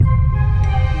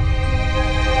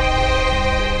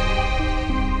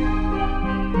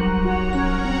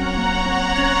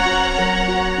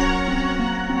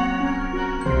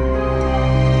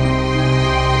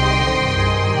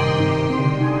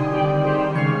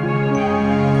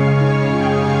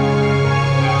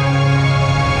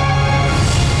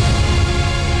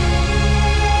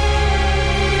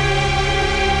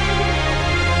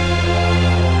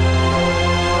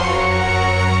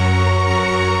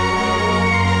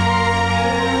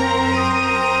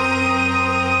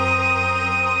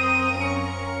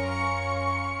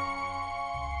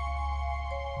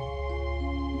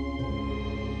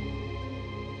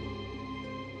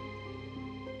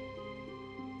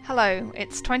Hello,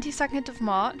 it's 22nd of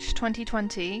March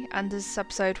 2020 and this is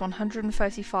episode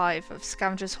 135 of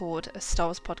Scavenger's Hoard, a Star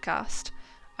Wars podcast.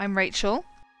 I'm Rachel.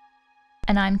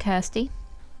 And I'm Kirsty.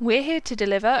 We're here to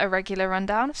deliver a regular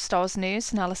rundown of Star Wars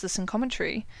news, analysis and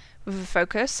commentary, with a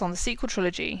focus on the sequel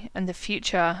trilogy and the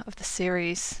future of the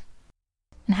series.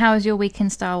 And how has your week in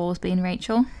Star Wars been,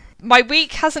 Rachel? My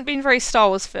week hasn't been very Star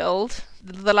Wars filled.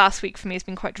 The last week for me has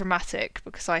been quite dramatic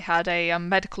because I had a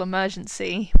medical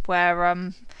emergency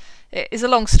where it is a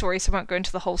long story, so I won't go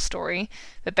into the whole story,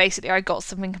 but basically I got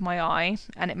something in my eye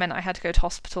and it meant I had to go to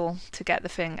hospital to get the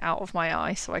thing out of my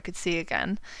eye so I could see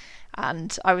again,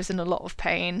 and I was in a lot of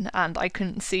pain and I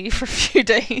couldn't see for a few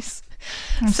days.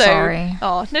 I'm sorry.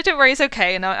 Oh no, don't worry, it's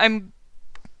okay, and I'm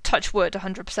touch wood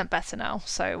 100% better now,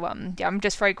 so I'm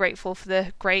just very grateful for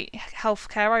the great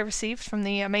healthcare I received from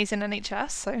the amazing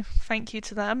NHS, so thank you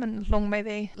to them and long may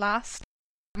they last.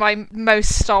 My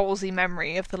most Star Warsy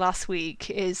memory of the last week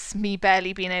is me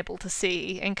barely being able to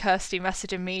see and Kirsty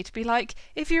messaging me to be like,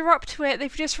 if you're up to it,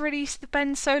 they've just released the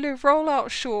Ben Solo rollout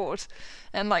short,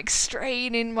 and like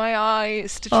straining my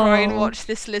eyes to try and watch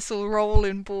this little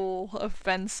rolling ball of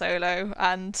Ben Solo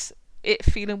and it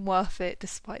feeling worth it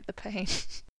despite the pain.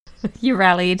 You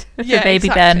rallied for yeah, baby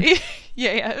exactly. Ben.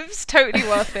 yeah, it was totally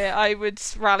worth it. I would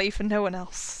rally for no one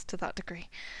else to that degree.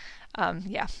 So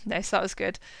that was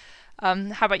good.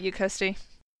 How about you, Kirsty?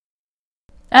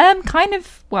 Kind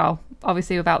of, well,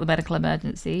 obviously without the medical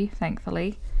emergency,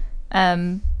 thankfully.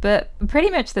 But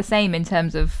pretty much the same in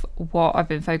terms of what I've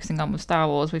been focusing on with Star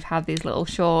Wars. We've had these little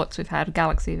shorts, we've had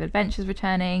Galaxy of Adventures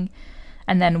returning,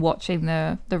 and then watching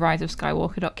the Rise of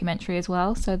Skywalker documentary as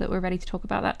well, so that we're ready to talk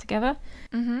about that together.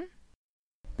 Mm-hmm.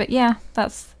 But yeah,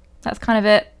 that's kind of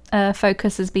it.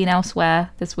 Focus has been elsewhere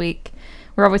this week.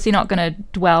 We're obviously not going to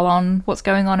dwell on what's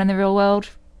going on in the real world,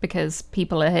 because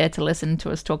people are here to listen to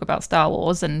us talk about Star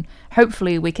Wars, and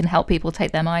hopefully we can help people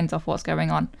take their minds off what's going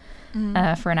on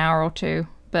for an hour or two.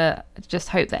 But just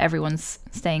hope that everyone's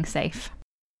staying safe.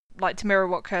 Like, to mirror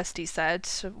what Kirsty said,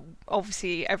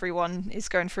 obviously everyone is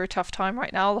going through a tough time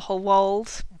right now. The whole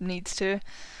world needs to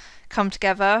come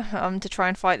together to try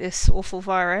and fight this awful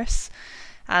virus.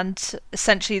 And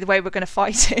essentially the way we're going to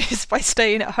fight it is by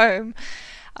staying at home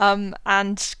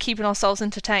and keeping ourselves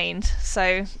entertained.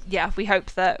 So yeah, we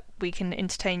hope that we can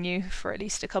entertain you for at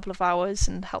least a couple of hours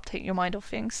and help take your mind off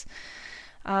things.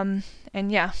 And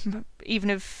yeah, even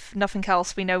if nothing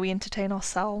else, we know we entertain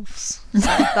ourselves. So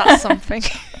that's something.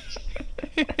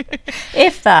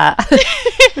 If that.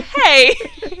 Hey!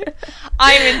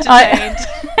 I'm entertained.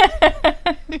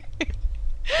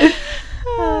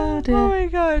 Oh my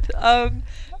god.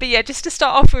 But yeah, just to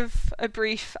start off with a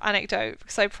brief anecdote,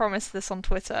 because I promised this on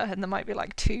Twitter and there might be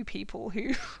like 2 people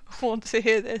who want to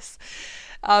hear this.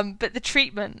 But the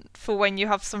treatment for when you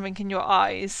have something in your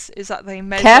eyes is that they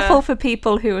measure... Careful for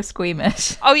people who are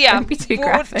squeamish. Oh yeah, Don't be too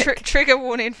graphic. Trigger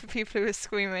warning for people who are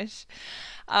squeamish.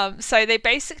 So they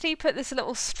basically put this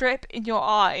little strip in your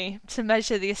eye to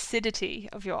measure the acidity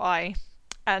of your eye.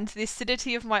 And the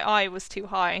acidity of my eye was too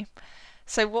high.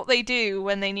 So what they do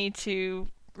when they need to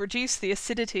reduce the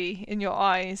acidity in your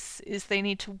eyes is they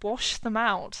need to wash them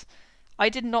out. I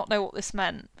did not know what this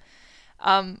meant.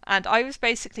 And I was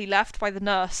basically left by the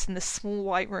nurse in this small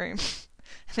white room.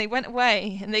 And they went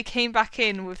away and they came back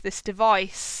in with this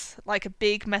device, like a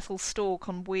big metal stalk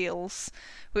on wheels,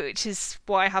 which is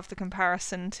why I have the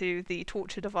comparison to the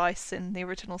torture device in the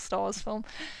original Star Wars film.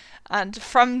 And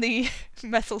from the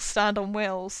metal stand on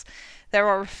wheels, there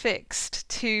are affixed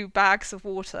 2 bags of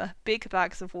water, big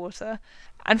bags of water.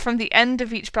 And from the end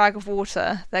of each bag of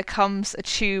water, there comes a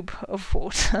tube of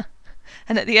water.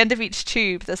 And at the end of each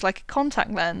tube, there's like a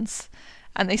contact lens.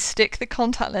 And they stick the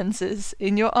contact lenses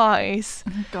in your eyes.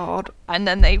 Oh, God. And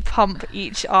then they pump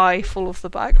each eye full of the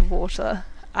bag of water.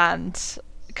 And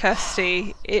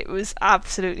Kirsty, it was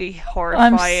absolutely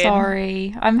horrifying. I'm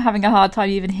sorry. I'm having a hard time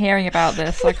even hearing about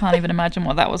this. I can't even imagine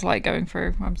what that was like going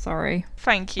through. I'm sorry.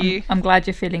 Thank you. I'm glad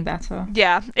you're feeling better.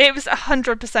 Yeah, it was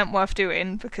 100% worth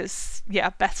doing because, yeah,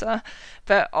 better.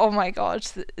 But, oh my God,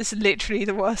 it's literally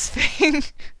the worst thing.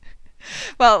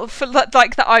 Well, for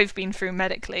like that I've been through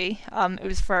medically, it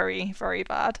was very, very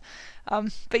bad.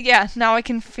 But yeah, now I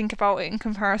can think about it in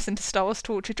comparison to Star Wars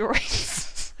torture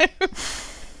drawings.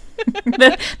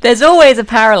 There's always a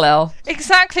parallel.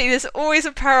 Exactly, there's always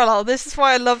a parallel. This is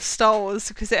why I love Star Wars,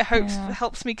 because it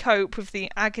helps me cope with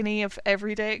the agony of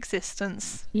everyday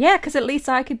existence. Yeah, because at least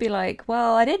I could be like,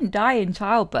 well, I didn't die in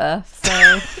childbirth,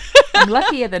 so I'm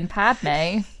luckier than Padme.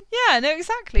 Yeah, no,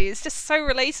 exactly. It's just so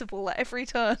relatable at every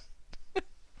turn.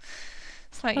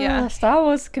 It's like, yeah. Star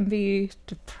Wars can be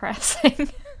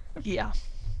depressing. Yeah,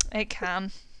 it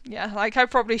can. Yeah, like I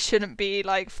probably shouldn't be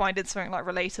like finding something like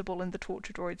relatable in the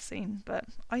torture droid scene, but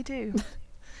I do.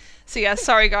 So yeah,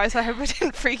 sorry guys, I hope I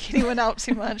didn't freak anyone out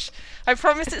too much. I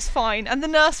promise it's fine. And the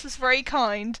nurse was very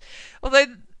kind, although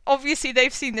obviously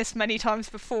they've seen this many times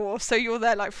before, so you're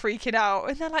there like freaking out,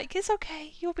 and they're like, it's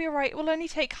okay, you'll be alright, it will only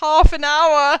take half an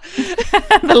hour.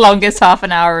 The longest half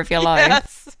an hour of your life.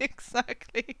 Yes,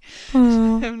 exactly.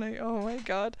 I'm like, oh my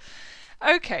god.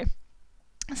 Okay,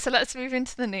 so let's move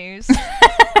into the news.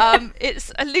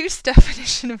 It's a loose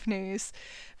definition of news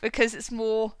because it's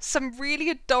more some really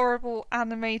adorable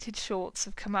animated shorts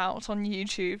have come out on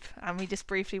YouTube, and we just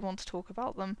briefly want to talk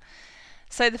about them.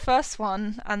 So the first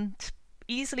one, and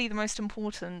easily the most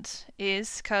important,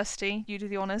 is Kirsty. You do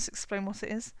the honours. Explain what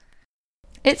it is.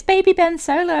 It's Baby Ben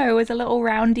Solo as a little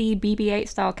roundy BB-8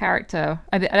 style character.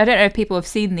 I don't know if people have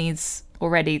seen these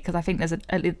already because I think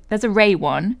there's a Rey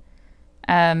one.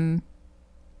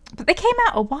 But they came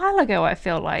out a while ago, I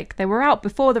feel like. They were out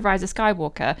before The Rise of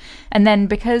Skywalker. And then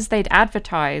because they'd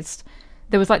advertised,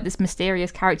 there was like this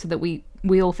mysterious character that we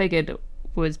all figured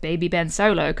was Baby Ben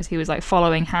Solo because he was like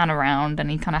following Han around and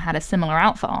he kind of had a similar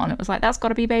outfit on. It was like, that's got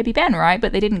to be Baby Ben, right?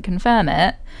 But they didn't confirm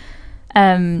it.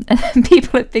 And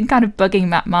people have been kind of bugging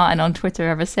Matt Martin on Twitter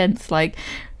ever since, like,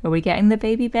 are we getting the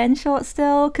Baby Ben short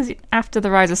still? Because after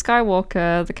The Rise of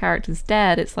Skywalker, the character's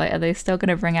dead. It's like, are they still going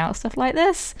to bring out stuff like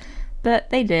this? But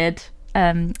they did,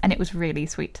 and it was really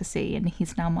sweet to see, and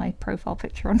he's now my profile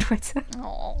picture on Twitter.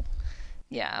 Oh,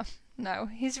 yeah. No,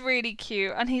 he's really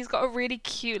cute, and he's got a really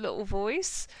cute little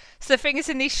voice. So the thing is,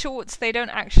 in these shorts, they don't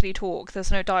actually talk.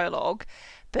 There's no dialogue,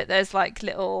 but there's like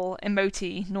little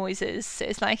emoji noises. So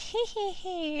it's like hee hee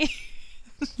hee.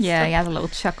 Yeah, he has a little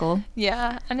chuckle.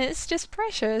 Yeah, and it's just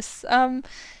precious.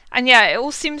 And yeah, it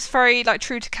all seems very like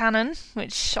true to canon,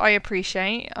 which I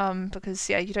appreciate. Because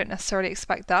yeah, you don't necessarily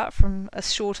expect that from a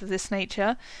short of this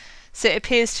nature. So it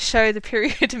appears to show the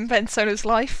period in Ben Solo's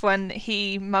life when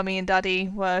he, Mummy and Daddy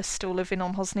were still living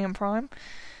on Hosnian Prime,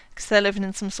 because they're living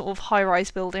in some sort of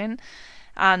high-rise building,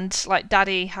 and like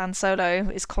Daddy Han Solo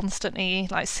is constantly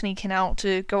like sneaking out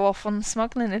to go off on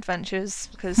smuggling adventures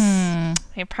because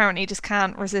he apparently just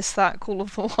can't resist that call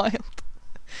of the wild.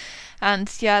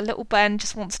 And yeah, little Ben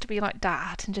just wants to be like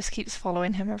Dad and just keeps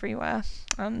following him everywhere.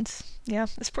 And yeah,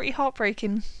 it's pretty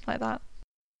heartbreaking like that.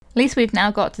 At least we've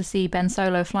now got to see Ben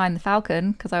Solo flying the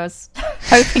Falcon, because I was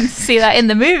hoping to see that in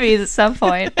the movies at some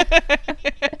point.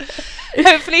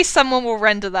 Hopefully someone will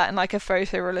render that in like a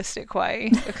photorealistic way,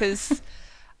 because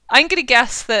I'm going to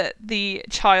guess that the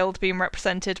child being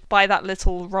represented by that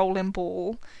little rolling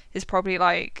ball is probably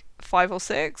like 5 or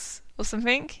 6 or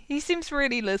something. He seems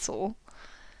really little.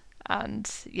 And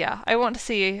yeah, I want to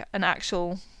see an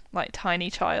actual like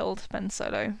tiny child Ben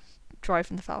Solo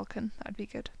driving the Falcon. That'd be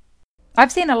good.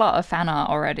 I've seen a lot of fan art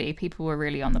already. People were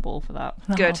really on the ball for that.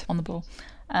 Good. On the ball.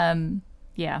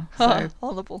 Yeah. So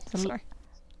on the ball. Sorry.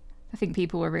 I think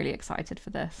people were really excited for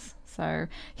this. So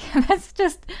yeah,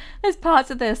 there's parts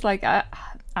of this like I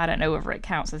don't know whether it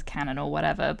counts as canon or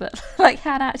whatever, but like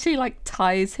Han actually like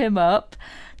ties him up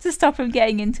to stop him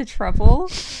getting into trouble.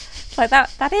 Like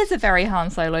that is a very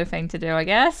Han Solo thing to do, I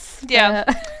guess. Yeah.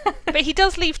 But he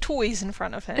does leave toys in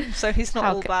front of him, so he's not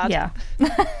all bad. Yeah.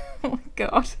 Oh my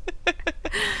god.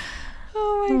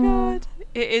 Oh my god.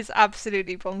 It is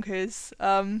absolutely bonkers.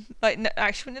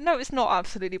 No, it's not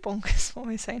absolutely bonkers. What am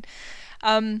I saying?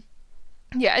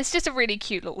 Yeah, it's just a really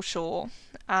cute little short,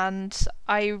 and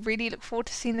I really look forward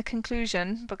to seeing the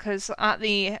conclusion, because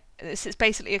it's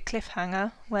basically a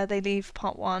cliffhanger where they leave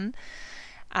part 1.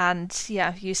 And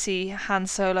yeah, you see Han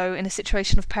Solo in a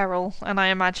situation of peril, and I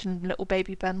imagine little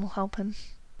baby Ben will help him.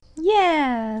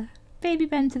 Yeah, baby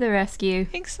Ben to the rescue.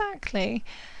 Exactly.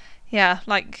 Yeah,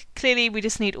 like clearly we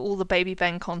just need all the baby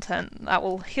Ben content that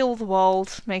will heal the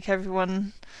world, make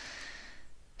everyone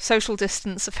social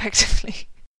distance effectively.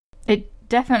 It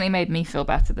definitely made me feel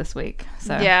better this week,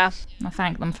 so yeah, I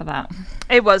thank them for that.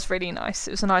 It was really nice.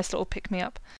 It was a nice little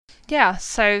pick-me-up. Yeah,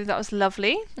 so that was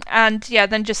lovely. And yeah,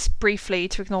 then just briefly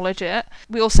to acknowledge it,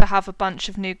 we also have a bunch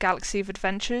of new Galaxy of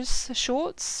Adventures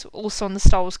shorts, also on the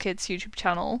Star Wars Kids YouTube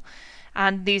channel.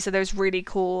 And these are those really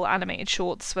cool animated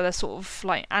shorts where they're sort of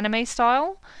like anime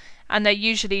style. And they're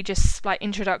usually just like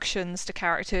introductions to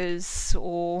characters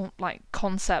or like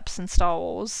concepts in Star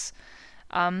Wars,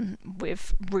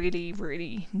 with really,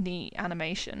 really neat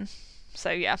animation.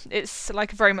 So yeah, it's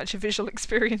like very much a visual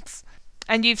experience.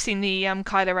 And you've seen the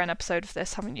Kylo Ren episode of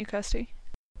this, haven't you, Kirsty?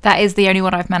 That is the only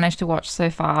one I've managed to watch so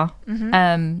far.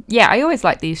 Mm-hmm. Yeah, I always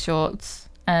like these shorts.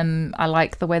 I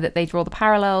like the way that they draw the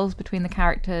parallels between the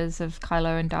characters of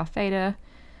Kylo and Darth Vader.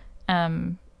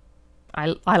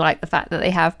 I like the fact that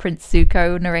they have Prince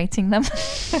Zuko narrating them.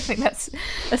 I think that's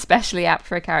especially apt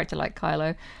for a character like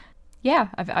Kylo. Yeah,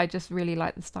 I just really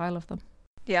like the style of them.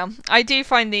 Yeah, I do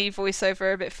find the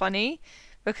voiceover a bit funny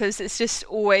because it's just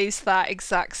always that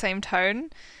exact same tone.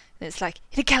 And it's like,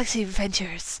 in a galaxy of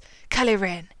adventures, Kylo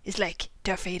Ren is like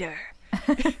Darth Vader.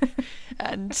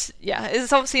 And yeah,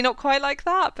 it's obviously not quite like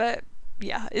that, but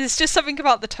yeah, it's just something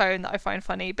about the tone that I find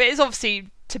funny. But it's obviously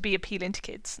to be appealing to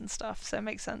kids and stuff, so it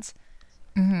makes sense.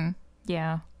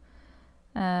 Yeah.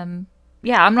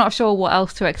 Yeah, I'm not sure what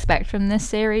else to expect from this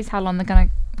series, how long they're going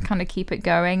to kind of keep it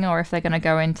going, or if they're going to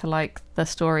go into like the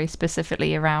story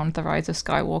specifically around the Rise of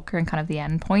Skywalker and kind of the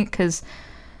end point, because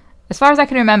as far as I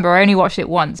can remember, I only watched it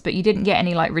once, but you didn't get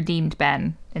any like redeemed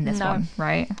Ben in this one,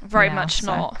 right? Very much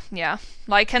not. Yeah.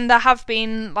 Like, and there have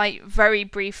been like very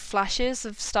brief flashes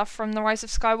of stuff from the Rise of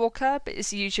Skywalker, but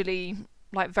it's usually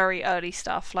like very early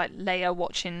stuff, like Leia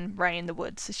watching Rey in the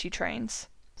woods as she trains.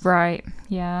 Right.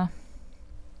 Yeah.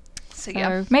 So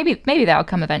yeah, maybe that'll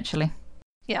come eventually.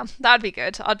 Yeah, that'd be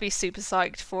good. I'd be super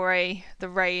psyched for the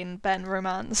Rey and Ben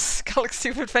romance Galaxy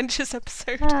of Adventures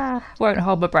episode. Won't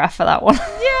hold my breath for that one.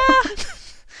 Yeah.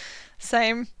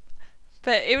 Same.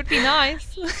 But it would be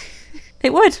nice.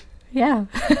 It would. Yeah.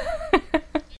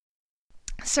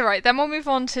 So right, then we'll move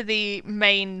on to the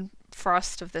main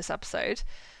thrust of this episode,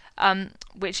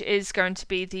 which is going to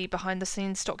be the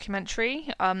behind-the-scenes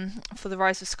documentary for The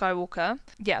Rise of Skywalker.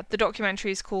 Yeah, the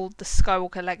documentary is called The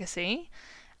Skywalker Legacy.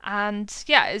 And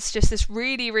yeah, it's just this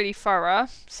really, really thorough,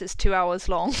 so it's 2 hours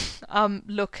long,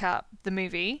 look at the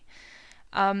movie.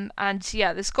 And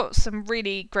yeah, there's got some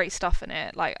really great stuff in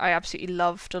it. Like, I absolutely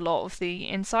loved a lot of the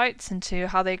insights into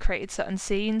how they created certain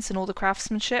scenes and all the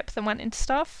craftsmanship that went into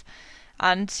stuff.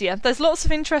 And yeah, there's lots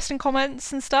of interesting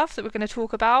comments and stuff that we're going to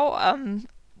talk about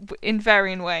in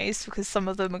varying ways, because some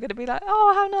of them are going to be like,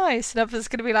 oh, how nice, and others are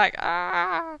going to be like,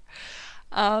 ah.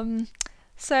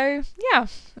 So yeah,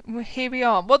 here we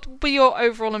are. What were your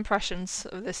overall impressions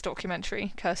of this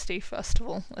documentary, Kirsty, first of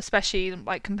all, especially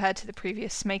like compared to the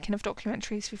previous making of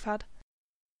documentaries we've had?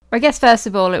 I guess first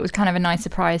of all, it was kind of a nice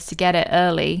surprise to get it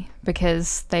early,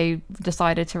 because they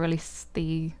decided to release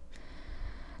the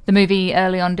movie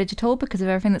early on digital because of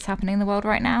everything that's happening in the world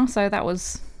right now. So that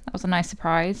was a nice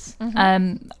surprise.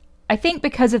 I think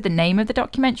because of the name of the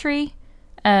documentary,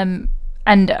 and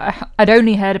I'd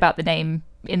only heard about the name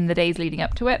in the days leading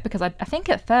up to it, because I think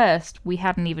at first we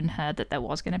hadn't even heard that there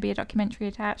was going to be a documentary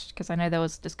attached, because I know there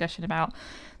was discussion about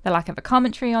the lack of a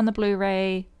commentary on the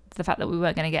Blu-ray, the fact that we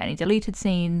weren't going to get any deleted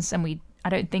scenes, and I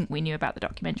don't think we knew about the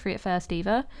documentary at first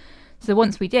either. So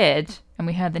once we did and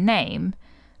we heard the name,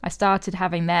 I started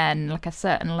having then like a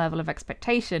certain level of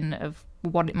expectation of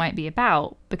what it might be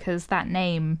about, because that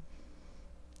name,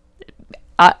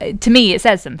 to me, it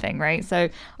says something, right? So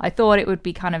I thought it would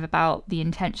be kind of about the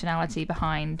intentionality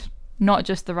behind not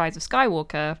just The Rise of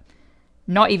Skywalker,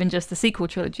 not even just the sequel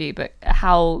trilogy, but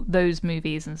how those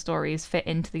movies and stories fit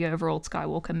into the overall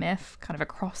Skywalker myth, kind of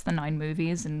across the 9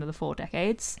 movies and the 4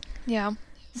 decades. Yeah.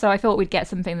 So I thought we'd get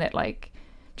something that like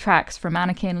tracks from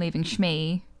Anakin leaving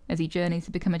Shmi as he journeys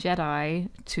to become a Jedi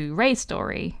to Rey's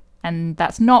story, and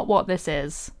that's not what this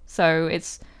is. So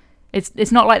it's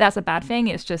not like that's a bad thing.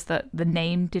 It's just that the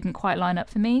name didn't quite line up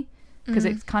for me, because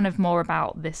it's kind of more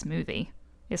about this movie.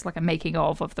 It's like a making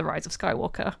of The Rise of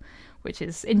Skywalker, which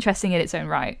is interesting in its own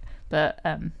right, but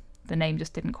the name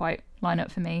just didn't quite line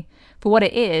up for me. For what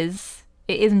it is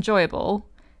enjoyable,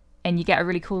 and you get a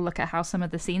really cool look at how some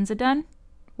of the scenes are done,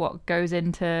 what goes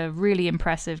into really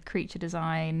impressive creature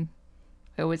design.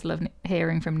 I always love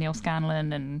hearing from Neil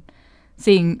Scanlon and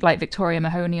seeing like Victoria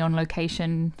Mahoney on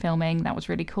location filming. That was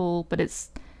really cool, but it's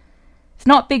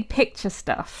not big picture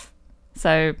stuff.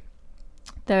 So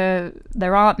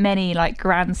there aren't many like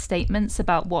grand statements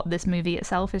about what this movie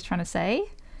itself is trying to say.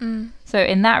 So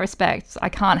in that respect, I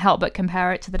can't help but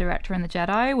compare it to The Director and the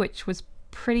Jedi, which was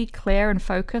pretty clear and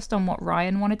focused on what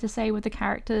Rian wanted to say with the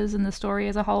characters and the story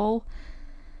as a whole.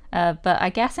 But I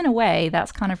guess in a way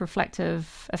that's kind of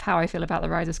reflective of how I feel about The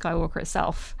Rise of Skywalker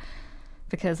itself,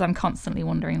 because I'm constantly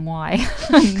wondering why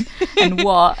and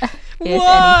what, if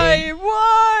anything.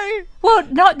 Why? Well,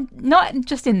 not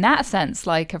just in that sense,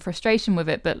 like a frustration with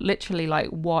it, but literally like,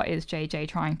 what is JJ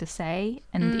trying to say?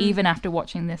 And even after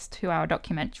watching this 2-hour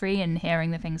documentary and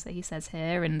hearing the things that he says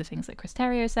here and the things that Chris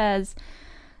Terrio says,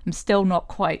 I'm still not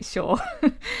quite sure.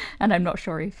 And I'm not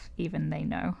sure if even they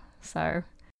know. So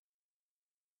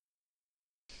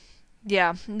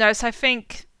yeah, no, so I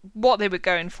think what they were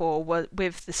going for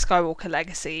with the Skywalker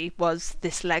legacy was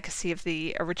this legacy of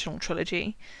the original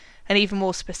trilogy, and even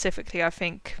more specifically, I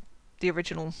think the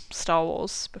original Star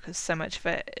Wars, because so much of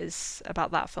it is about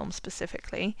that film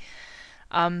specifically.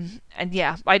 And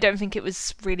yeah, I don't think it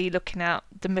was really looking at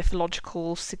the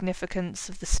mythological significance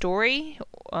of the story,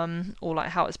 or like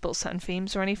how it's built certain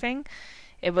themes or anything.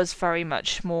 It was very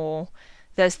much more,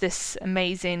 there's this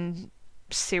amazing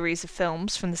series of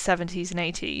films from the 70s and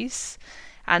 80s,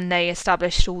 and they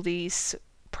established all these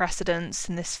precedents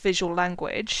and this visual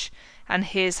language, and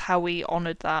here's how we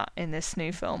honoured that in this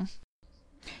new film.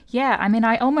 Yeah, I mean,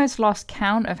 I almost lost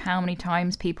count of how many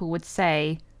times people would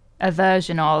say a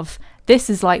version of, this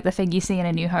is like the thing you see in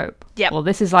A New Hope. Yeah. Or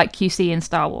this is like you see in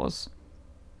Star Wars.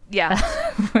 Yeah,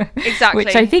 exactly.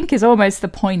 Which I think is almost the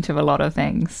point of a lot of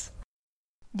things.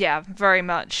 Yeah, very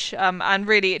much. And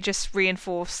really it just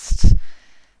reinforced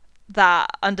that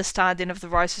understanding of the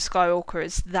Rise of Skywalker,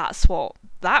 is that's what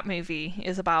that movie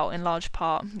is about in large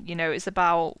part. You know, it's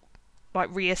about like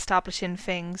re-establishing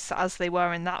things as they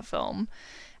were in that film,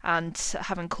 and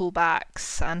having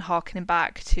callbacks and harkening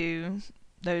back to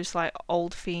those like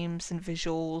old themes and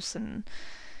visuals and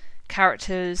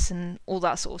characters and all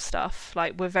that sort of stuff,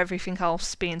 like with everything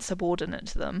else being subordinate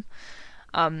to them.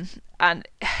 And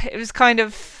it was kind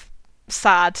of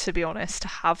sad, to be honest, to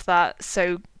have that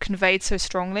so conveyed so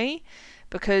strongly,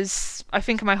 because I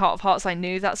think in my heart of hearts I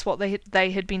knew that's what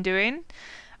they had been doing.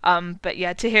 But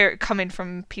yeah, to hear it coming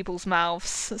from people's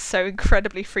mouths so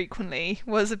incredibly frequently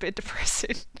was a bit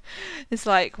depressing. It's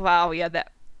like, wow, yeah,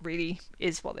 that really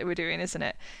is what they were doing, isn't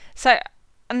it? So,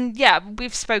 and yeah,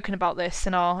 we've spoken about this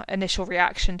in our initial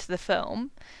reaction to the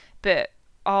film, but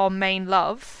our main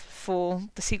love for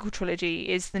the sequel trilogy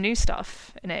is the new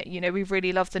stuff in it. You know, we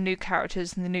really love the new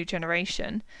characters and the new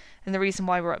generation, and the reason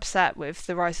why we're upset with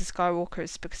The Rise of Skywalker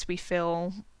is because we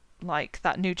feel like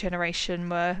that new generation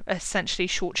were essentially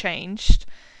shortchanged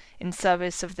in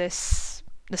service of this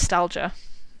nostalgia.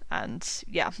 And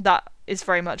yeah, that is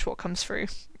very much what comes through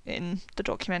in the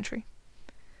documentary.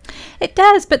 It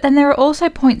does, but then there are also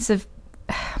points of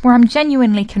where I'm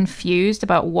genuinely confused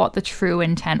about what the true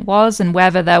intent was and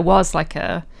whether there was like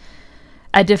a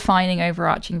defining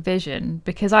overarching vision,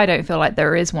 because I don't feel like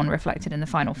there is one reflected in the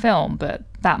final film, but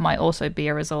that might also be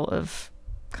a result of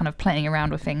kind of playing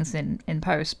around with things in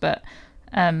post. But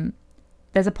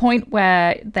there's a point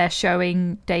where they're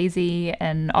showing Daisy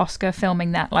and Oscar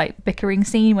filming that like bickering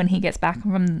scene when he gets back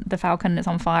from the Falcon and it's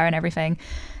on fire and everything.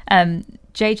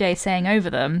 JJ saying over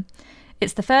them,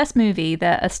 it's the first movie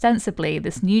that ostensibly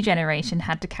this new generation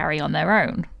had to carry on their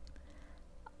own.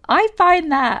 I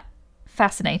find that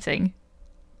fascinating,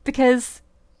 because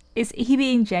is he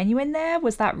being genuine there?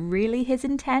 Was that really his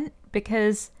intent?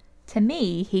 Because to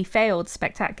me, he failed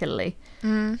spectacularly.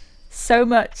 So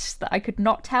much that I could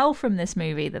not tell from this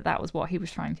movie that was what he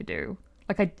was trying to do.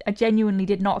 Like, I genuinely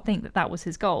did not think that was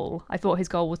his goal. I thought his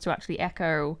goal was to actually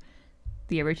echo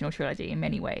the original trilogy in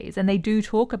many ways. And they do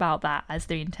talk about that as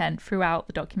the intent throughout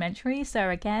the documentary. So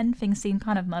again, things seem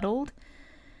kind of muddled.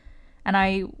 And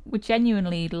I would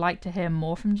genuinely like to hear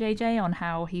more from JJ on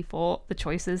how he thought the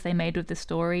choices they made with the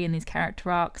story and these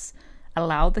character arcs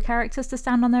allowed the characters to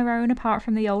stand on their own apart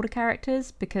from the older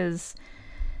characters, because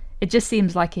it just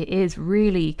seems like it is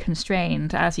really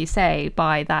constrained, as you say,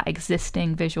 by that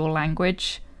existing visual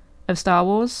language of Star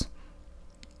Wars.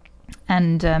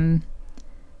 And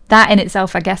that in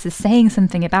itself, I guess, is saying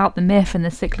something about the myth and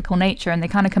the cyclical nature, and they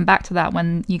kind of come back to that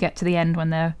when you get to the end, when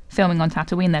they're filming on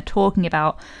Tatooine. They're talking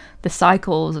about the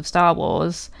cycles of Star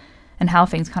Wars and how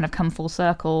things kind of come full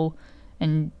circle,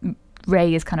 and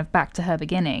Rey is kind of back to her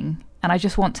beginning. And I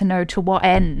just want to know, to what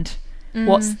end?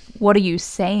 What are you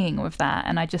saying with that?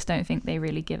 And I just don't think they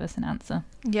really give us an answer.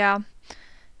 Yeah.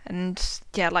 And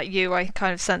yeah, like you, I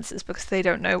kind of sense it's because they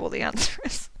don't know what the answer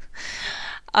is.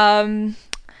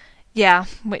 Yeah,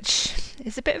 which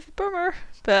is a bit of a bummer.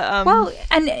 But well,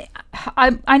 and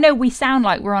I know we sound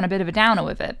like we're on a bit of a downer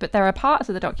with it, but there are parts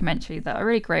of the documentary that are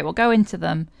really great. We'll go into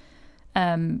them.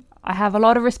 I have a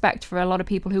lot of respect for a lot of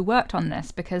people who worked on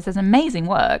this, because there's amazing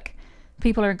work.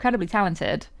 People are incredibly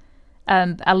talented.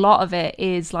 A lot of it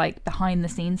is like behind the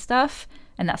scenes stuff,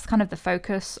 and that's kind of the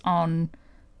focus on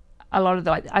a lot of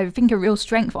the, like, I think a real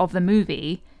strength of the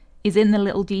movie is in the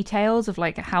little details of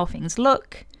like how things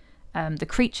look, the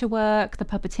creature work, the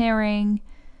puppeteering,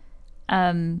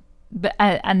 but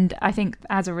and I think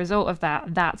as a result of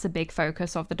that, that's a big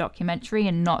focus of the documentary,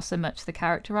 and not so much the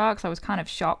character arcs. I was kind of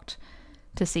shocked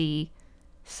to see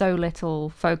so little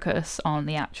focus on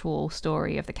the actual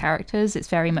story of the characters. It's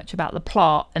very much about the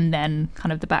plot and then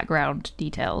kind of the background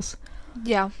details.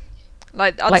 Yeah,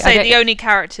 like I'd say the only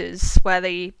characters where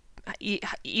they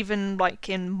even like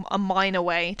in a minor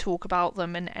way talk about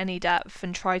them in any depth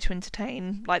and try to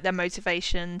entertain like their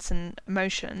motivations and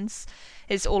emotions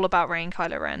is all about Rey and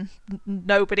Kylo Ren.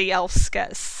 Nobody else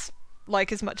gets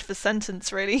like as much of a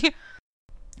sentence, really.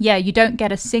 Yeah, you don't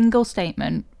get a single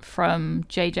statement from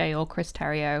JJ or Chris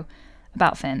Terrio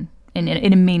about Finn in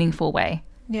a meaningful way.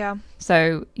 Yeah.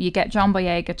 So you get John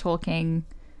Boyega talking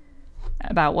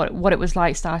about what it was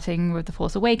like starting with The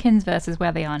Force Awakens versus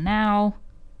where they are now.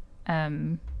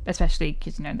 Especially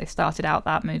because, they started out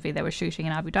that movie, they were shooting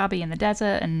in Abu Dhabi in the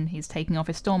desert, and he's taking off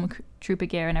his stormtrooper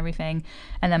gear and everything.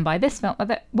 And then by this film,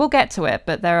 we'll get to it,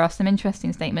 but there are some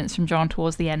interesting statements from John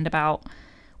towards the end about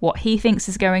what he thinks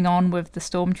is going on with the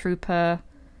stormtrooper,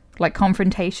 like,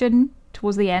 confrontation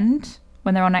towards the end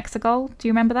when they're on Exegol. Do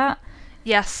you remember that?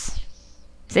 Yes.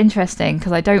 It's interesting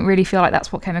because I don't really feel like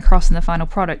that's what came across in the final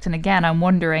product. And again, I'm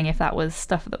wondering if that was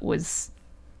stuff that was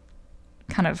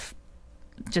kind of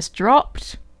just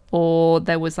dropped, or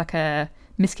there was like a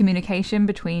miscommunication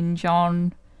between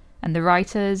John and the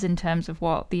writers in terms of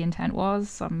what the intent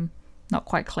was. I'm not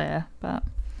quite clear, but...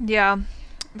 Yeah,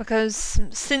 because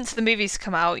since the movies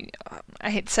come out,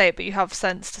 I hate to say it, but you have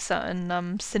sensed a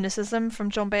certain cynicism from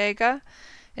John Boyega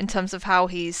in terms of how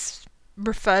he's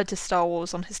referred to Star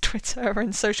Wars on his Twitter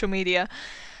and social media.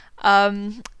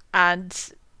 And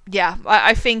yeah,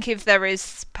 I think if there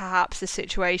is perhaps a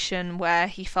situation where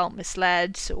he felt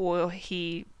misled, or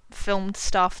he filmed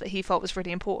stuff that he felt was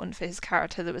really important for his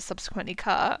character that was subsequently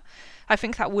cut, I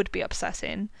think that would be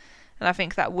upsetting, and I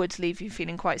think that would leave you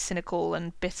feeling quite cynical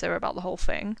and bitter about the whole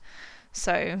thing.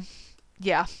 So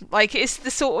yeah, like, it's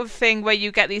the sort of thing where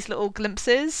you get these little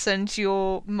glimpses and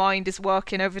your mind is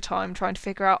working overtime trying to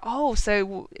figure out, oh,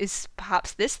 so is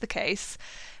perhaps this the case?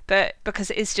 But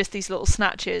because it is just these little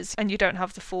snatches and you don't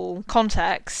have the full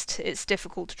context, it's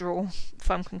difficult to draw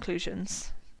firm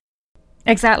conclusions.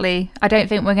 Exactly. I don't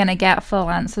think we're going to get full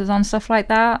answers on stuff like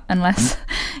that unless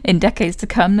in decades to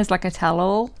come there's like a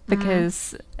tell-all,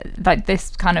 because like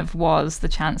this kind of was the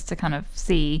chance to kind of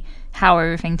see how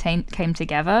everything came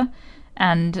together.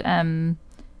 And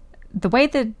the way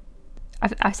that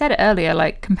I said it earlier,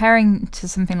 like comparing to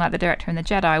something like The Director and the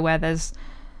Jedi, where there's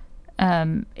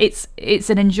it's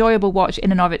an enjoyable watch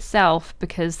in and of itself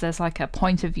because there's like a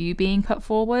point of view being put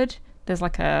forward. There's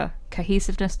like a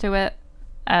cohesiveness to it.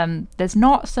 There's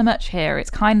not so much here. It's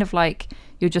kind of like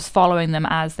you're just following them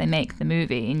as they make the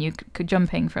movie, and you could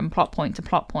jumping from plot point to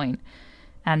plot point,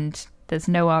 and there's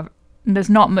not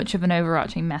much of an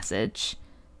overarching message.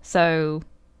 So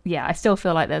yeah, I still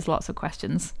feel like there's lots of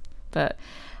questions, but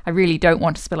I really don't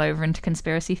want to spill over into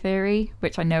conspiracy theory,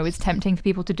 which I know is tempting for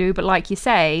people to do. But like you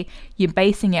say, you're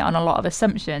basing it on a lot of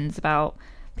assumptions about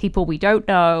people we don't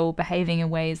know behaving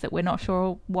in ways that we're not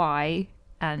sure why.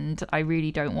 And I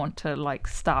really don't want to like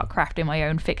start crafting my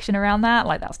own fiction around that.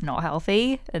 Like, that's not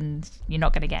healthy, and you're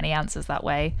not going to get any answers that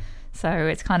way. So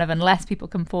it's kind of, unless people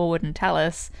come forward and tell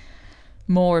us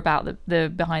more about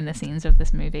the behind the scenes of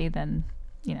this movie, then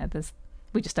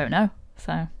we just don't know.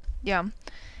 So yeah,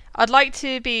 I'd like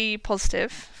to be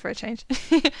positive for a change,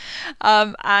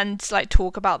 and like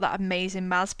talk about that amazing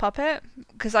Maz puppet,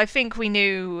 because I think we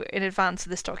knew in advance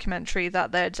of this documentary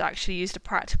that they'd actually used a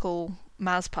practical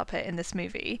Maz puppet in this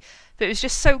movie, but it was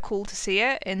just so cool to see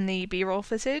it in the B-roll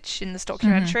footage in this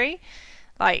documentary.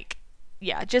 Like,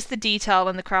 yeah, just the detail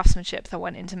and the craftsmanship that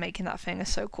went into making that thing is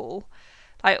so cool.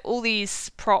 Like, all these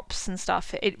props and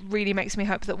stuff, it really makes me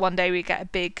hope that one day we get a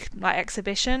big like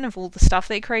exhibition of all the stuff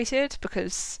they created,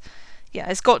 because yeah,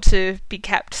 it's got to be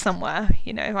kept somewhere.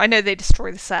 I know they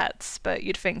destroy the sets, but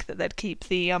you'd think that they'd keep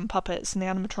the puppets and the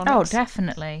animatronics. Oh,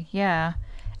 definitely, yeah.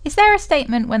 Is there a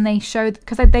statement when they show,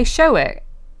 because they show it,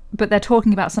 but they're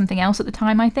talking about something else at the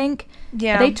time, I think?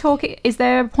 Yeah. Is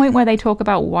there a point where they talk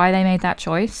about why they made that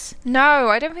choice? No,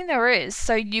 I don't think there is.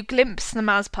 So you glimpse the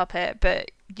Maz puppet,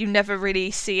 but you never really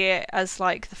see it as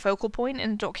like the focal point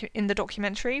in the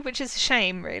documentary, which is a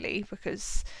shame, really,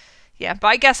 because yeah. But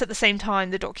I guess at the same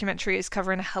time, the documentary is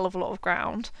covering a hell of a lot of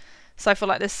ground. So I feel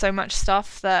like there's so much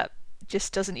stuff that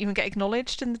just doesn't even get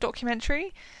acknowledged in the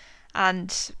documentary.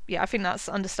 And yeah, I think that's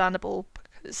understandable,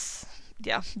 because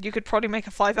yeah, you could probably make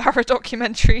a 5-hour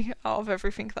documentary out of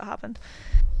everything that happened.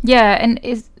 Yeah, and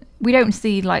we don't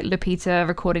see like Lupita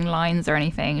recording lines or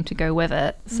anything to go with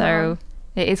it, so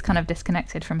it is kind of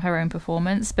disconnected from her own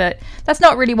performance. But that's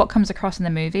not really what comes across in the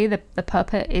movie. The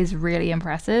puppet is really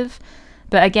impressive,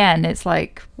 but again, it's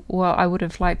like, well, I would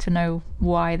have liked to know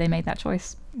why they made that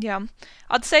choice. Yeah,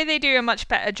 I'd say they do a much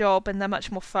better job, and they're much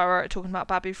more thorough at talking about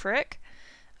Babu Frick.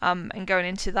 And going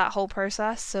into that whole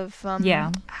process of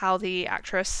how the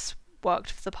actress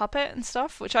worked with the puppet and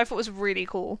stuff, which I thought was really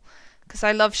cool, because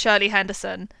I love Shirley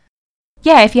Henderson.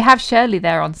 Yeah, if you have Shirley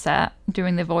there on set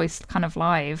doing the voice kind of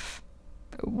live,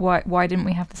 why didn't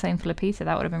we have the same for Lupita?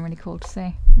 That would have been really cool to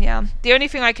see. Yeah, the only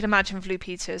thing I can imagine for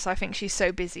Lupita is I think she's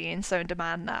so busy and so in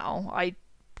demand now. I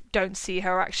don't see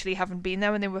her actually having been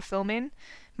there when they were filming.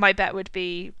 My bet would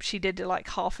be she did like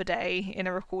half a day in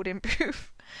a recording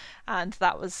booth, and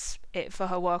that was it for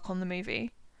her work on the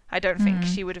movie. I don't think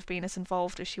she would have been as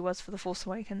involved as she was for The Force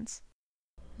Awakens.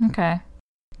 Okay.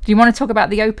 Do you want to talk about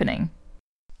the opening?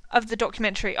 Of the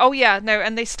documentary? Oh yeah, no,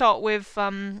 and they start with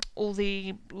all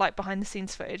the like behind the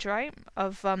scenes footage, right?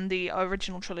 Of the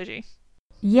original trilogy.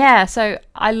 Yeah, so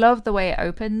I love the way it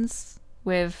opens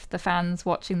with the fans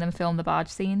watching them film the barge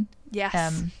scene.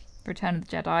 Yes. Return of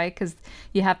the Jedi, because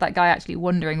you have that guy actually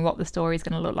wondering what the story is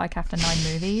going to look like after 9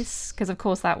 movies, because of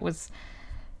course that was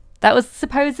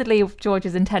supposedly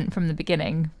George's intent from the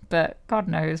beginning, but God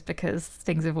knows, because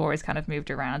things have always kind of moved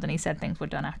around, and he said things were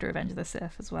done after Revenge of the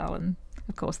Sith as well, and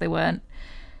of course they weren't.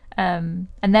 And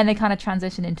then they kind of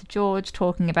transition into George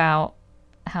talking about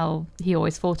how he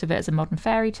always thought of it as a modern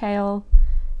fairy tale,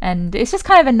 and it's just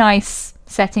kind of a nice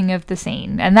setting of the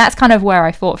scene, and that's kind of where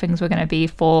I thought things were going to be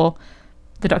for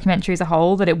the documentary as a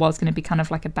whole, that it was going to be kind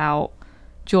of like about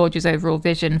George's overall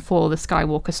vision for the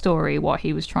Skywalker story, what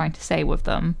he was trying to say with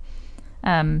them.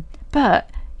 But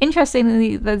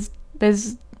interestingly,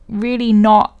 there's really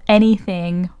not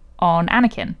anything on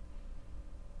Anakin.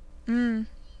 You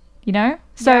know?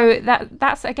 So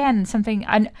that's again something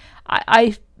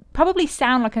I probably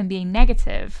sound like I'm being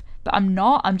negative, but I'm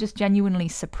not. I'm just genuinely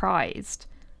surprised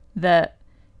that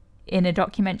in a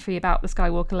documentary about the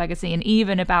Skywalker legacy, and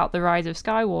even about the rise of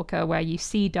Skywalker, where you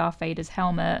see Darth Vader's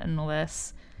helmet and all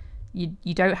this,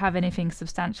 you don't have anything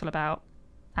substantial about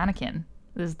Anakin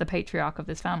as the patriarch of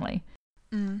this family.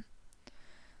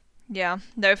 Yeah,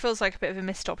 no, it feels like a bit of a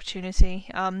missed opportunity.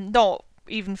 Not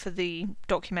even for the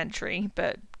documentary,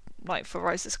 but like for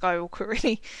Rise of Skywalker,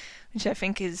 really, which I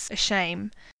think is a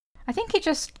shame. I think it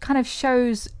just kind of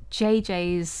shows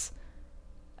JJ's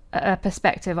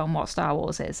perspective on what Star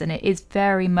Wars is, and it is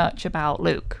very much about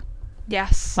Luke.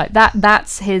 Yes, like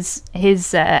that's his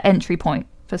entry point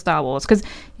for Star Wars, because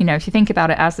you know, if you think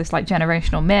about it as this like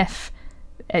generational myth,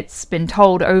 it's been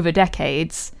told over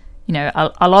decades. You know,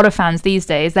 a lot of fans these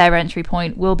days, their entry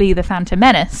point will be the Phantom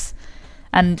Menace,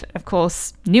 and of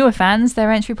course newer fans,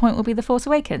 their entry point will be the Force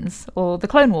Awakens or the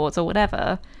Clone Wars or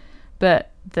whatever.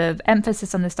 But the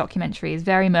emphasis on this documentary is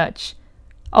very much,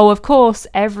 oh, of course,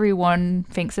 everyone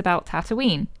thinks about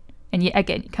Tatooine. And you,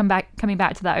 again, coming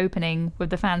back to that opening with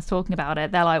the fans talking about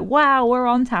it, they're like, wow, we're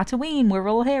on Tatooine. We're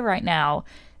all here right now.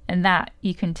 And that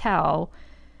you can tell.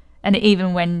 And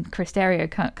even when Chris Terrio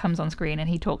comes on screen and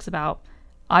he talks about,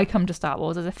 I come to Star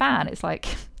Wars as a fan, it's like,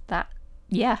 that,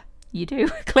 yeah, you do,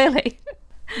 clearly.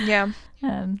 Yeah.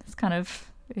 It's kind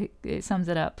of, it sums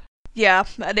it up. Yeah,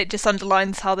 and it just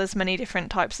underlines how there's many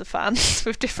different types of fans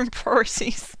with different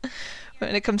priorities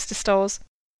when it comes to Star Wars.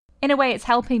 In a way, it's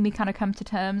helping me kind of come to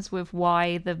terms with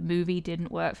why the movie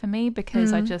didn't work for me,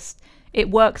 because it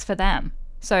works for them.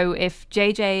 So if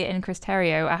JJ and Chris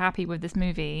Terrio are happy with this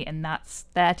movie and that's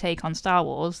their take on Star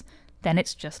Wars, then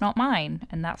it's just not mine.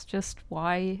 And that's just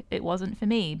why it wasn't for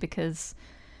me, because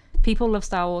people love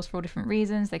Star Wars for all different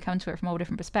reasons. They come to it from all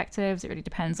different perspectives. It really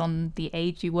depends on the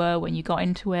age you were when you got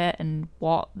into it and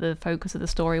what the focus of the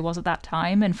story was at that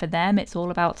time. And for them, it's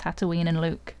all about Tatooine and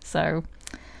Luke. So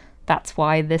that's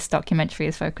why this documentary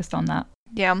is focused on that.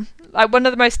 Yeah, like one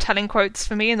of the most telling quotes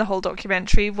for me in the whole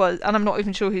documentary was, and I'm not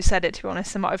even sure who said it, to be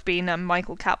honest, it might have been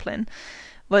Michael Kaplan,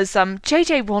 was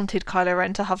JJ wanted Kylo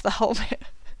Ren to have the helmet.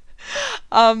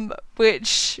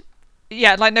 Which,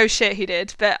 yeah, like no shit he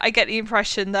did, but I get the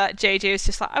impression that JJ was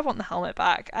just like, I want the helmet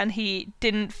back, and he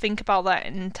didn't think about that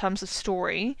in terms of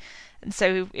story, and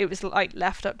so it was like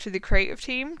left up to the creative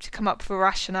team to come up with a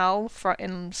rationale for,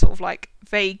 in sort of like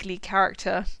vaguely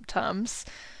character terms,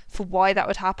 for why that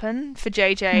would happen. For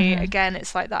JJ, again,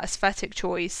 it's like that aesthetic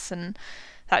choice and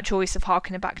that choice of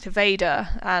harkening back to Vader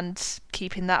and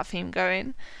keeping that theme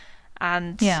going.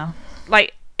 And yeah,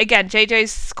 like, again,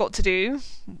 JJ's got to do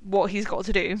what he's got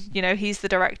to do. You know, he's the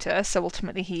director, so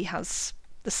ultimately he has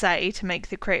the say to make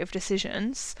the creative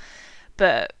decisions.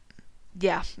 But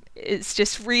yeah, it's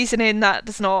just reasoning that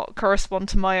does not correspond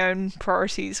to my own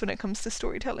priorities when it comes to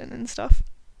storytelling and stuff.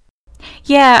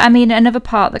 Yeah, I mean, another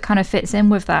part that kind of fits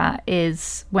in with that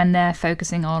is when they're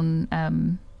focusing on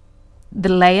the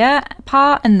Leia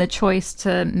part and the choice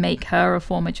to make her a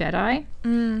former Jedi.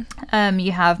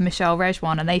 You have Michelle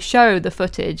Rejwan, and they show the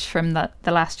footage from the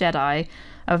Last Jedi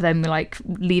of them like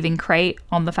leaving Crate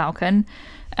on the Falcon.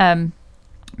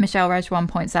 Michelle Rejwan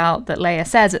points out that Leia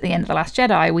says at the end of The Last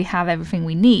Jedi, we have everything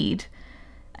we need.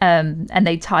 And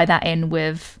they tie that in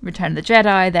with Return of the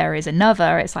Jedi. There is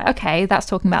another. It's like, okay, that's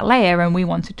talking about Leia, and we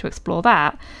wanted to explore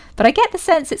that. But I get the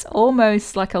sense it's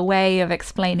almost like a way of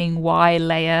explaining why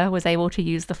Leia was able to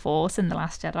use the Force in The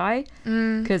Last Jedi,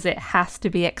 because it has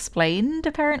to be explained,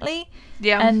 apparently.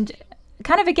 Yeah. And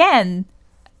kind of, again,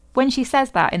 when she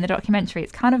says that in the documentary,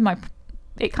 it kind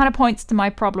of points to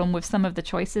my problem with some of the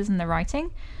choices in the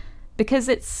writing, because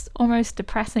it's almost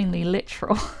depressingly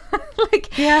literal.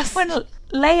 Like, yes. When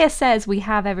Leia says we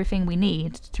have everything we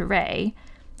need to Rey,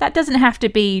 that doesn't have to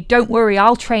be, don't worry,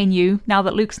 I'll train you now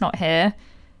that Luke's not here.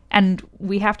 And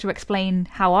we have to explain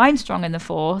how I'm strong in the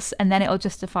Force, and then it'll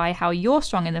justify how you're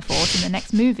strong in the Force in the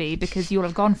next movie because you'll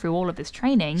have gone through all of this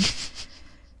training.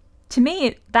 To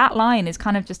me, that line is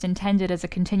kind of just intended as a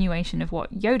continuation of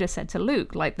what Yoda said to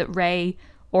Luke, like that Rey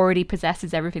already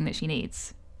possesses everything that she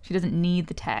needs. She doesn't need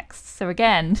the text. So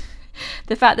again,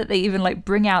 the fact that they even like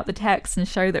bring out the text and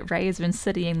show that Rey has been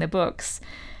studying the books,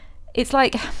 it's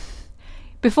like,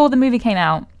 before the movie came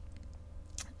out,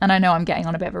 and I know I'm getting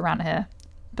on a bit of a rant here,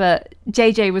 but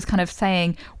JJ was kind of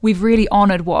saying, we've really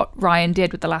honoured what Rian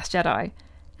did with The Last Jedi.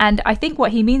 And I think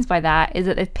what he means by that is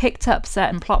that they've picked up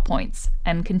certain plot points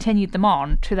and continued them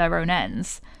on to their own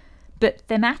ends. But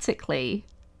thematically,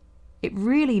 it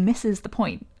really misses the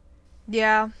point.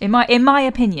 Yeah. In my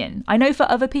opinion. I know for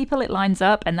other people it lines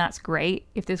up, and that's great.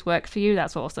 If this works for you,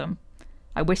 that's awesome.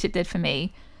 I wish it did for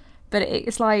me. But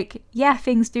it's like, yeah,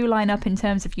 things do line up in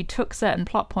terms of you took certain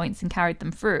plot points and carried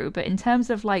them through. But in terms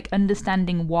of like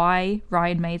understanding why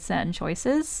Rian made certain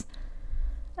choices,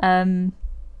 and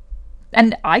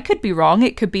I could be wrong.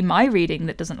 It could be my reading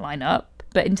that doesn't line up.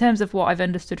 But in terms of what I've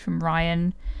understood from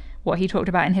Rian, what he talked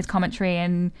about in his commentary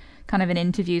and kind of in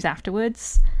interviews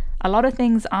afterwards, a lot of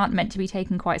things aren't meant to be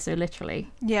taken quite so literally.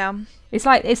 Yeah. It's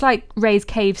like Rey's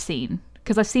cave scene,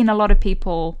 because I've seen a lot of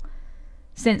people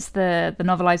since the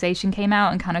novelization came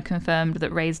out and kind of confirmed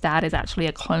that Rey's dad is actually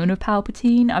a clone of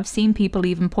Palpatine. I've seen people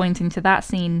even pointing to that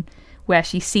scene where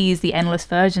she sees the endless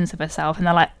versions of herself, and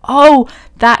they're like, oh,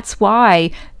 that's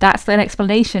why. That's an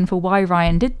explanation for why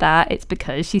Rian did that. It's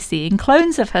because she's seeing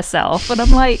clones of herself. And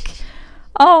I'm like,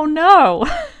 oh no.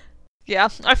 Yeah,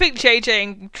 I think JJ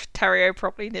and Terrio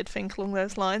probably did think along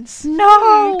those lines.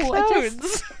 No!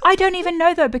 Clones. I don't even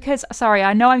know though, because, sorry,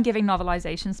 I know I'm giving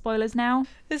novelization spoilers now.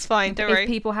 It's fine, don't worry. If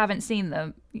people haven't seen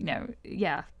them,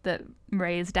 that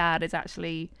Rey's dad is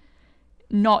actually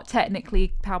not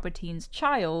technically Palpatine's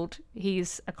child.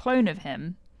 He's a clone of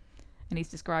him, and he's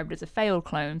described as a failed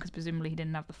clone because presumably he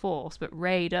didn't have the Force, but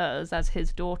Rey does as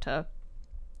his daughter.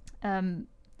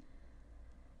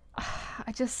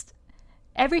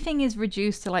 Everything is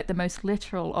reduced to like the most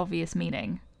literal, obvious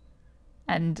meaning,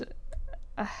 and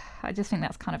I just think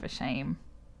that's kind of a shame.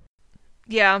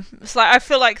 Yeah, it's like I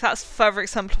feel like that's further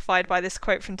exemplified by this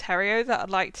quote from Terrio that I'd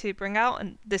like to bring out,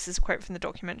 and this is a quote from the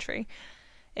documentary.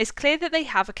 It's clear that they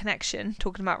have a connection,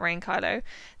 talking about Rey and Kylo,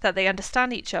 that they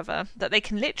understand each other, that they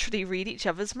can literally read each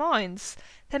other's minds.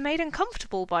 They're made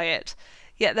uncomfortable by it,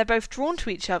 yet they're both drawn to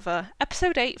each other.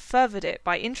 Episode 8 furthered it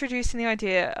by introducing the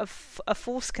idea of a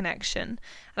Force connection,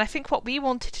 and I think what we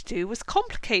wanted to do was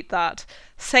complicate that,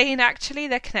 saying actually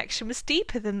their connection was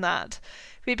deeper than that.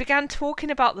 We began talking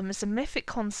about them as a mythic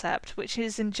concept, which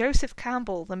is in Joseph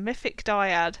Campbell, the mythic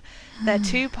dyad. They're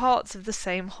two parts of the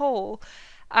same whole.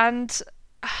 And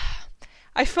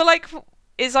I feel like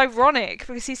it's ironic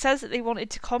because he says that they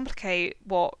wanted to complicate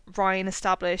what Rian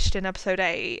established in episode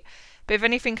 8, but if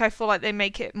anything I feel like they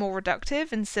make it more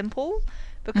reductive and simple,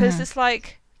 because it's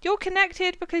like, you're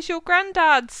connected because your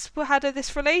granddads had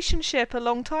this relationship a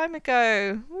long time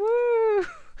ago. Woo!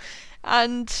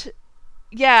 And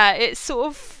yeah, it sort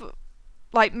of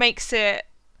like makes it,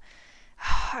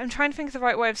 I'm trying to think of the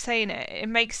right way of saying it, it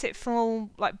makes it feel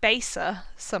like baser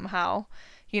somehow.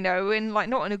 You know, in like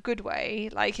not in a good way.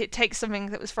 Like it takes something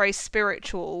that was very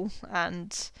spiritual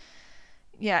and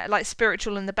like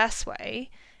spiritual in the best way,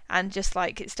 and just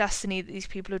like it's destiny that these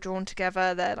people are drawn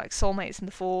together. They're like soulmates in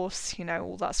the Force, you know,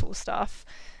 all that sort of stuff.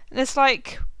 And it's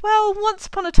like, well, once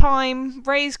upon a time,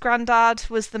 Rey's granddad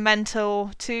was the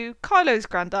mentor to Kylo's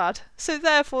granddad, so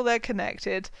therefore they're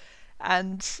connected.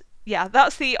 And yeah,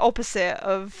 that's the opposite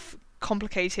of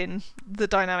complicating the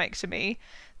dynamic to me.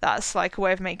 That's like a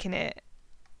way of making it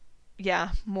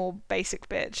more basic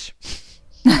bitch.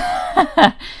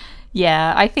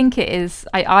 Yeah, I think it is.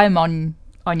 I'm on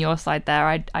your side there.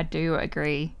 I do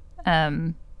agree.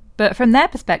 But from their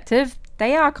perspective,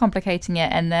 they are complicating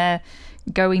it and they're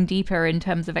going deeper in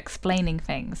terms of explaining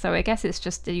things. So I guess it's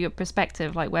just your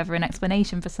perspective, like whether an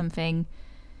explanation for something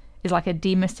is like a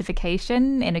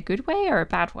demystification in a good way or a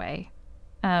bad way.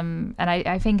 And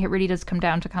I think it really does come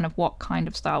down to kind of what kind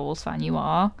of Star Wars fan you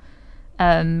are.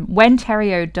 When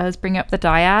Terrio does bring up the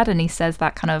dyad and he says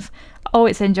that kind of, oh,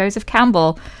 it's in Joseph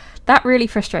Campbell, that really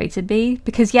frustrated me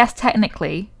because, yes,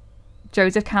 technically,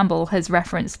 Joseph Campbell has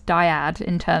referenced dyad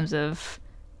in terms of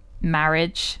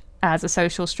marriage as a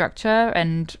social structure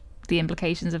and the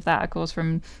implications of that, of course,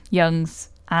 from Jung's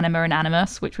Anima and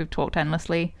Animus, which we've talked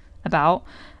endlessly about.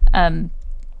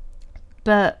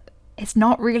 But it's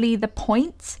not really the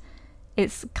point.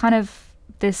 It's kind of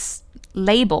this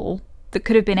label that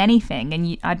could have been anything,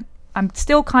 and I'm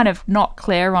still kind of not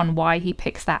clear on why he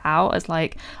picks that out as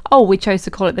like, oh, we chose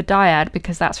to call it the dyad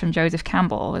because that's from Joseph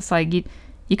Campbell. It's like you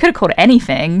could have called it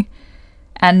anything,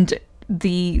 and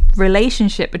the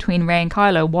relationship between Rey and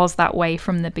Kylo was that way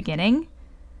from the beginning.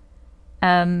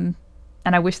 And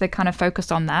I wish they kind of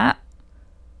focused on that,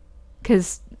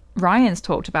 because Ryan's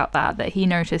talked about that he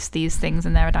noticed these things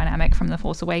in their dynamic from The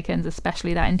Force Awakens,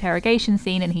 especially that interrogation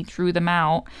scene, and he drew them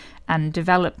out and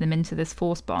developed them into this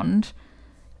Force bond.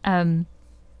 But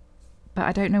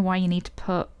I don't know why you need to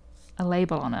put a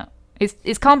label on it.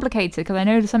 It's complicated, because I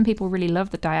know some people really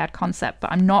love the dyad concept,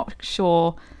 but I'm not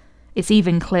sure it's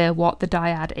even clear what the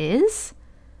dyad is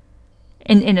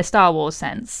in a Star Wars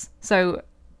sense. So,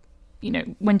 you know,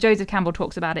 when Joseph Campbell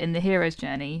talks about it in The Hero's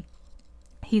Journey,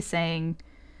 he's saying,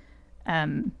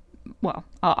 well,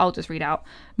 I'll just read out.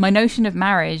 My notion of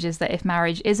marriage is that if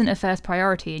marriage isn't a first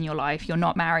priority in your life, you're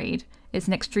not married. It's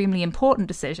an extremely important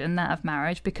decision, that of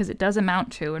marriage, because it does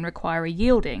amount to and require a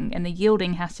yielding, and the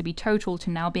yielding has to be total to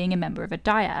now being a member of a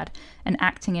dyad and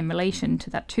acting in relation to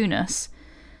that two-ness.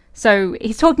 So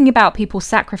he's talking about people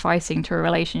sacrificing to a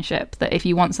relationship, that if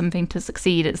you want something to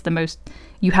succeed, it's the most,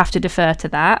 you have to defer to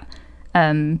that.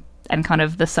 And kind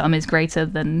of the sum is greater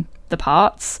than the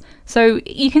parts. So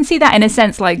you can see that in a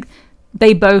sense, like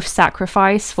they both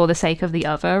sacrifice for the sake of the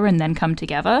other and then come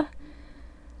together.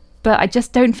 But I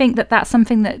just don't think that that's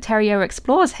something that Terrio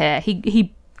explores here.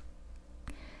 He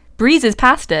breezes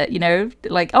past it, you know,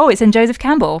 like, oh, it's in Joseph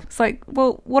Campbell. It's like,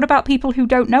 well, what about people who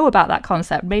don't know about that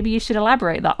concept? Maybe you should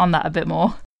elaborate on that a bit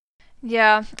more.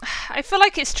 Yeah, I feel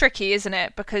like it's tricky, isn't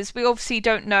it? Because we obviously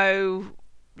don't know,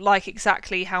 like,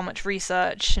 exactly how much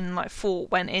research and like thought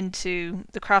went into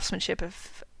the craftsmanship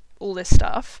of all this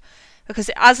stuff. Because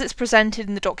as it's presented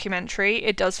in the documentary,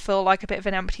 it does feel like a bit of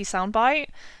an empty soundbite.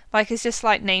 Like, it's just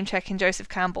like name-checking Joseph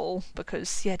Campbell,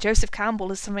 because, yeah, Joseph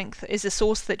Campbell is something that is a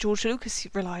source that George Lucas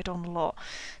relied on a lot.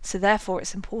 So therefore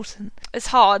it's important. It's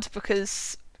hard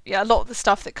because, yeah, a lot of the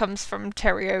stuff that comes from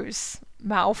Terrio's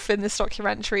mouth in this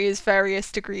documentary is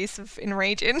various degrees of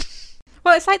enraging.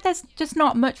 Well, it's like there's just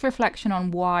not much reflection on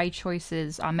why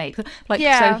choices are made. Like,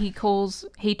 yeah. So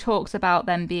he talks about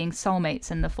them being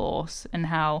soulmates in the Force, and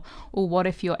how, well, what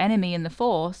if your enemy in the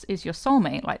Force is your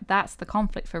soulmate? Like, that's the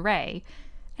conflict for Rey.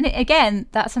 And again,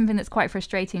 that's something that's quite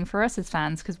frustrating for us as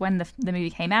fans, because when the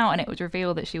movie came out and it was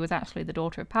revealed that she was actually the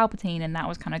daughter of Palpatine, and that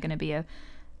was kind of going to be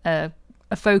a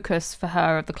focus for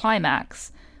her of the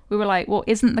climax, we were like, well,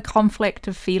 isn't the conflict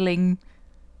of feeling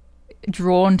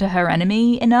drawn to her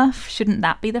enemy enough? Shouldn't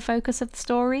that be the focus of the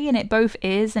story? And it both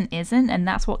is and isn't, and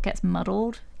that's what gets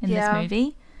muddled in this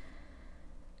movie.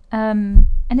 And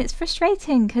it's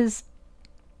frustrating because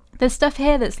there's stuff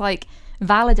here that's like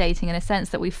validating in a sense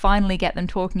that we finally get them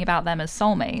talking about them as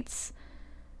soulmates,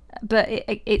 but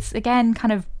it's again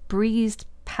kind of breezed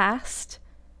past,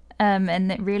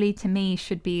 and it really, to me,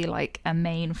 should be like a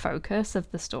main focus of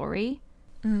the story.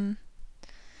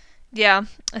 Yeah,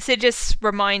 so it just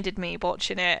reminded me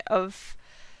watching it of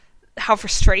how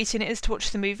frustrating it is to watch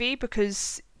the movie,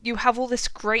 because you have all this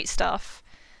great stuff.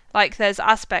 Like, there's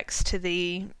aspects to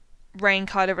the Rey and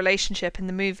Kylo relationship in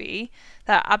the movie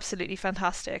that are absolutely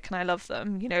fantastic, and I love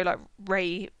them. You know, like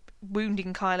Rey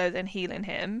wounding Kylo, then healing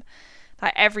him.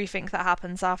 Like, everything that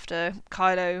happens after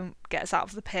Kylo gets out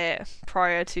of the pit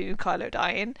prior to Kylo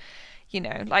dying. You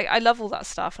know, like, I love all that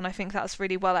stuff, and I think that's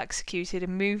really well executed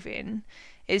and moving.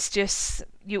 It's just,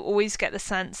 you always get the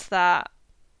sense that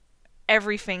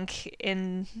everything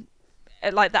in,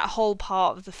 like, that whole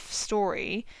part of the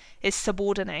story is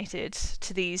subordinated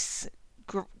to these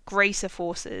greater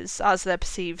forces as they're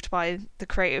perceived by the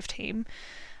creative team.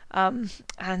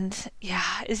 And yeah,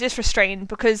 it's just frustrating,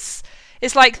 because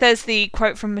it's like there's the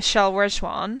quote from Michelle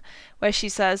Rejwan where she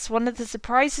says, "One of the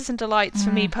surprises and delights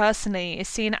for me personally is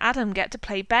seeing Adam get to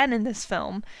play Ben in this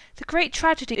film. The great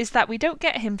tragedy is that we don't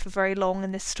get him for very long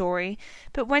in this story,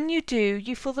 but when you do,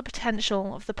 you feel the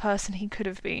potential of the person he could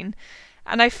have been."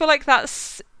 And I feel like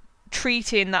that's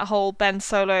treating that whole Ben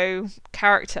Solo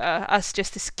character as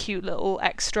just this cute little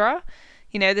extra,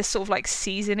 you know, this sort of like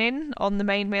seasoning on the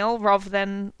main meal, rather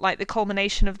than like the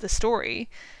culmination of the story.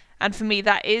 And for me,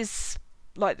 that is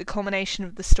like the culmination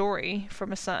of the story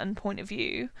from a certain point of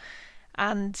view.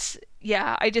 And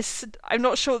yeah, I'm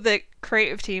not sure the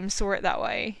creative team saw it that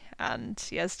way. And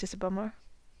yeah, it's just a bummer.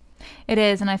 It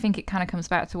is, and I think it kind of comes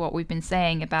back to what we've been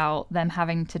saying about them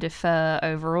having to defer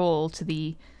overall to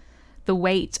the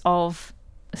weight of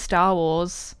Star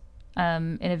Wars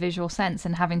in a visual sense,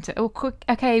 and having to,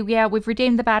 okay, yeah, we've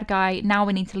redeemed the bad guy, now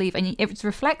we need to leave. And it's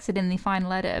reflected in the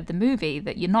final edit of the movie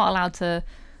that you're not allowed to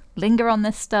linger on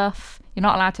this stuff. You're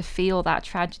not allowed to feel that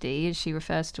tragedy, as she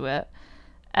refers to it,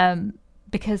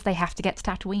 because they have to get to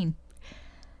Tatooine.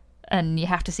 And you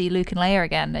have to see Luke and Leia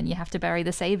again, and you have to bury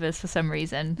the Sabers for some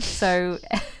reason. So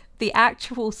the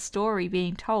actual story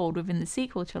being told within the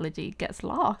sequel trilogy gets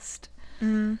lost.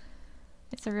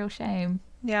 It's a real shame.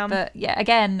 Yeah. But yeah,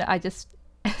 again, I just,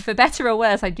 for better or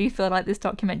worse, I do feel like this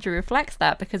documentary reflects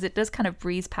that, because it does kind of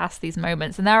breeze past these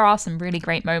moments. And there are some really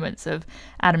great moments of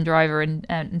Adam Driver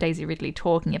and Daisy Ridley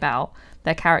talking about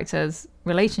their characters'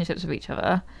 relationships with each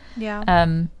other.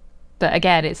 Yeah. But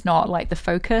again, it's not like the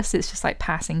focus, it's just like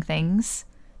passing things.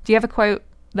 Do you have a quote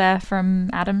there from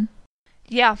Adam?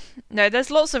 Yeah. No, there's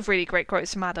lots of really great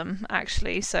quotes from Adam,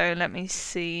 actually. So let me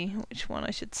see which one I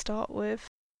should start with.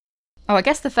 Oh, I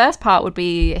guess the first part would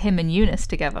be him and Eunice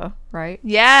together, right?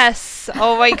 Yes.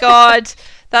 Oh my god.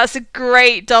 That's a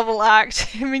great double act.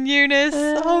 Him and Eunice.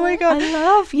 Oh my god. I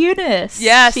love Eunice.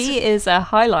 Yes. She is a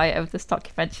highlight of this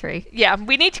documentary. Yeah,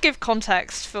 we need to give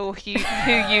context for who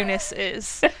Eunice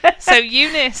is. So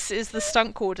Eunice is the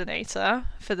stunt coordinator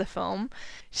for the film.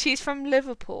 She's from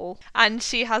Liverpool, and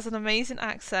she has an amazing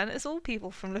accent, as all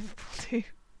people from Liverpool do.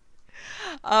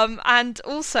 And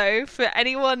also, for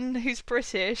anyone who's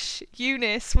British,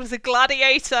 Eunice was a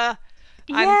gladiator.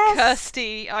 And Yes.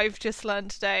 Kirsty, I've just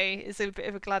learned today, is a bit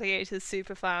of a Gladiators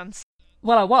super fan.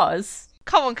 Well, I was.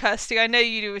 Come on, Kirsty, I know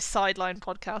you do a sideline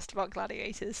podcast about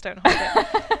Gladiators, don't hold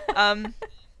it.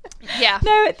 Yeah.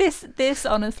 No, this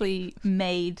honestly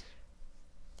made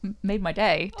my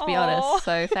day, to be honest.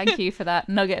 So thank you for that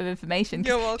nugget of information. 'Cause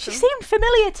You're welcome. She seemed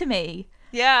familiar to me.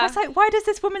 I Yeah. was like, why does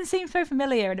this woman seem so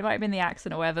familiar? And it might have been the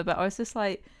accent or whatever, but I was just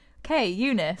like, okay,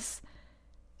 Eunice,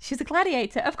 she's a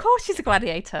gladiator. Of course she's a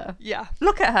gladiator. Yeah.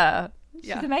 Look at her. She's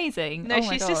Yeah. amazing. No, Oh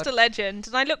my she's just a God. legend.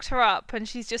 And I looked her up, and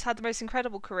she's just had the most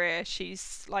incredible career.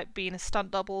 She's like been a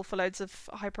stunt double for loads of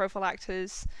high profile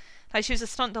actors. Like she was a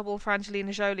stunt double for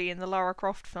Angelina Jolie in the Lara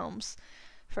Croft films,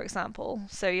 for example.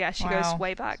 So yeah, she goes Wow.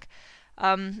 way back.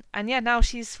 And yeah, now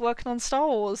she's working on Star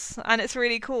Wars, and it's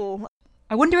really cool.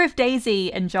 I wonder if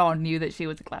Daisy and John knew that she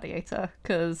was a gladiator,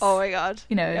 because, Oh my god.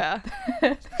 you know, Yeah.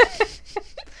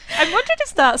 I wondered if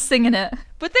start singing it.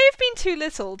 would they have been too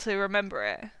little to remember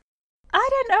it? I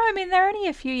don't know. I mean, they're only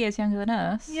a few years younger than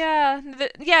us. Yeah.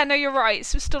 Yeah, no, you're right.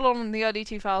 It's still on in the early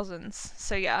 2000s.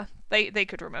 So yeah, they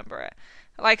could remember it.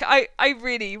 Like, I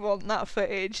really want that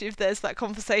footage if there's that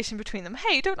conversation between them.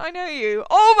 Hey, don't I know you?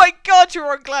 Oh my god, you're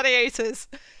on Gladiators!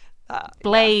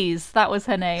 Blaze, that was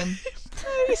her name.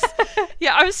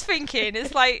 Yeah, I was thinking,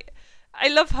 it's like, I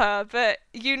love her, but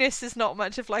Eunice is not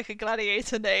much of like a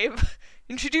gladiator name.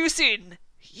 Introducing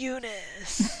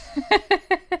Eunice.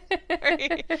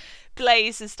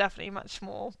 Blaze is definitely much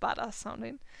more badass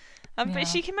sounding. Yeah. But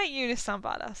she can make Eunice sound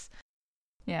badass.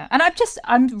 Yeah, and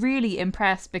I'm really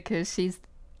impressed because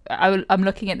I'm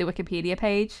looking at the Wikipedia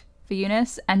page for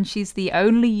Eunice, and she's the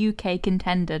only UK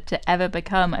contender to ever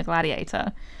become a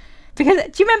gladiator. Because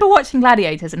do you remember watching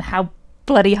Gladiators and how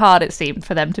bloody hard it seemed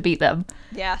for them to beat them?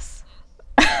 Yes.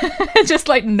 Just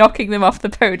like knocking them off the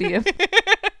podium.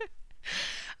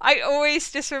 I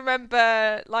always just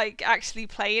remember like actually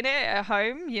playing it at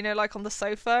home, you know, like on the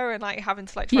sofa, and like having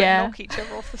to like try and knock each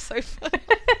other off the sofa.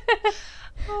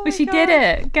 Oh But she my did God.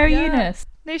 it. Go Yeah. Eunice.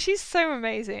 No, she's so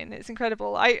amazing. It's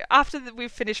incredible. After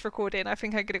we've finished recording, I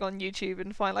think I'm gonna go on YouTube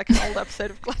and find like an old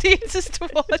episode of Gladiators to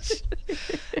watch.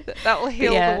 That will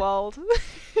heal yeah. the world.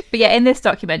 But yeah, in this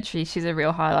documentary, she's a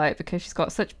real highlight because she's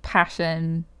got such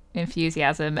passion,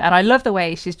 enthusiasm, and I love the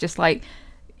way she's just like,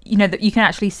 you know, that you can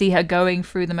actually see her going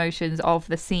through the motions of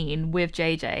the scene with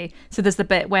JJ. So there's the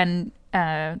bit when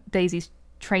Daisy's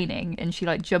training and she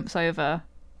like jumps over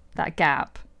that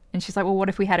gap, and she's like, well, what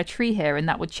if we had a tree here and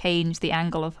that would change the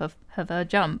angle of her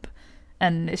jump?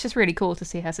 And it's just really cool to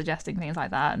see her suggesting things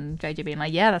like that, and JJ being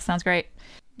like, yeah, that sounds great.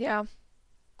 Yeah.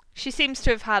 She seems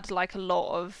to have had like a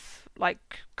lot of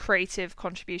like creative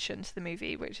contribution to the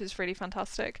movie, which is really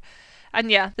fantastic. And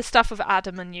yeah, the stuff of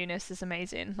Adam and Eunice is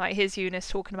amazing. Like here's Eunice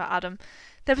talking about Adam.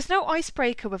 There was no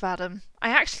icebreaker with Adam. I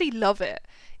actually love it.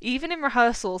 Even in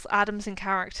rehearsals, Adam's in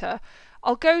character.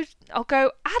 I'll go,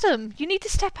 Adam, you need to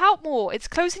step out more. It's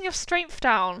closing your strength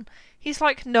down. He's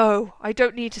like, no, I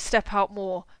don't need to step out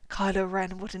more. Kylo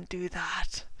Ren wouldn't do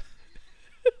that.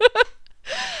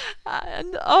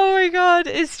 And oh my god,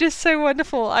 it's just so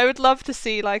wonderful. I would love to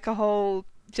see like a whole,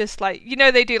 just like, you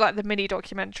know, they do like the mini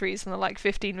documentaries and they're like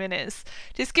 15 minutes.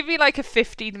 Just give me like a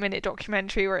 15-minute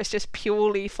documentary where it's just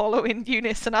purely following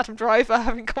Eunice and Adam Driver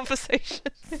having conversations.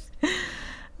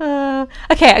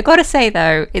 Okay, I gotta say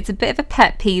though, it's a bit of a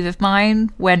pet peeve of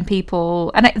mine when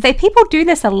people, and people do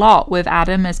this a lot with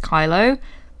Adam as Kylo.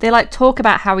 They like talk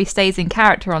about how he stays in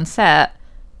character on set,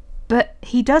 but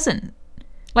he doesn't.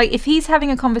 Like, if he's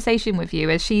having a conversation with you,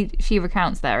 as she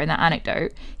recounts there in that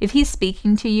anecdote, if he's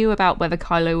speaking to you about whether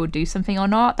Kylo will do something or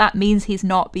not, that means he's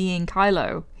not being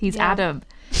Kylo. He's Adam.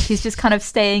 He's just kind of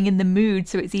staying in the mood,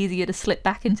 so it's easier to slip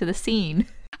back into the scene.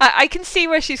 I can see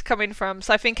where she's coming from.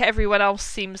 So I think everyone else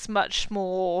seems much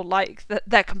more like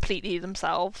they're completely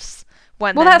themselves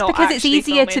when they're not. Well, that's because it's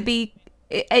easier filming. to be.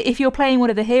 If you're playing one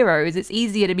of the heroes, it's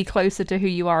easier to be closer to who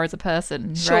you are as a person,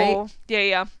 right? Sure.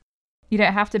 Yeah. You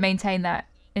don't have to maintain that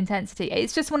intensity.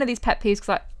 It's just one of these pet peeves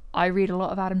because I read a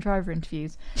lot of Adam Driver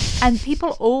interviews, and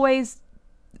people always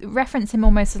reference him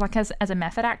almost like as a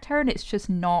method actor, and it's just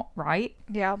not right.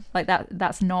 Yeah. Like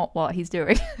that's not what he's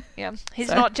doing. Yeah. He's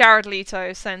not Jared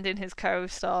Leto sending his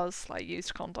co-stars like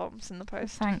used condoms in the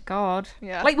post. Thank God.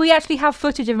 Yeah. Like, we actually have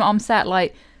footage of him on set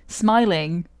like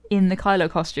smiling in the Kylo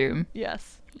costume.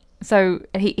 Yes. So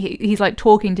he's like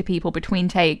talking to people between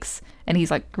takes, and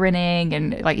he's like grinning,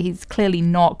 and like he's clearly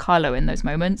not Kylo in those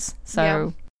moments. So yeah.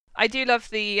 I do love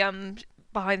the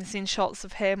behind the scenes shots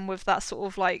of him with that sort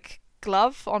of like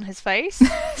glove on his face.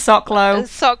 Socklo.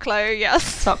 Socklo,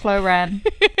 yes. Socklo Ren.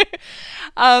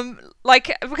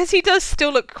 Like, because he does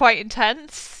still look quite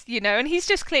intense, you know, and he's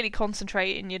just clearly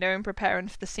concentrating, you know, and preparing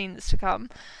for the scene that's to come.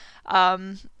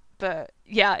 But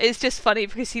yeah, it's just funny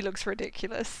because he looks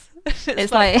ridiculous.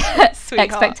 It's like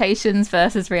expectations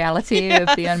versus reality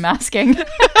of the unmasking.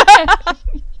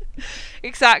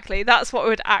 Exactly, that's what it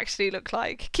would actually look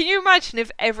like. Can you imagine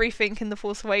if everything in The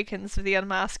Force Awakens of the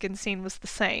unmasking scene was the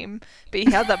same, but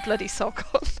he had that bloody sock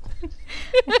on?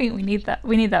 I think we need that.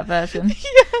 We need that version.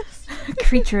 Yes.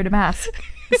 Creature in a mask.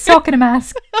 Sock in a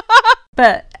mask.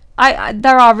 But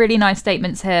there are really nice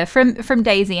statements here from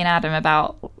Daisy and Adam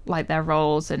about like their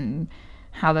roles and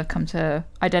how they've come to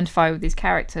identify with these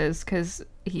characters, because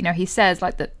you know he says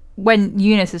like that when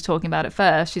Eunice is talking about it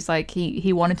first, she's like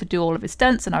he wanted to do all of his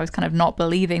stunts, and I was kind of not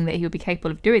believing that he would be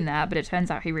capable of doing that, but it turns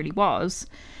out he really was.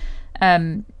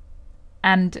 And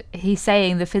he's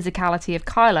saying the physicality of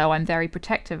Kylo I'm very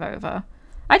protective over.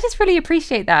 I just really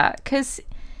appreciate that, because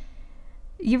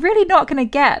you're really not going to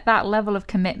get that level of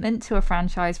commitment to a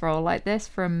franchise role like this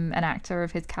from an actor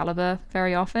of his caliber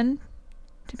very often,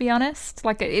 to be honest.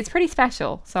 Like, it's pretty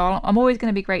special, so I'm always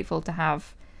going to be grateful to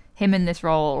have him in this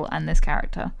role and this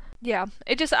character. Yeah,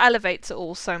 it just elevates it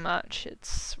all so much.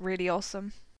 It's really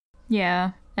awesome.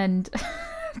 Yeah, and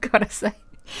gotta say,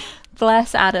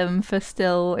 bless Adam for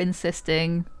still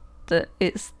insisting that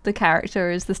it's the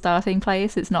character is the starting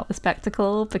place, it's not the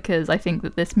spectacle, because I think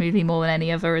that this movie more than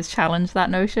any other has challenged that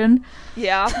notion.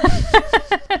 Yeah.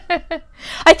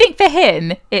 I think for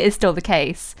him it is still the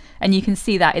case, and you can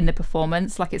see that in the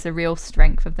performance. Like, it's a real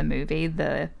strength of the movie,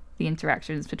 the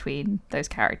interactions between those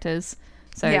characters.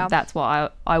 So yeah, that's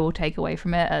what I will take away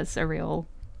from it as a real,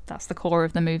 that's the core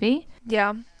of the movie.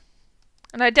 Yeah.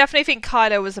 And I definitely think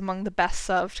Kylo was among the best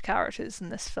served characters in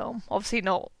this film. Obviously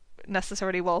not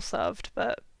necessarily well served,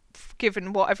 but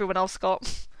given what everyone else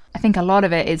got. I think a lot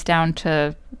of it is down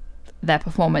to their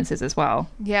performances as well.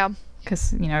 Yeah.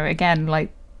 Because, you know, again,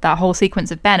 like that whole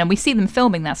sequence of Ben, and we see them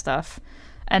filming that stuff,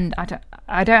 and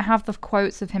I don't have the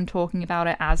quotes of him talking about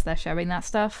it as they're showing that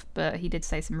stuff, but he did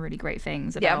say some really great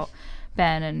things about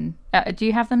Ben. And do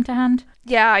you have them to hand?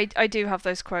 Yeah, I do have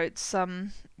those quotes.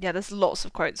 Yeah, there's lots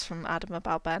of quotes from Adam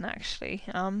about Ben, actually.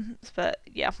 But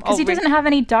yeah, because he doesn't have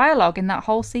any dialogue in that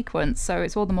whole sequence, so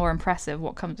it's all the more impressive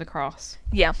what comes across.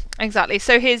 Yeah, exactly.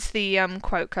 So here's the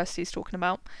quote Kirsty's talking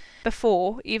about.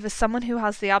 Before, either someone who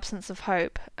has the absence of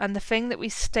hope, and the thing that we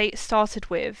started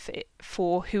with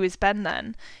for who is Ben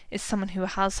then, is someone who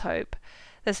has hope.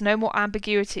 There's no more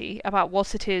ambiguity about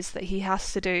what it is that he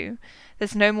has to do.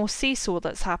 There's no more seesaw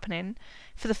that's happening.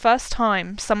 For the first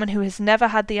time, someone who has never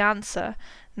had the answer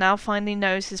now finally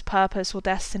knows his purpose or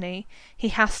destiny. He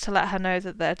has to let her know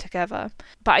that they're together.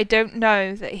 But I don't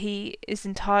know that he is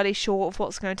entirely sure of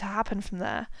what's going to happen from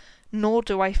there, nor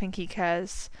do I think he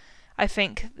cares. I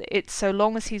think it's so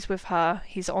long as he's with her,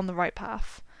 he's on the right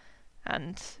path.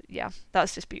 And yeah,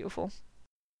 that's just beautiful.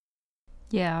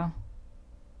 Yeah.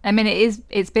 I mean,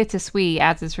 it's bittersweet,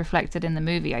 as is reflected in the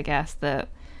movie, I guess, that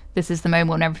this is the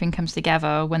moment when everything comes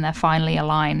together, when they're finally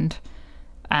aligned,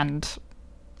 and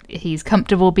he's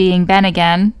comfortable being Ben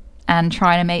again and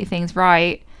trying to make things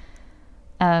right.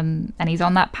 And he's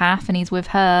on that path and he's with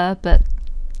her, but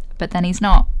then he's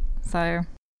not. So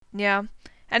yeah.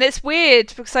 And it's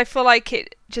weird because I feel like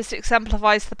it just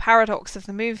exemplifies the paradox of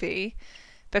the movie,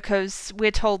 because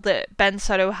we're told that Ben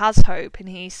Solo has hope and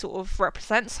he sort of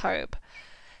represents hope,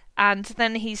 and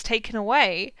then he's taken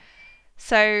away.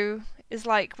 So it's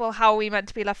like, well, how are we meant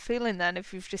to be left feeling then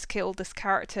if you've just killed this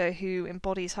character who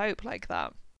embodies hope like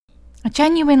that? I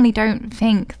genuinely don't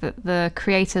think that the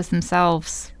creators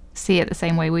themselves see it the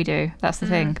same way we do. That's the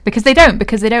thing. Because they don't.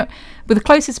 But the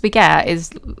closest we get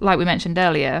is, like we mentioned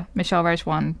earlier, Michelle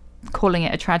Rochewan calling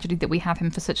it a tragedy that we have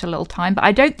him for such a little time. But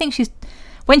I don't think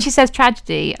when she says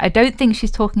tragedy, I don't think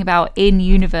she's talking about in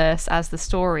universe as the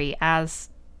story as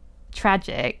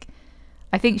tragic.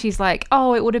 I think she's like,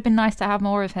 oh, it would have been nice to have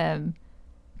more of him,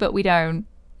 but we don't. And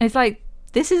it's like,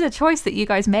 this is a choice that you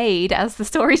guys made as the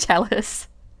storytellers.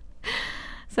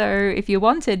 So if you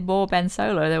wanted more Ben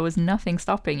Solo, there was nothing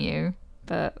stopping you.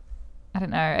 But I don't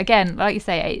know. Again, like you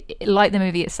say, like the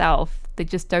movie itself, they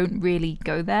just don't really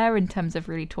go there in terms of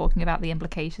really talking about the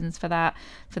implications for that,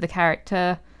 for the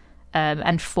character,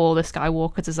 and for the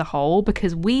Skywalkers as a whole,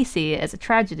 because we see it as a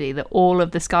tragedy that all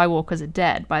of the Skywalkers are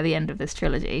dead by the end of this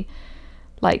trilogy.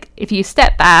 Like, if you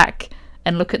step back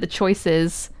and look at the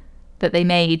choices that they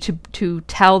made to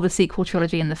tell the sequel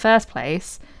trilogy in the first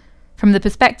place, from the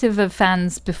perspective of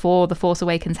fans before The Force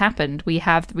Awakens happened, we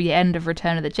have the end of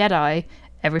Return of the Jedi.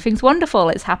 Everything's wonderful.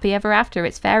 It's happy ever after.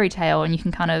 It's fairy tale. And you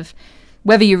can kind of,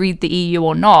 whether you read the EU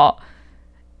or not,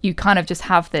 you kind of just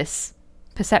have this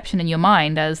perception in your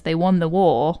mind as they won the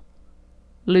war.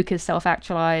 Luke is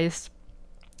self-actualized.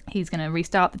 He's going to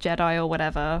restart the Jedi or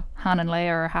whatever. Han and Leia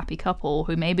are a happy couple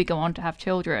who maybe go on to have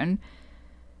children.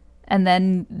 And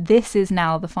then this is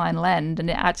now the final end. And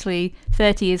it actually,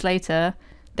 30 years later,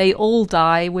 they all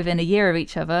die within a year of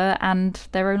each other, and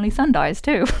their only son dies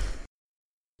too.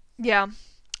 Yeah.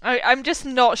 I'm just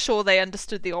not sure they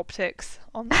understood the optics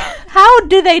on that. How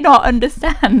do they not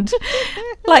understand?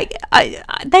 Like,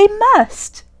 they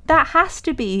must. That has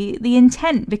to be the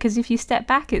intent, because if you step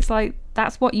back, it's like,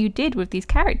 that's what you did with these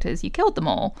characters. You killed them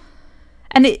all.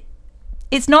 And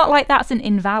it's not like that's an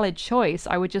invalid choice.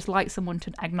 I would just like someone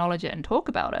to acknowledge it and talk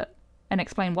about it and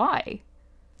explain why.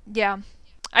 Yeah.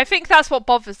 I think that's what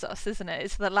bothers us, isn't it?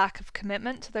 Is the lack of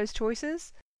commitment to those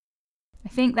choices. I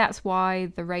think that's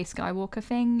why the Rey Skywalker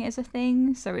thing is a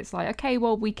thing. So it's like, okay,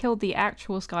 well, we killed the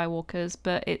actual Skywalkers,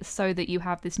 but it's so that you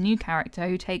have this new character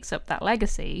who takes up that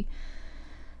legacy.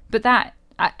 But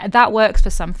that works for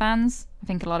some fans. I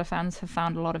think a lot of fans have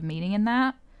found a lot of meaning in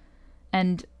that.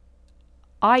 And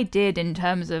I did, in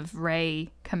terms of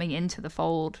Rey coming into the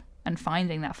fold and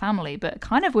finding that family, but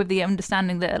kind of with the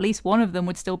understanding that at least one of them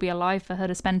would still be alive for her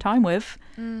to spend time with.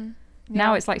 Yeah.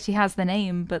 Now it's like she has the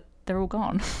name, but they're all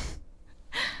gone.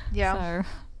 Yeah. So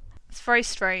it's very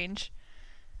strange.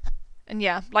 And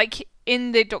yeah, like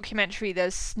in the documentary,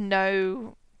 there's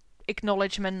no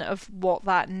acknowledgement of what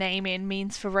that naming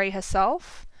means for Rey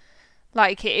herself.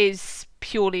 Like, it is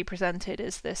purely presented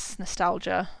as this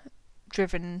nostalgia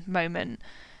driven moment,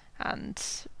 and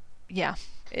yeah,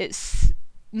 it's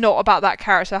not about that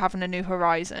character having a new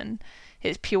horizon.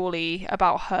 It's purely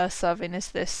about her serving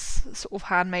as this sort of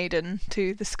handmaiden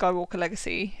to the Skywalker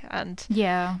legacy. And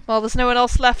yeah, well, there's no one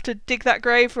else left to dig that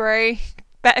grave, Rey.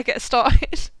 Better get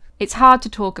started. It's hard to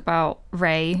talk about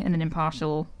Rey in an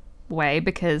impartial way,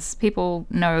 because people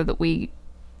know that we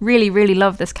really, really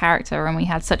love this character and we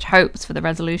had such hopes for the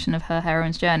resolution of her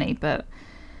heroine's journey, but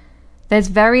there's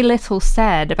very little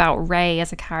said about Rey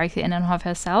as a character in and of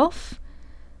herself.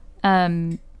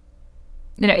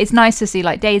 You know, it's nice to see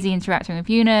like Daisy interacting with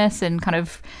Eunice and kind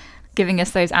of giving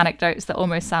us those anecdotes that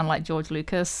almost sound like George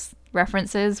Lucas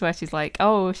references, where she's like,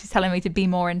 oh, she's telling me to be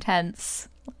more intense.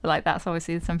 Like, that's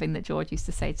obviously something that George used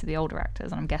to say to the older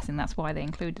actors, and I'm guessing that's why they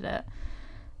included it.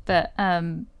 But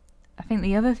I think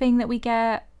the other thing that we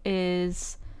get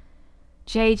is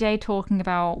JJ talking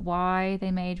about why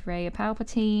they made Rey a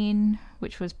Palpatine,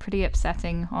 which was pretty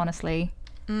upsetting, honestly.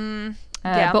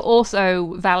 Yeah. But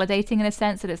also validating in a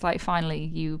sense that it's like, finally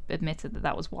you admitted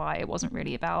that was why. It wasn't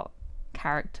really about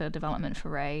character development for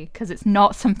Rey, because it's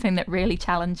not something that really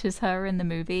challenges her in the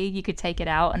movie. You could take it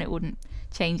out and it wouldn't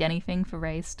change anything for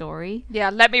Rey's story. Yeah,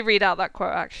 let me read out that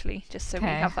quote actually, just so we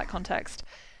have that context.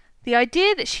 The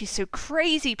idea that she's so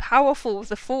crazy powerful with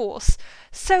the Force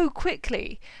so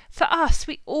quickly, for us,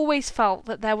 we always felt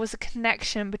that there was a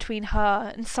connection between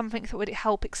her and something that would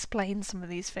help explain some of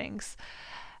these things.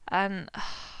 And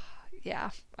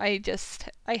yeah, I hate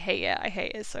it. I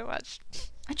hate it so much.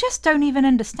 I just don't even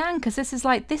understand, because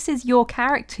this is your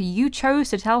character. You chose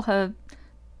to tell her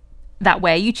that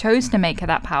way. You chose to make her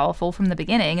that powerful from the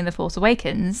beginning in The Force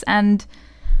Awakens, and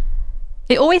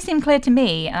it always seemed clear to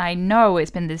me, and I know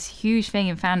it's been this huge thing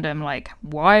in fandom, like,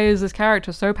 why is this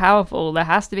character so powerful? There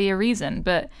has to be a reason.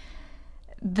 But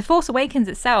The Force Awakens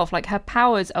itself, like, her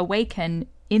powers awaken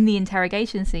in the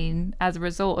interrogation scene as a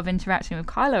result of interacting with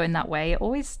Kylo in that way. It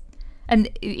always... And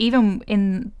even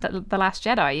in the Last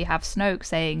Jedi, you have Snoke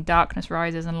saying, darkness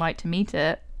rises and light to meet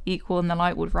it, equal and the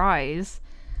light would rise.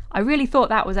 I really thought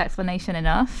that was explanation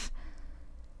enough.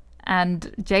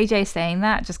 And JJ saying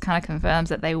that just kind of confirms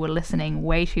that they were listening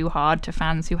way too hard to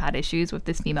fans who had issues with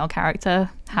this female character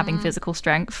having physical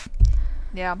strength.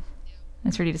 Yeah.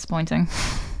 It's really disappointing.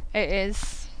 It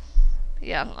is.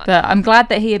 Yeah. But I'm glad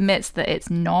that he admits that it's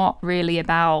not really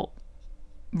about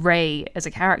Rey as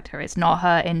a character. It's not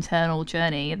her internal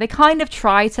journey. They kind of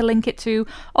try to link it to,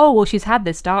 oh, well, she's had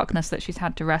this darkness that she's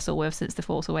had to wrestle with since The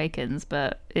Force Awakens,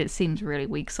 but it seems really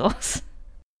weak sauce.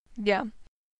 Yeah.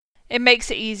 It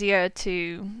makes it easier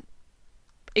to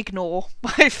ignore,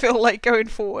 I feel like, going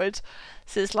forward.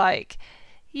 So it's like,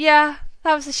 yeah,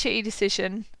 that was a shitty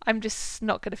decision. I'm just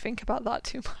not going to think about that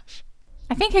too much.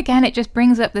 I think, again, it just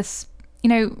brings up this,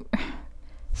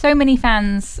 so many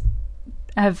fans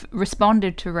have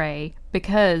responded to Rey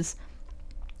because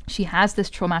she has this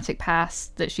traumatic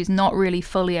past that she's not really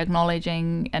fully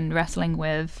acknowledging and wrestling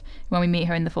with. When we meet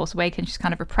her in The Force Awakens, she's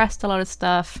kind of repressed a lot of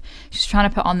stuff. She's trying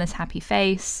to put on this happy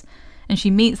face. And she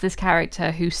meets this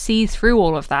character who sees through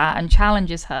all of that and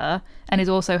challenges her and is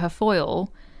also her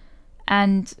foil.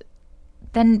 And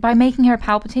then by making her a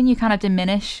Palpatine, you kind of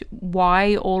diminish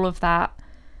why all of that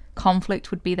conflict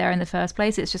would be there in the first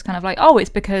place. It's just kind of like, oh, it's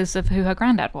because of who her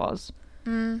granddad was.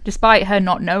 Despite her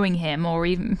not knowing him, or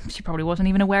even she probably wasn't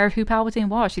even aware of who Palpatine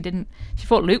was. She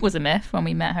thought Luke was a myth when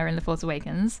we met her in The Force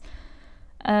Awakens.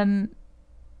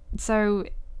 So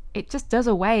it just does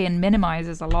away and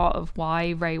minimizes a lot of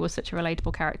why Rey was such a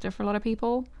relatable character for a lot of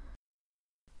people.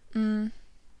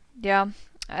 Yeah,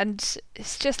 and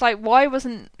it's just like, why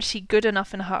wasn't she good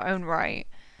enough in her own right?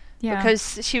 Yeah.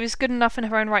 Because she was good enough in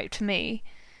her own right to me,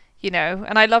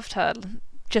 and I loved her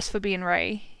just for being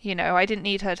Rey. I didn't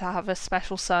need her to have a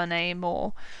special surname,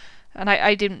 and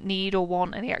I didn't need or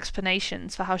want any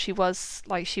explanations for how she was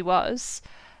like she was.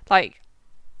 Like,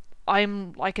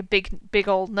 I'm like a big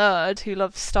old nerd who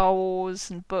loves Star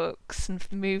Wars and books and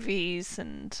movies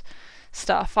and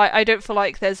stuff. I don't feel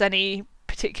like there's any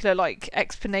particular like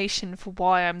explanation for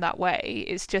why I'm that way.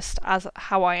 It's just as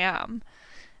how I am.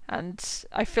 And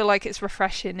I feel like it's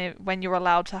refreshing when you're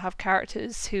allowed to have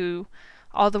characters who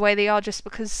are the way they are just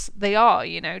because they are,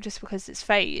 just because it's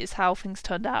fate, is how things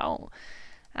turned out.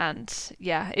 And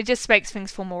yeah, it just makes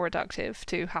things feel more reductive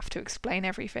to have to explain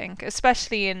everything,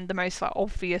 especially in the most like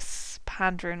obvious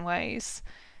pandering ways.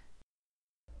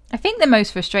 I think the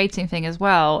most frustrating thing as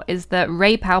well is that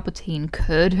Rey Palpatine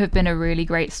could have been a really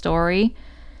great story.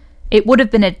 It would have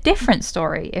been a different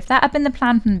story. If that had been the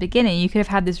plan from the beginning, you could have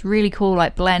had this really cool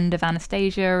like blend of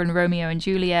Anastasia and Romeo and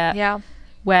Juliet. Yeah.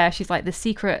 Where she's like the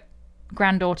secret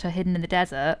granddaughter hidden in the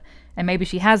desert, and maybe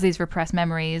she has these repressed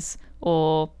memories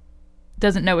or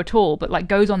doesn't know at all, but like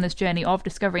goes on this journey of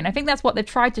discovery. And I think that's what they've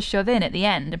tried to shove in at the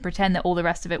end and pretend that all the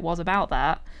rest of it was about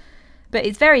that. But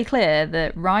it's very clear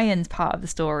that Ryan's part of the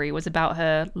story was about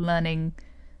her learning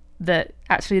that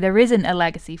actually there isn't a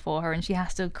legacy for her and she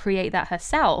has to create that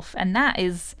herself. And that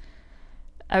is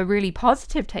a really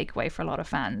positive takeaway for a lot of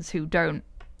fans who don't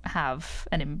have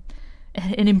an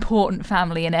important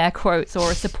family in air quotes,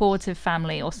 or a supportive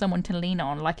family, or someone to lean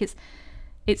on. Like it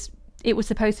was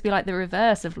supposed to be like the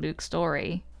reverse of Luke's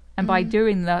story, and by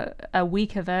doing a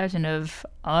weaker version of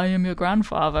I am your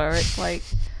grandfather, it's like,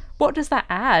 what does that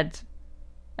add?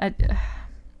 I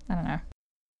don't know.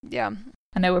 Yeah,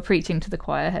 I know we're preaching to the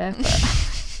choir here, but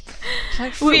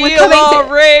like, feel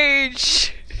our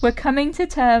rage. We're coming to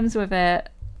terms with it.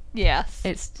 Yes,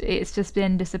 it's just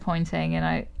been disappointing,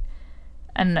 and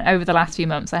over the last few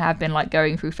months I have been like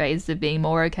going through phases of being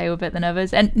more okay with it than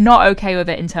others, and not okay with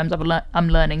it in terms of I'm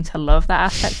learning to love that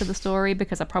aspect of the story,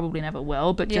 because I probably never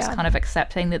will, but just kind of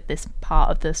accepting that this part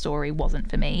of the story wasn't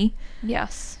for me.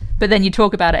 Yes. But then you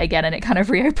talk about it again and it kind of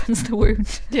reopens the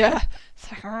wound. Yeah.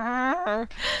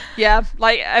 Yeah,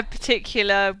 like a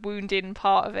particular wounding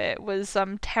part of it was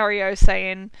Terrio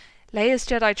saying Leia's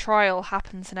Jedi trial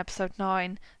happens in episode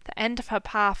 9. The end of her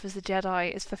path as a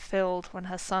Jedi is fulfilled when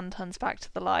her son turns back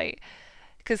to the light.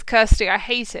 Because, Kirsty, I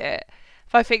hate it,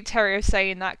 but I think Terrio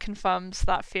saying that confirms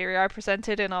that theory I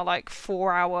presented in our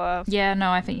 4-hour Yeah,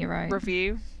 no, I think you're right.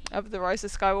 review of The Rise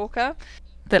of Skywalker.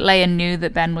 That Leia knew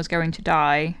that Ben was going to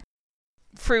die.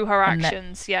 Through her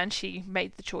actions, and she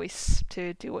made the choice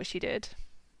to do what she did.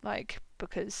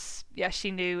 because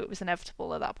she knew it was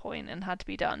inevitable at that point and had to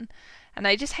be done. And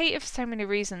I just hate it for so many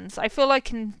reasons. I feel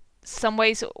like in some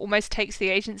ways it almost takes the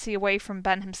agency away from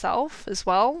Ben himself as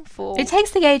well. It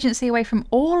takes the agency away from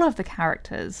all of the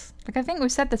characters. Like, I think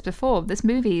we've said this before, this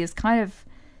movie is kind of,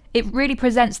 it really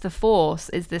presents the Force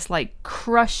as this like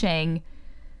crushing,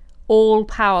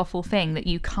 all-powerful thing that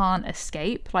you can't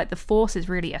escape. Like, the Force is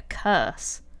really a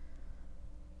curse.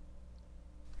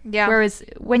 Yeah. Whereas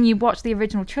when you watch the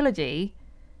original trilogy,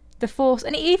 the Force,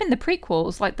 and even the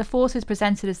prequels, like, the Force is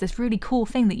presented as this really cool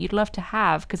thing that you'd love to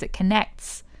have because it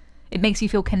connects. It makes you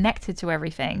feel connected to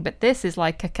everything. But this is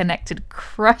like a connected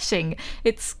crushing.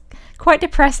 It's quite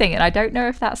depressing, and I don't know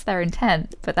if that's their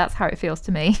intent, but that's how it feels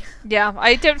to me. Yeah,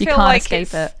 I don't You feel can't like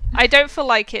escape it. I don't feel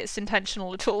like it's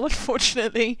intentional at all,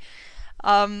 unfortunately.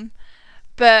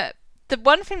 But the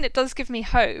one thing that does give me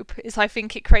hope is I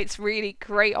think it creates really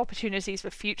great opportunities for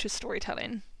future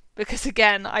storytelling. Because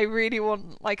again, I really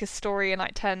want like a story in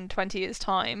like 10, 20 years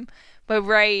time where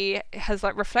Rey has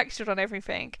like reflected on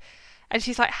everything and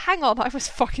she's like, hang on, I was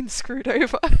fucking screwed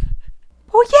over.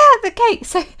 Well, yeah, okay,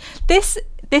 so this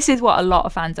is what a lot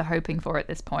of fans are hoping for at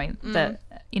this point, that,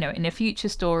 you know, in a future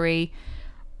story,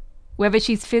 whether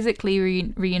she's physically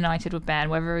reunited with Ben,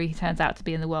 whether he turns out to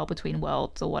be in the world between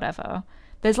worlds or whatever,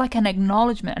 there's like an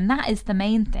acknowledgement, and that is the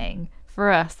main thing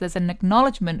for us. There's an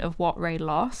acknowledgement of what Rey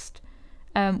lost.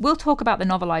 We'll talk about the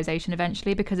novelization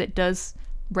eventually, because it does,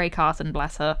 Rey Carson,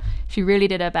 bless her, she really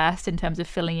did her best in terms of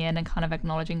filling in and kind of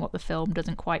acknowledging what the film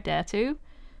doesn't quite dare to.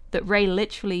 That Rey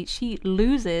literally, she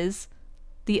loses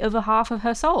the other half of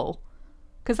her soul.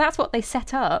 Because that's what they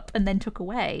set up and then took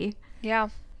away. Yeah.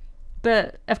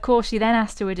 But, of course, she then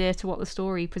has to adhere to what the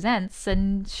story presents,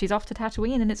 and she's off to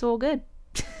Tatooine, and it's all good.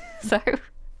 So...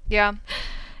 yeah.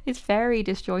 It's very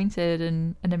disjointed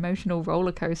and an emotional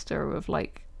roller coaster of,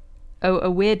 like,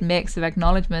 a weird mix of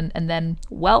acknowledgement and then,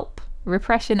 whelp,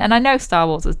 repression. And I know Star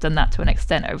Wars has done that to an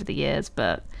extent over the years,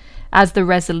 but... as the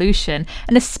resolution,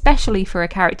 and especially for a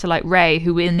character like Rey,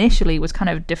 who initially was kind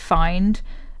of defined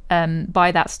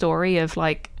by that story of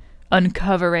like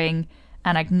uncovering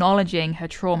and acknowledging her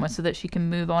trauma so that she can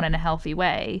move on in a healthy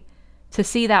way, to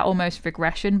see that almost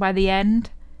regression by the end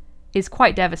is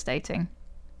quite devastating.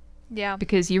 Yeah.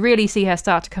 Because you really see her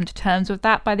start to come to terms with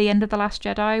that by the end of The Last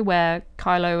Jedi, where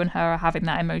Kylo and her are having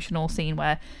that emotional scene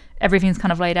where everything's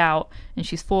kind of laid out and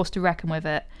she's forced to reckon with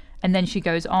it, and then she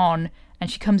goes on and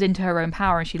she comes into her own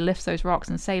power and she lifts those rocks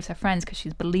and saves her friends because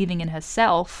she's believing in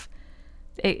herself.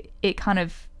 It kind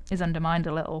of is undermined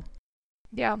a little.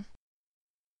 Yeah.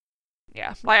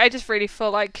 Yeah. Like, I just really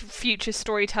feel like future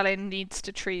storytelling needs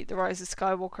to treat The Rise of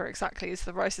Skywalker exactly as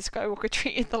The Rise of Skywalker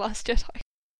treated The Last Jedi.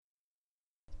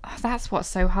 Oh, that's what's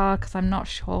so hard, because I'm not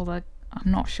sure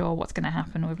what's going to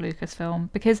happen with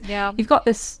Lucasfilm, because you've got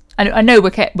this. I know we're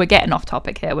getting off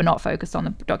topic here. We're not focused on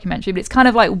the documentary, but it's kind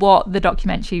of like what the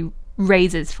documentary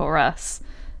raises for us.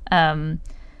 There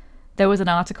was an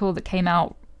article that came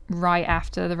out right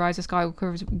after The Rise of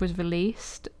Skywalker was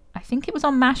released. I think it was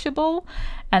on Mashable,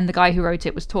 and the guy who wrote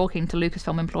it was talking to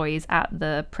Lucasfilm employees at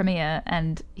the premiere,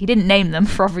 and he didn't name them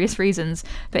for obvious reasons,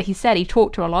 but he said he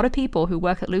talked to a lot of people who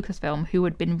work at Lucasfilm who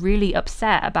had been really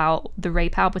upset about the Rey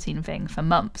Palpatine thing for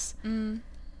months.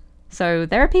 So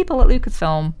there are people at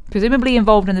Lucasfilm, presumably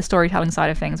involved in the storytelling side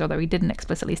of things, although he didn't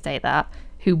explicitly state that,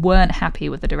 who weren't happy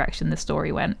with the direction the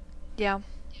story went. Yeah.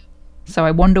 So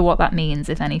I wonder what that means,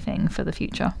 if anything, for the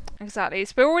future. Exactly.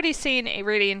 So we're already seeing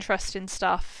really interesting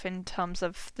stuff in terms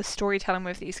of the storytelling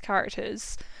with these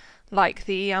characters, like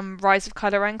the Rise of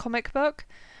Kylo Ren comic book,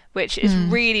 which is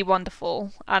really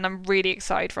wonderful, and I'm really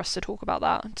excited for us to talk about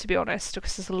that, to be honest,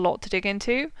 because there's a lot to dig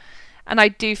into. And I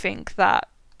do think that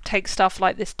takes stuff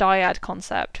like this dyad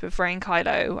concept with Rey and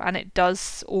Kylo, and it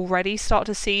does already start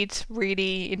to seed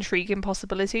really intriguing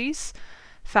possibilities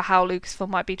for how Lucasfilm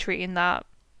might be treating that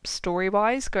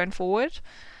story-wise going forward.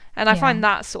 And I find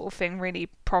that sort of thing really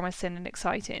promising and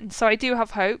exciting. So I do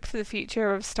have hope for the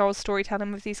future of Star Wars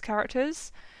storytelling with these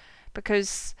characters,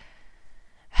 because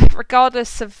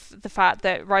regardless of the fact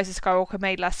that Rise of Skywalker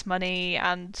made less money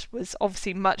and was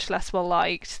obviously much less well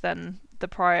liked than the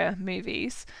prior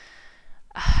movies,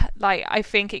 like, I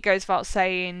think it goes without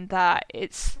saying that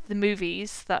it's the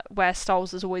movies that where Star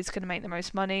Wars is always going to make the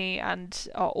most money and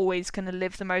are always going to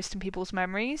live the most in people's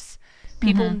memories.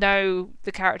 People know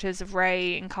the characters of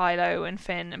Rey and Kylo and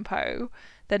Finn and Poe.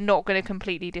 They're not going to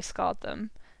completely discard them.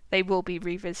 They will be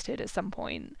revisited at some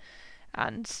point.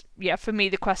 And yeah, for me,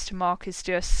 the question mark is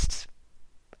just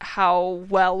how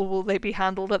well will they be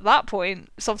handled at that point.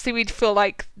 So obviously we'd feel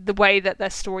like the way that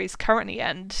their stories currently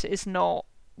end is not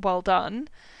well done.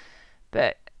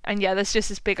 And yeah, there's just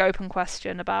this big open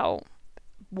question about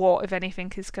what, if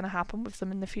anything, is going to happen with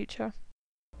them in the future.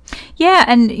 Yeah,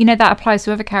 and that applies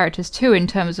to other characters too, in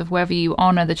terms of whether you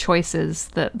honour the choices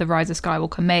that the Rise of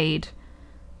Skywalker made.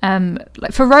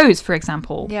 Like for Rose, for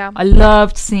example. Yeah. I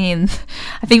loved seeing...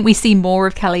 I think we see more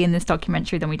of Kelly in this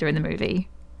documentary than we do in the movie.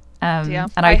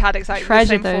 And I had exactly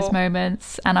treasured the same those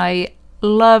moments, and I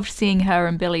loved seeing her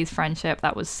and Billy's friendship.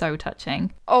 That was so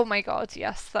touching. Oh my god,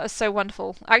 yes, that was so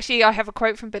wonderful. Actually, I have a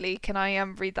quote from Billy. Can I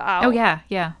read that out? Oh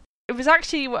yeah. It was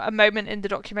actually a moment in the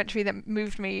documentary that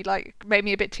moved me, made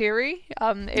me a bit teary.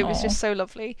 It was just so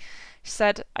lovely. She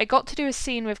said, "I got to do a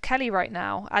scene with Kelly right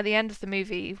now at the end of the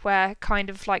movie where, kind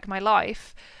of like my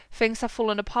life, things have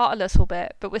fallen apart a little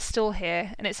bit, but we're still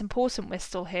here, and it's important we're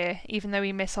still here, even though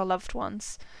we miss our loved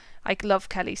ones. I love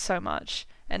Kelly so much."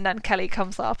 And then Kelly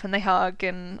comes up and they hug,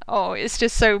 and it's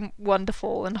just so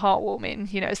wonderful and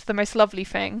heartwarming. It's the most lovely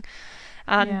thing.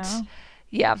 And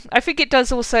yeah, I think it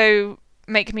does also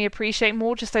make me appreciate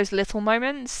more just those little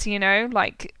moments,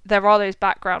 like there are those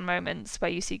background moments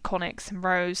where you see Connix and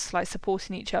Rose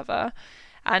supporting each other,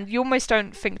 and you almost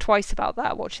don't think twice about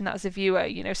that watching that as a viewer,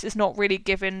 so it's not really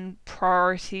given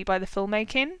priority by the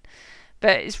filmmaking.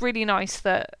 But it's really nice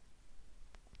that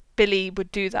Billy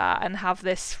would do that and have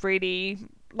this really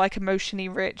emotionally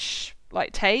rich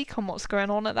take on what's going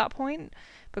on at that point,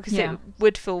 because it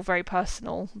would feel very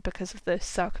personal because of the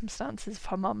circumstances of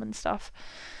her mum and stuff.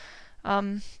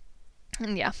 And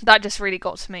yeah, that just really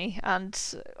got to me. And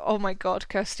oh my god,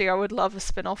 Kirsty, I would love a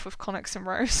spin-off of Connix and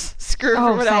Rose. Screw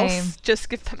everyone else, just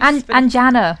give them a spin-off. And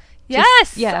Jana.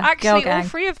 Yes, actually all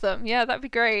three of them. Yeah, that'd be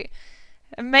great.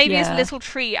 And maybe as a little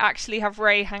treat, actually have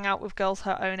Rey hang out with girls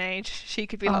her own age. She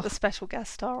could be the special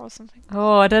guest star or something.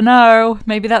 Oh, I don't know.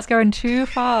 Maybe that's going too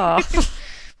far.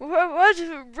 What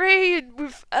Rey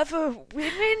with other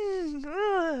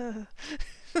women?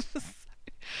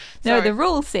 No, the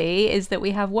rule, see, is that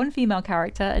we have one female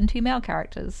character and two male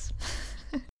characters.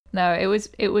 No, it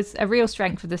was a real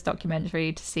strength of this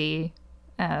documentary to see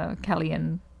Kelly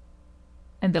and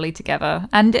Billy together.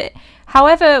 And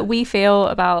however we feel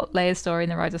about Leia's story in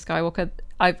The Rise of Skywalker,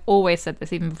 I've always said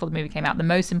this even before the movie came out, the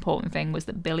most important thing was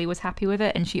that Billy was happy with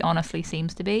it, and she honestly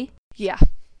seems to be. Yeah,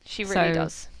 she really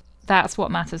does. That's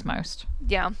what matters most.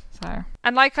 Yeah. So.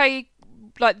 And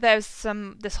there's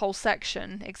this whole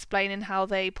section explaining how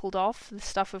they pulled off the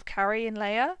stuff with Carrie and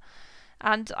Leia,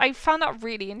 and I found that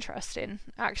really interesting,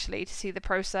 actually, to see the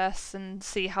process and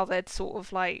see how they'd sort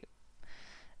of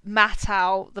mat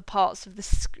out the parts of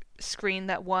the screen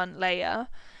that weren't Leia,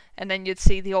 and then you'd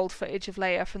see the old footage of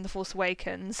Leia from The Force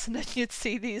Awakens, and then you'd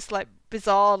see these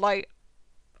bizarre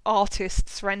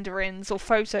artists' renderings or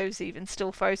photos, even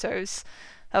still photos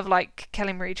of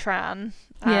Kelly Marie Tran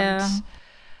and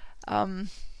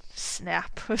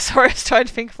Snap. Sorry, I was trying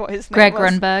to think of what his name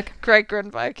was. Greg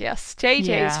Grunberg, yes.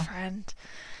 JJ's friend.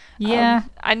 Yeah.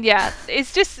 And yeah,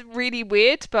 it's just really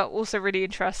weird, but also really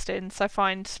interesting. So I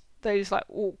find those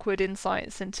awkward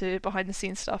insights into behind the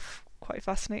scenes stuff quite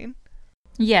fascinating.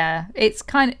 Yeah, it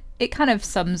kind of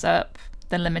sums up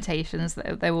the limitations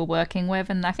that they were working with,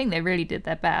 and I think they really did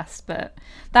their best. But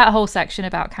that whole section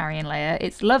about Carrie and Leia,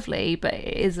 it's lovely, but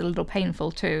it is a little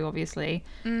painful too, obviously.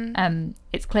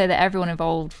 It's clear that everyone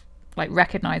involved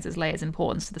recognizes Leia's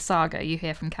importance to the saga. You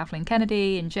hear from Kathleen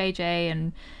Kennedy and JJ,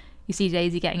 and you see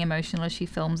Daisy getting emotional as she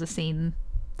films a scene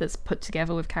that's put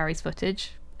together with Carrie's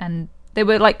footage, and they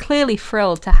were clearly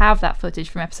thrilled to have that footage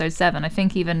from episode 7. I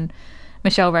think even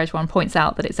Michelle Rejwan points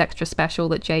out that it's extra special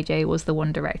that JJ was the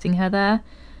one directing her there.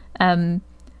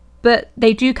 But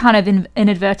they do kind of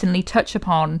inadvertently touch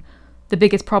upon the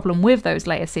biggest problem with those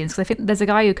Leia scenes, because I think there's a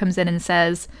guy who comes in and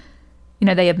says,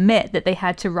 they admit that they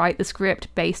had to write the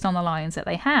script based on the lines that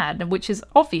they had, which is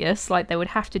obvious, they would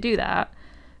have to do that.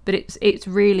 But it's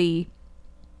really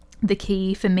the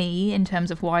key for me in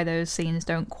terms of why those scenes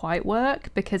don't quite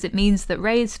work, because it means that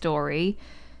Rey's story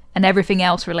and everything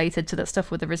else related to that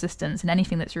stuff with the Resistance and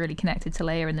anything that's really connected to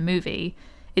Leia in the movie,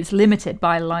 it's limited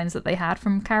by lines that they had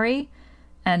from Carrie,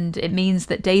 and it means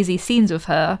that Daisy's scenes with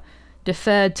her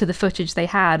deferred to the footage they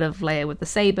had of Leia with the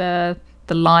saber,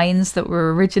 the lines that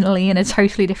were originally in a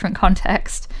totally different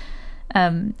context.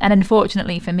 And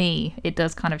unfortunately for me, it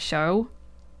does kind of show.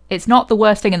 It's not the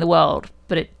worst thing in the world,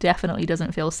 but it definitely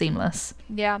doesn't feel seamless.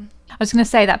 Yeah. I was going to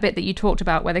say that bit that you talked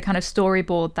about where they kind of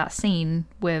storyboard that scene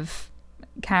with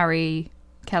Carrie,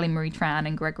 Kelly Marie Tran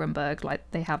and Greg Grunberg,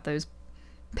 they have those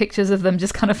pictures of them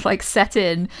just kind of set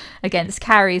in against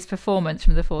Carrie's performance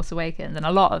from The Force Awakens, and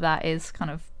a lot of that is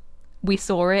kind of, we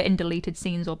saw it in deleted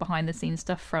scenes or behind the scenes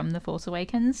stuff from The Force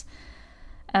Awakens.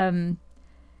 When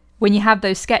you have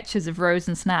those sketches of Rose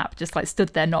and Snap just stood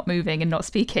there not moving and not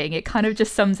speaking, it kind of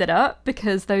just sums it up,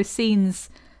 because those scenes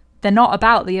they're not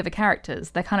about the other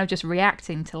characters. They're kind of just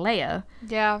reacting to Leia.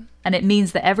 Yeah. And it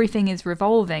means that everything is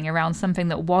revolving around something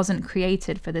that wasn't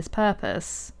created for this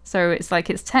purpose. So it's like,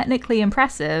 it's technically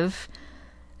impressive,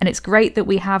 and it's great that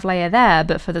we have Leia there,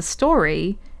 but for the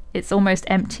story, it's almost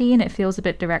empty and it feels a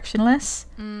bit directionless.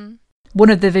 One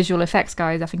of the visual effects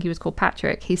guys, I think he was called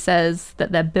Patrick, he says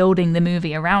that they're building the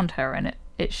movie around her, and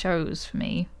it shows for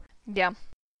me. Yeah.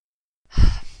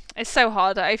 It's so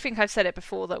hard. I think I've said it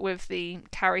before that with the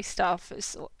Carrie stuff,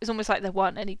 it's almost like there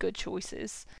weren't any good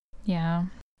choices. Yeah.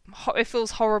 It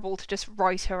feels horrible to just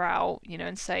write her out, you know,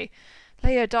 and say,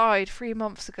 Leia died 3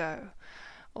 months ago,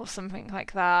 or something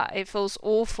like that. It feels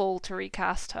awful to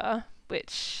recast her,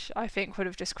 which I think would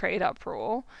have just created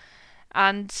uproar.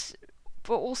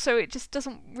 But also it just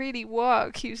doesn't really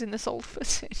work using this old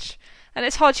footage. And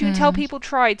it's hard. You can tell people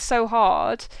tried so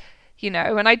hard, you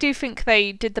know, and I do think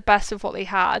they did the best of what they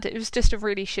had. It was just a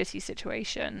really shitty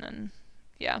situation, and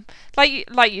yeah.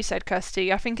 Like you said,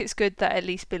 Kirsty, I think it's good that at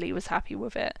least Billy was happy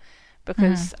with it,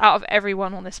 because out of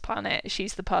everyone on this planet,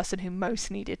 she's the person who most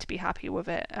needed to be happy with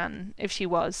it, and if she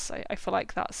was, I feel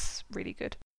like that's really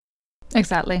good.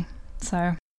 Exactly.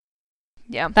 So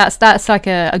yeah, that's like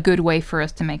a good way for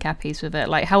us to make our peace with it.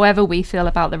 Like, however we feel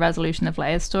about the resolution of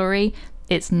Leia's story,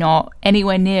 it's not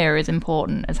anywhere near as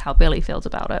important as how Billy feels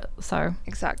about it. So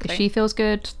exactly, if she feels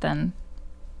good, then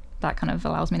that kind of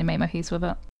allows me to make my peace with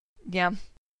it. Yeah.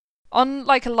 On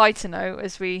like a lighter note,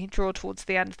 as we draw towards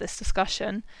the end of this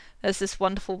discussion, there's this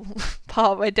wonderful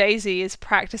part where Daisy is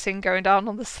practicing going down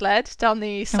on the sled down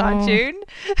the sand dune.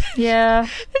 Yeah.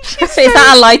 Is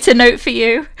that a lighter note for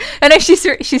you? I know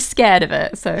she's scared of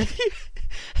it, so.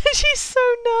 She's so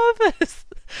nervous.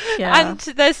 Yeah. And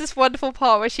there's this wonderful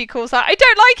part where she calls out, I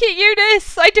don't like it,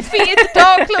 Eunice! I defeated the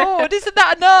Dark Lord! Isn't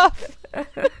that enough?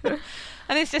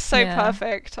 And it's just so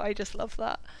perfect. I just love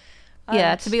that.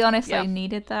 Yeah, to be honest, I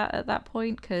needed that at that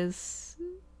point, because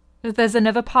there's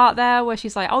another part there where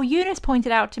she's like, oh, Eunice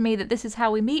pointed out to me that this is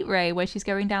how we meet Rey, where she's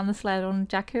going down the sled on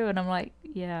Jakku, and I'm like,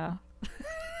 yeah.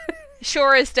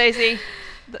 Sure is, Daisy.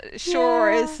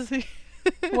 Sure is.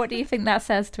 What do you think that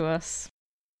says to us?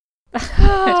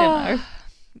 I don't know.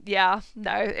 Yeah,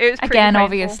 no, it was pretty Again, painful.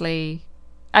 Obviously,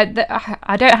 I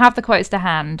don't have the quotes to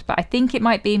hand, but I think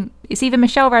it's either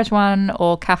Michelle Rejwan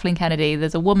or Kathleen Kennedy.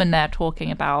 There's a woman there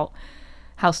talking about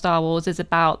how Star Wars is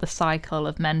about the cycle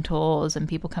of mentors and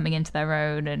people coming into their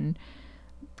own and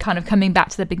kind of coming back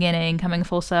to the beginning, coming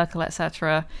full circle,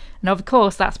 etc. And of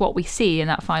course, that's what we see in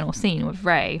that final scene with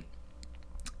Rey.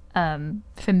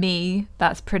 For me,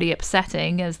 that's pretty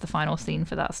upsetting as the final scene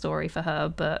for that story for her,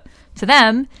 but to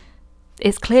them,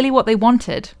 it's clearly what they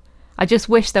wanted. I just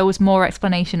wish there was more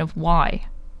explanation of why.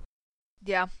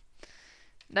 Yeah.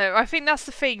 No, I think that's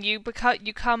the thing. You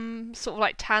come sort of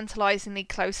like tantalizingly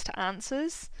close to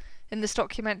answers in this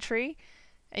documentary,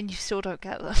 and you still don't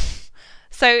get them.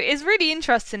 So it's really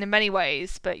interesting in many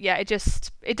ways, but yeah, it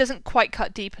doesn't quite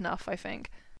cut deep enough, I think.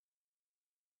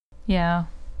 Yeah.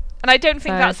 And I don't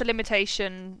think that's a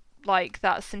limitation, like,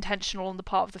 that's intentional on the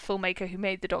part of the filmmaker who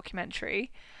made the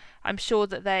documentary. I'm sure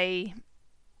that they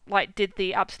did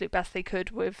the absolute best they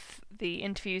could with the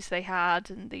interviews they had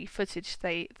and the footage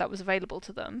that was available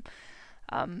to them.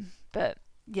 But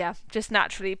yeah, just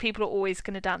naturally, people are always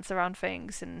going to dance around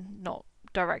things and not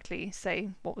directly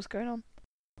say what was going on.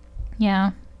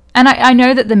 Yeah. And I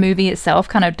know that the movie itself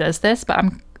kind of does this, but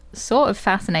I'm sort of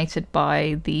fascinated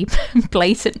by the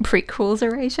blatant prequels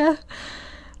erasure.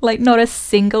 Like, not a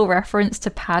single reference to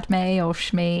Padme or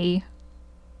Shmi.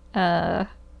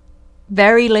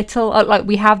 Very little. Like,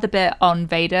 we have the bit on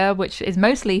Vader, which is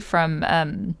mostly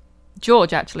from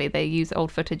George, actually. They use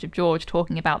old footage of George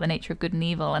talking about the nature of good and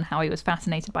evil and how he was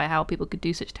fascinated by how people could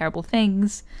do such terrible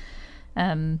things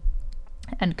and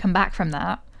come back from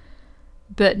that.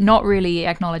 But not really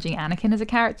acknowledging Anakin as a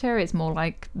character. It's more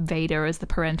like Vader as the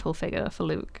parental figure for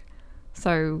Luke.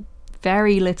 So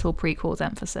very little prequels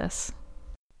emphasis.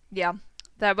 Yeah.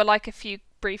 There were like a few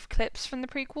brief clips from the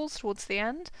prequels towards the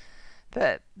end,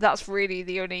 but that's really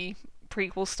the only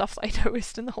prequel stuff that I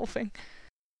noticed in the whole thing.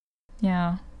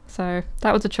 Yeah, so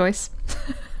that was a choice.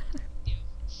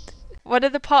 One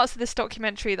of the parts of this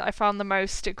documentary that I found the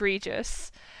most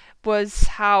egregious was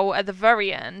how at the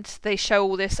very end they show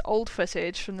all this old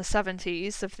footage from the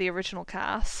 70s of the original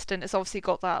cast, and it's obviously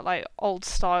got that like old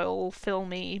style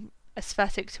filmy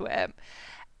aesthetic to it,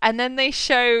 and then they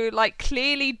show like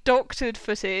clearly doctored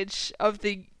footage of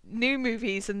the new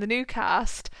movies and the new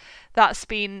cast that's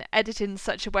been edited in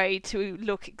such a way to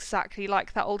look exactly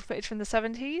like that old footage from the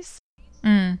 70s.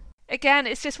 again,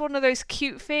 it's just one of those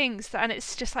cute things and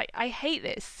it's just like, I hate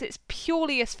this. It's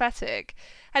purely aesthetic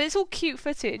and it's all cute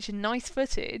footage and nice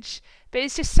footage, but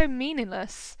it's just so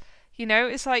meaningless. You know,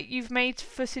 it's like you've made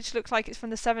footage look like it's from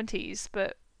the 70s,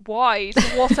 but why? To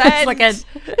what end? It's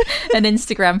like an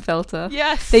Instagram filter.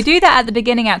 Yes. They do that at the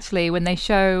beginning, actually, when they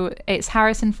show it's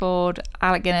Harrison Ford,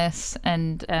 Alec Guinness,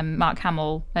 and Mark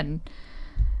Hamill, and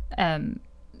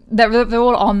they're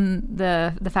all on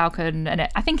the Falcon, and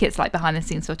I think it's like behind the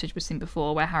scenes footage we've seen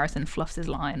before, where Harrison fluffs his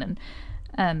line,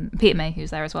 and Peter Mayhew's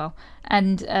there as well,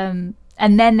 and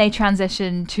then they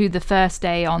transition to the first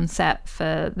day on set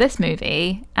for this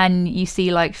movie, and you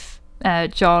see like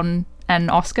John and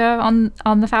Oscar on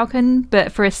the Falcon,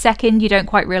 but for a second you don't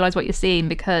quite realize what you're seeing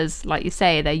because, like you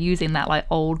say, they're using that like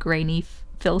old grainy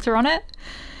filter on it.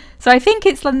 So I think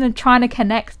it's like them trying to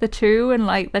connect the two, and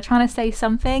like they're trying to say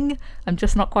something. I'm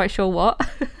just not quite sure what.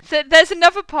 There's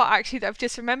another part actually that I've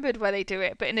just remembered where they do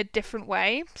it, but in a different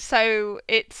way. So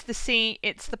it's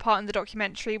the part in the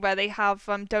documentary where they have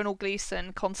Donald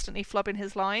Gleason constantly flubbing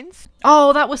his lines.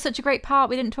 Oh, that was such a great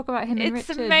part. We didn't talk about him and It's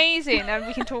Richard. amazing, and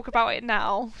we can talk about it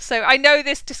now. So I know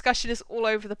this discussion is all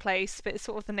over the place, but it's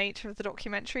sort of the nature of the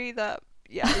documentary that,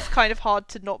 yeah, it's kind of hard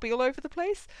to not be all over the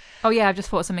place. Oh yeah, I've just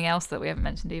thought of something else that we haven't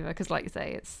mentioned either, because like you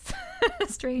say, it's a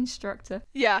strange structure.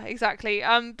 Yeah, exactly.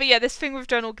 But yeah, this thing with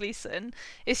Donald Gleason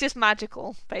is just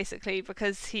magical, basically,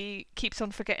 because he keeps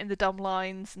on forgetting the dumb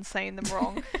lines and saying them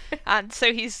wrong. And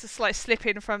so he's just like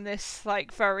slipping from this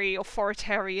like very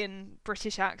authoritarian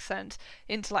British accent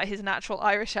into like his natural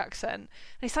Irish accent. And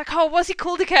he's like, oh, what's he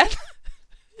called again?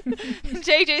 And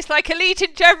JJ's like, Elite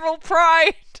in General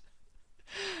Pride.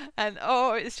 And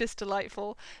oh, it's just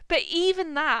delightful. But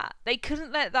even that, they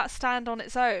couldn't let that stand on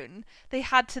its own. They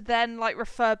had to then like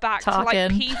refer back to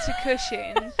like Peter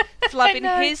Cushing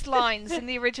flubbing his lines in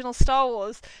the original Star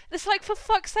Wars. And it's like, for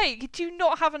fuck's sake, do you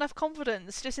not have enough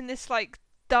confidence just in this like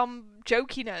dumb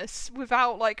jokiness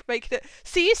without like making it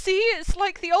see it's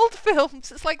like the old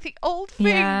films, it's like the old things.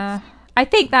 Yeah, I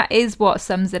think that is what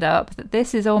sums it up, that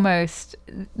this is almost,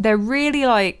 they're really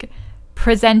like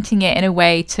presenting it in a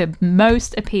way to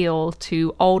most appeal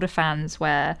to older fans,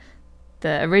 where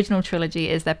the original trilogy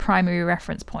is their primary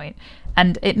reference point.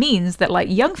 And it means that like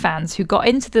young fans who got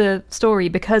into the story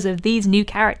because of these new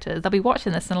characters, they'll be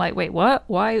watching this and like, wait, what?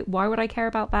 Why would I care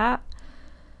about that?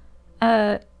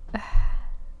 I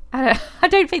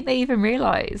don't think they even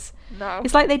realise. No.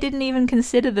 It's like they didn't even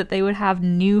consider that they would have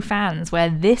new fans where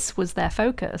this was their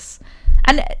focus.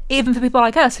 And even for people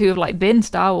like us who have like been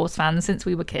Star Wars fans since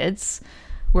we were kids,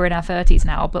 we're in our 30s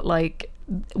now, but like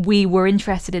we were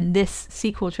interested in this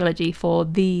sequel trilogy for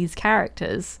these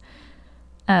characters.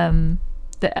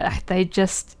 They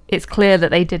just, it's clear that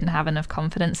they didn't have enough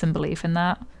confidence and belief in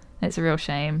that. It's a real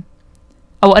shame.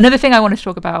 Oh, another thing I wanted to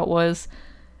talk about was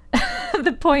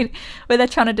the point where they're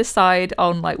trying to decide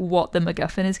on like what the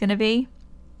MacGuffin is going to be.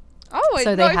 Oh,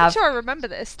 so I'm not even sure I remember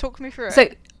this. Talk me through it. So,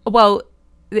 well,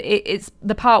 it's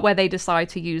the part where they decide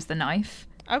to use the knife,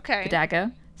 okay, the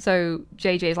dagger. So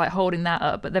JJ is like holding that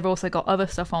up, but they've also got other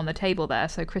stuff on the table there.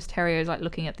 So Chris Terrio is like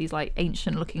looking at these like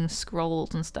ancient looking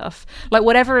scrolls and stuff, like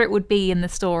whatever it would be in the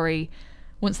story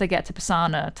once they get to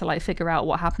Pisana, to like figure out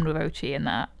what happened with Ochi and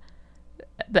that.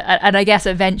 But, and I guess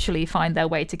eventually find their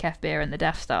way to Kef Bir and the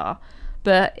Death Star.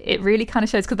 But it really kind of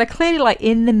shows, because they're clearly like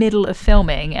in the middle of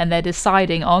filming and they're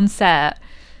deciding on set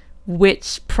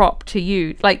which prop to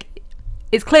use. Like,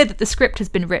 it's clear that the script has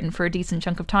been written for a decent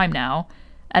chunk of time now,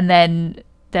 and then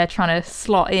they're trying to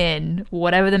slot in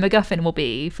whatever the MacGuffin will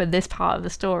be for this part of the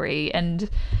story. And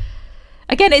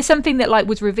again, it's something that like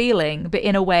was revealing, but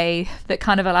in a way that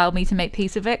kind of allowed me to make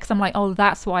peace with it, because I'm like, oh,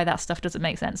 that's why that stuff doesn't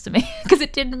make sense to me, because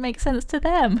it didn't make sense to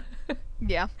them.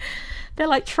 Yeah. They're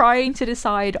like trying to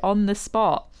decide on the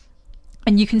spot.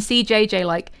 And you can see JJ,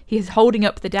 like, he's holding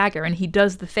up the dagger and he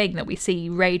does the thing that we see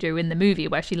Rey do in the movie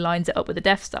where she lines it up with the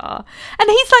Death Star. And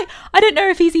he's like, I don't know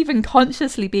if he's even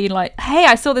consciously being like, hey,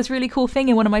 I saw this really cool thing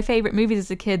in one of my favourite movies as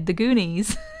a kid, The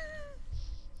Goonies.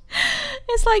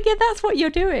 It's like, yeah, that's what you're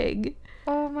doing.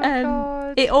 Oh my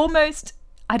God. It almost,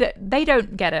 they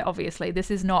don't get it, obviously.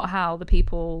 This is not how the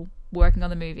people working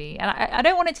on the movie. And I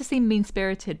don't want it to seem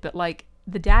mean-spirited, but like,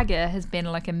 the dagger has been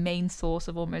like a main source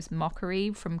of almost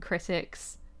mockery from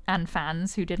critics and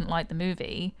fans who didn't like the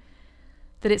movie,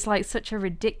 that it's like such a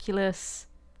ridiculous,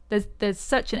 there's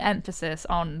such an emphasis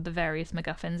on the various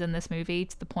MacGuffins in this movie,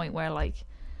 to the point where like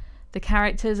the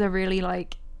characters are really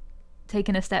like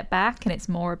taking a step back, and it's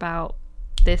more about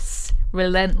this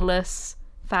relentless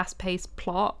fast-paced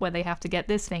plot where they have to get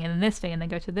this thing and then this thing and then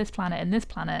go to this planet and this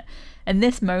planet. And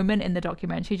this moment in the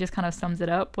documentary just kind of sums it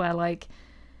up, where like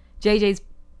JJ's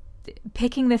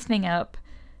picking this thing up,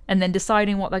 and then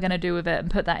deciding what they're going to do with it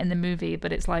and put that in the movie.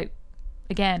 But it's like,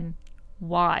 again,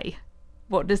 why?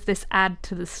 What does this add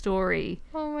to the story?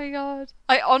 Oh my god.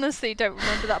 I honestly don't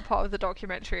remember that part of the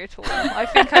documentary at all. I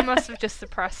think I must have just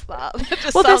suppressed that. It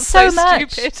just Well, sounds there's so so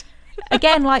much. stupid.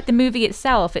 Again, like the movie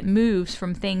itself, it moves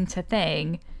from thing to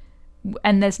thing,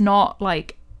 and there's not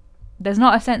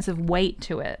a sense of weight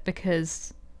to it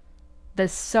because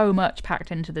there's so much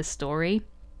packed into this story,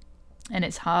 and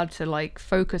it's hard to like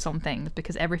focus on things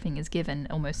because everything is given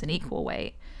almost an equal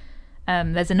weight.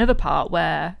 There's another part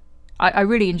where I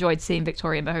really enjoyed seeing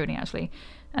Victoria Mahoney, actually.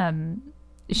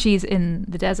 She's in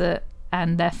the desert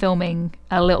and they're filming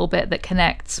a little bit that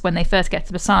connects when they first get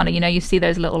to Basana. You know, you see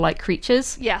those little like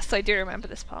creatures. Yes, I do remember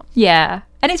this part. Yeah,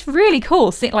 and it's really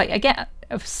cool. Like, again,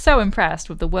 I'm so impressed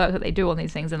with the work that they do on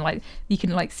these things, and like you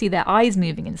can like see their eyes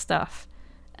moving and stuff.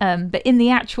 But in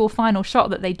the actual final shot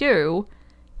that they do,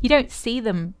 you don't see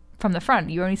them from the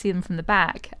front. You only see them from the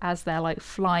back as they're like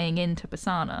flying into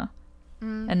Basana.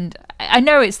 And I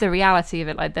know it's the reality of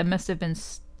it. Like, there must have been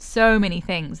so many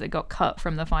things that got cut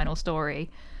from the final story,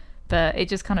 but it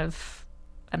just kind of,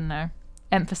 I don't know,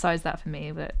 emphasized that for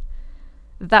me. But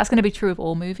that's going to be true of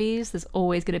all movies. There's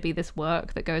always going to be this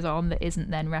work that goes on that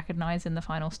isn't then recognized in the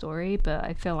final story. But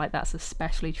I feel like that's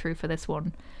especially true for this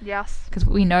one. Yes. Because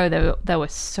we know there were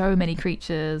so many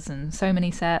creatures and so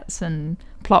many sets and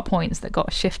plot points that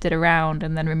got shifted around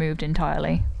and then removed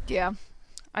entirely. Yeah.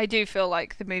 I do feel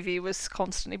like the movie was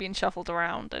constantly being shuffled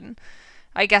around, and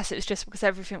I guess it was just because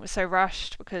everything was so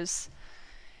rushed, because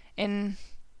in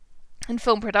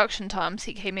film production terms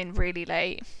he came in really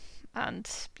late, and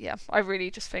yeah, I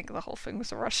really just think the whole thing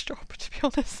was a rush job, to be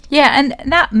honest. Yeah, and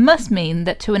that must mean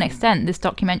that to an extent this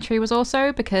documentary was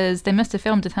also, because they must have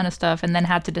filmed a ton of stuff and then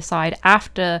had to decide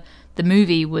after the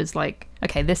movie was like,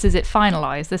 okay, this is it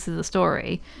finalized, this is the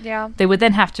story. Yeah. They would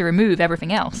then have to remove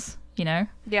everything else, you know?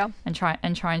 Yeah. And try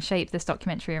and shape this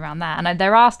documentary around that. And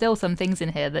there are still some things in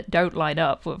here that don't line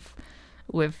up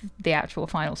with the actual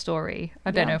final story.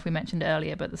 I don't know if we mentioned it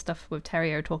earlier, but the stuff with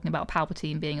Terrio talking about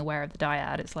Palpatine being aware of the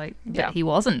dyad, it's like, but he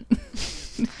wasn't.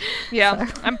 Yeah.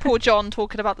 So. And poor John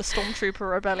talking about the Stormtrooper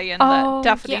rebellion that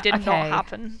definitely did not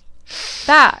happen.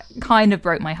 That kind of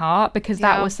broke my heart, because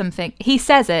that was something, he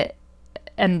says it,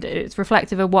 and it's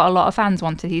reflective of what a lot of fans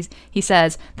wanted. He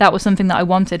says, that was something that I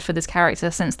wanted for this character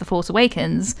since The Force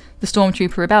Awakens, the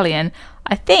Stormtrooper rebellion.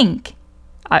 I think,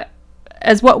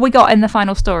 as what we got in the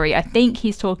final story, I think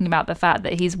he's talking about the fact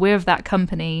that he's with that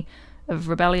company of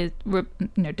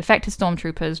defected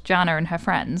stormtroopers, Jannah and her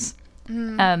friends,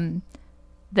 that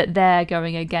they're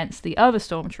going against the other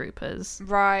stormtroopers.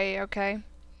 Right, okay.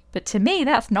 But to me,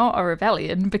 that's not a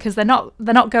rebellion, because they're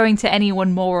not going to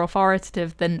anyone more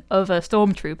authoritative than other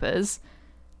stormtroopers,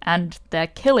 and they're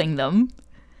killing them.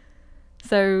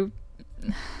 So,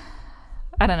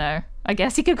 I don't know. I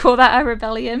guess you could call that a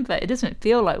rebellion, but it doesn't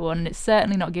feel like one, and it's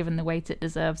certainly not given the weight it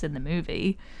deserves in the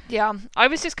movie. Yeah, I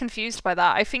was just confused by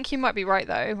that. I think you might be right,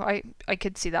 though. I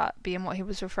could see that being what he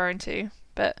was referring to.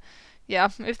 But, yeah,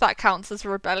 if that counts as a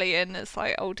rebellion, it's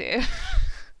like, oh dear.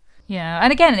 Yeah,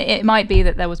 and again, it might be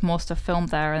that there was more stuff filmed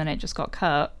there and then it just got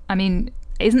cut. I mean,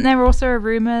 isn't there also a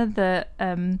rumour that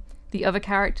the other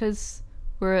characters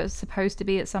were supposed to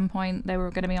be at some point, they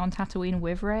were going to be on Tatooine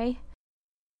with Rey?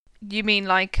 You mean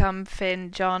like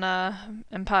Finn, Jannah,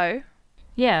 and Poe?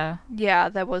 Yeah. Yeah,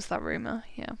 there was that rumour,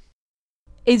 yeah.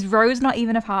 Is Rose not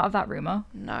even a part of that rumour?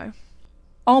 No.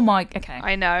 Oh my, okay.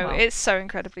 I know, well. It's so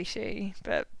incredibly shitty,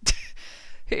 but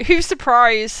who's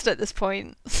surprised at this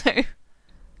point? So...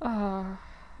 Oh.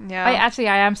 Yeah.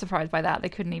 I am surprised by that. They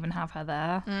couldn't even have her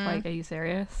there. Like, are you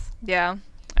serious? Yeah,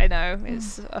 I know.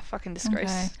 It's a fucking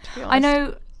disgrace, to be honest. I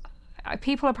know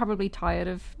people are probably tired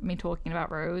of me talking about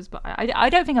Rose, but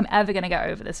I don't think I'm ever going to get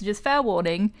over this. So just fair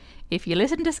warning, if you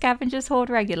listen to Scavengers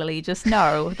Horde regularly, just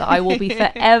know that I will be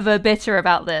forever bitter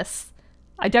about this.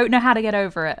 I don't know how to get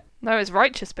over it. No, it's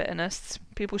righteous bitterness.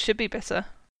 People should be bitter.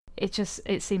 It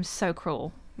seems so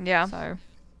cruel. Yeah. So...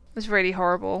 It was really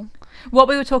horrible. What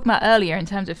we were talking about earlier in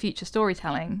terms of future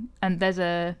storytelling, and there's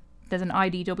an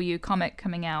IDW comic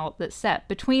coming out that's set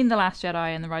between The Last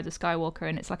Jedi and The Rise of Skywalker,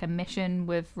 and it's like a mission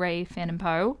with Rey, Finn, and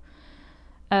Poe.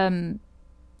 And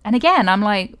again, I'm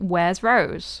like, where's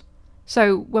Rose?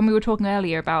 So when we were talking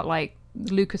earlier about like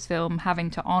Lucasfilm having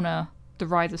to honor The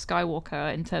Rise of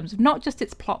Skywalker in terms of not just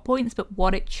its plot points, but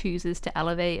what it chooses to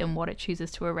elevate and what it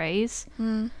chooses to erase.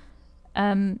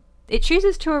 It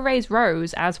chooses to erase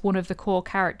Rose as one of the core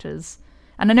characters.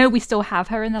 And I know we still have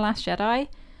her in The Last Jedi,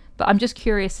 but I'm just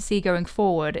curious to see going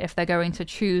forward if they're going to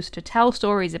choose to tell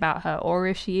stories about her, or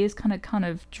if she is kind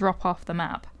of drop off the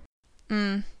map.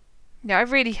 Yeah, I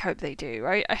really hope they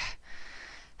do.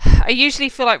 I usually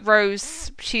feel like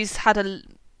Rose, she's had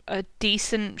a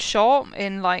decent shot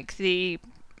in like the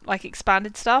like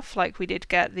expanded stuff. Like we did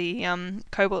get the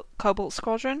Cobalt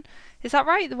Squadron. Is that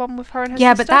right? The one with her and her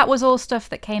Yeah, sister? but that was all stuff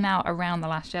that came out around The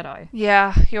Last Jedi.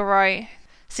 Yeah, you're right.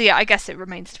 So yeah, I guess it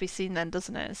remains to be seen then,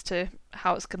 doesn't it, as to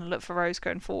how it's going to look for Rose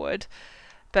going forward.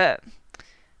 But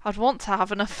I'd want to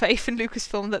have enough faith in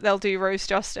Lucasfilm that they'll do Rose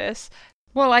justice.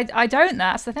 Well, I don't.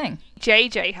 That's the thing.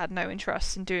 JJ had no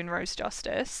interest in doing Rose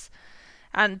justice.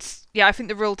 And yeah, I think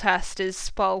the real test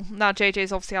is, well, now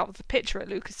JJ's obviously out of the picture at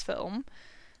Lucasfilm.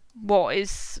 What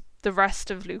is the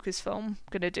rest of Lucasfilm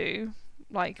going to do,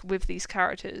 like, with these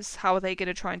characters? How are they going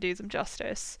to try and do them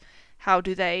justice? How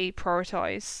do they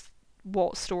prioritise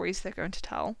what stories they're going to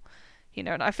tell? You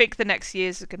know, and I think the next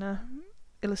years are going to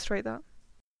illustrate that.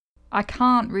 I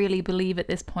can't really believe at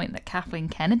this point that Kathleen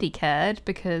Kennedy cared,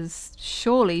 because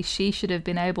surely she should have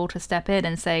been able to step in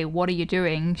and say, what are you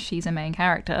doing? She's a main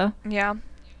character. Yeah.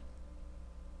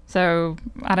 So,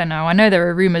 I don't know. I know there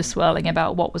are rumours swirling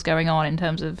about what was going on in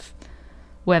terms of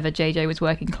whether JJ was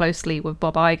working closely with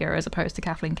Bob Iger as opposed to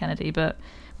Kathleen Kennedy, but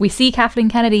we see Kathleen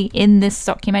Kennedy in this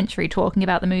documentary talking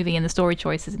about the movie and the story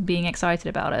choices and being excited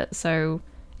about it. So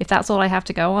if that's all I have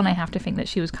to go on, I have to think that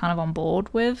she was kind of on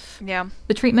board with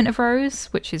the treatment of Rose,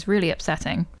 which is really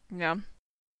upsetting. Yeah.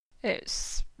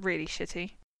 It's really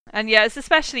shitty. And yeah, it's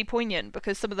especially poignant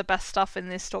because some of the best stuff in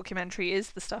this documentary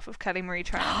is the stuff of Kelly Marie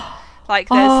Tran. Like,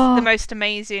 there's the most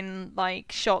amazing,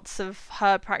 like, shots of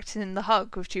her practicing the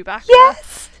hug with Chewbacca.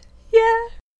 Yes! Yeah.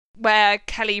 Where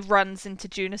Kelly runs into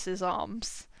Junus's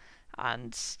arms.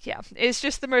 And yeah, it's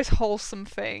just the most wholesome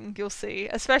thing you'll see,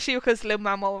 especially because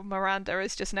Lin-Manuel Miranda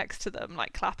is just next to them,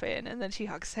 like, clapping, and then she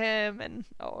hugs him, and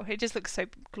oh, it just looks so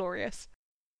glorious.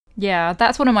 Yeah,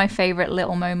 that's one of my favourite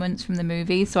little moments from the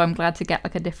movie, so I'm glad to get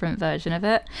like a different version of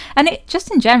it. And it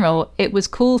just in general, it was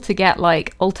cool to get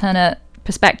like alternate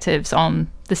perspectives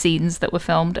on the scenes that were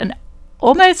filmed, and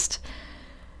almost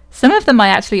some of them I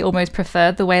actually almost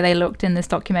preferred the way they looked in this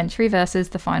documentary versus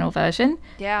the final version.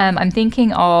 Yeah. I'm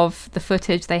thinking of the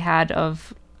footage they had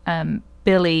of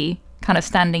Billy kind of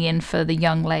standing in for the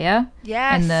young Leia.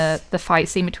 Yes. And the fight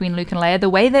scene between Luke and Leia. The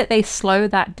way that they slow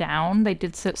that down, they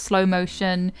did slow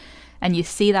motion, and you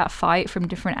see that fight from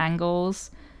different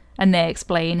angles, and they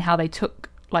explain how they took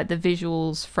like the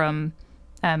visuals from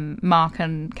Mark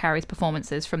and Carrie's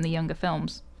performances from the younger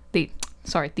films. The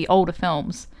older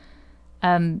films.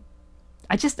 I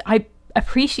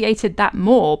appreciated that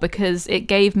more because it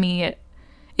gave me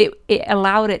it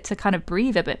allowed it to kind of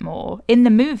breathe a bit more. In the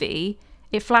movie,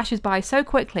 it flashes by so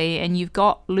quickly, and you've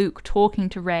got Luke talking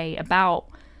to Rey about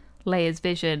Leia's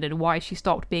vision and why she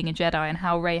stopped being a Jedi and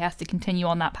how Rey has to continue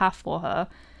on that path for her.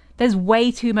 There's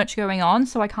way too much going on,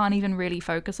 so I can't even really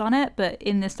focus on it. But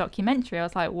in this documentary, I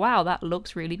was like, wow, that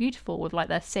looks really beautiful with like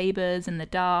their sabers in the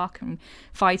dark and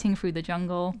fighting through the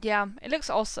jungle. Yeah, it looks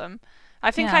awesome. I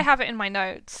think I have it in my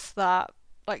notes that,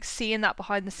 like, seeing that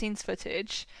behind the scenes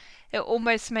footage, it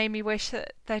almost made me wish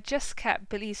that they just kept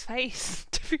Billy's face,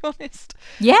 to be honest.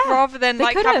 Yeah. Rather than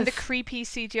like having the creepy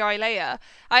CGI Leia.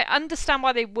 I understand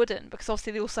why they wouldn't, because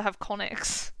obviously they also have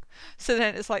conics. So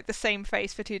then it's like the same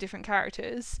face for two different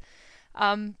characters.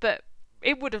 But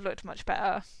it would have looked much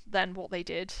better than what they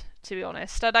did, to be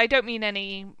honest. And I don't mean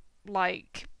any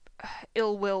like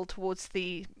ill will towards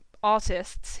the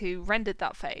artists who rendered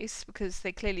that face, because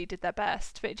they clearly did their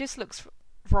best, but it just looks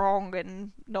wrong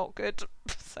and not good.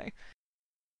 So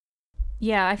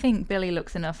yeah, I think Billy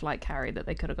looks enough like Carrie that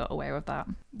they could have got away with that.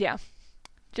 Yeah,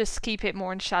 just keep it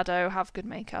more in shadow, have good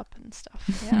makeup and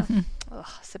stuff. Yeah. Ugh,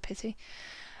 it's a pity.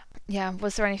 Yeah,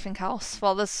 was there anything else?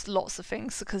 Well, there's lots of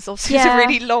things, because obviously it's a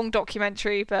really long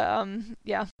documentary, but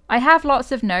yeah. I have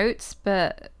lots of notes,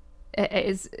 but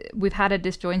we've had a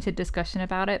disjointed discussion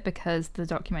about it because the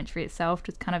documentary itself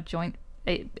just kind of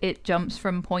it jumps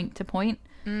from point to point.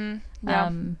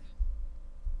 Yeah.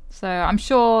 So I'm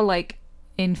sure like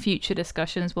in future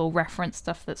discussions we'll reference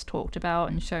stuff that's talked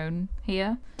about and shown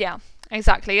here. Yeah,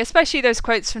 exactly. Especially those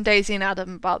quotes from Daisy and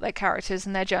Adam about their characters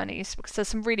and their journeys, because there's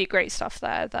some really great stuff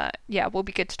there that, yeah, will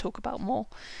be good to talk about more.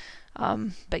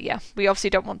 But yeah, we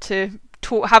obviously don't want to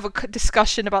have a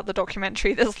discussion about the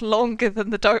documentary that's longer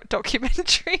than the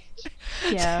documentary.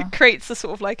 Yeah. It creates a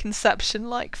sort of like Inception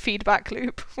like feedback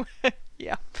loop.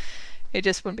 Yeah, it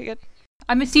just wouldn't be good.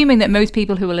 I'm assuming that most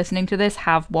people who are listening to this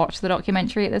have watched the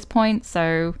documentary at this point,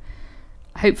 so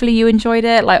hopefully you enjoyed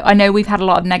it. Like, I know we've had a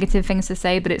lot of negative things to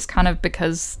say, but it's kind of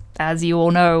because, as you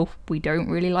all know, we don't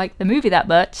really like the movie that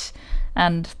much,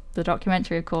 and the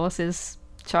documentary, of course, is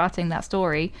charting that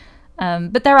story.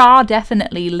 But there are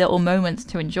definitely little moments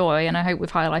to enjoy, and I hope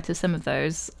we've highlighted some of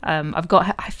those.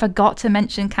 I forgot to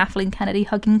mention Kathleen Kennedy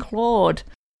hugging Claude.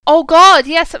 Oh God,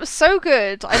 yes, that was so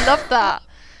good. I loved that.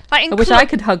 Like I wish I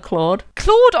could hug Claude.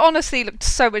 Claude honestly looked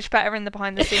so much better in the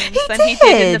behind the scenes than he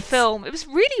did in the film. It was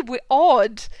really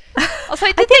odd. I was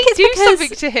like, did they do something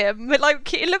to him?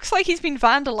 Like, it looks like he's been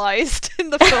vandalised in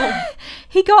the film.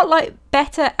 He got like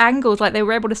better angles, like they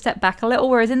were able to step back a little,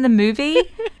 whereas in the movie,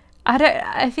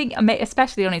 I think,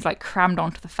 especially when he's like crammed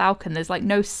onto the Falcon, there's like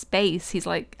no space. He's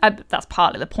like, that's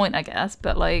partly the point, I guess,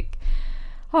 but like,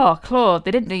 oh, Claude,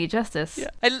 they didn't do you justice. Yeah.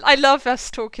 I love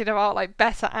us talking about like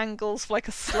better angles for like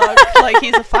a slug, like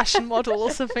he's a fashion model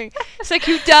or something. It's like,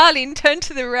 you darling, turn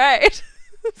to the right.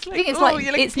 It's like,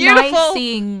 it's beautiful. Nice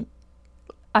seeing,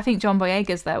 I think John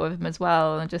Boyega's there with him as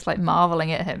well, and just like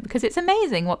marveling at him, because it's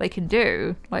amazing what they can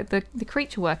do. Like the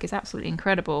creature work is absolutely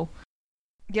incredible.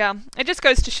 Yeah, it just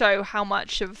goes to show how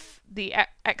much of the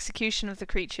execution of the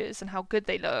creatures and how good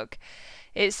they look,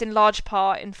 it's in large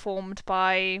part informed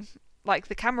by like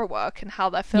the camera work and how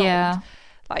they're filmed. Yeah.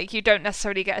 Like, you don't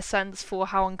necessarily get a sense for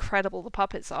how incredible the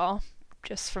puppets are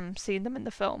just from seeing them in the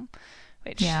film,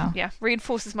 which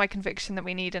reinforces my conviction that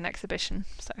we need an exhibition.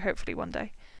 So hopefully one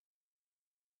day.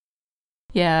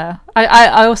 Yeah,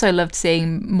 I also loved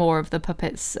seeing more of the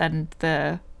puppets and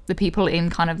the people in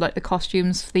kind of like the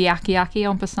costumes for the Yaki Yaki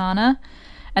on Pisana,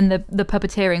 and the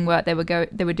puppeteering work they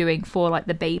were doing for like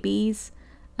the babies,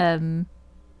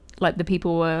 like the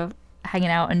people were hanging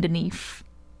out underneath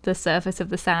the surface of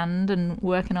the sand and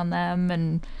working on them,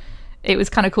 and it was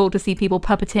kind of cool to see people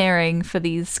puppeteering for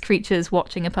these creatures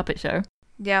watching a puppet show.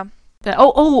 Yeah.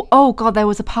 Oh God, there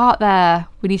was a part there.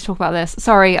 We need to talk about this.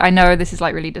 Sorry, I know this is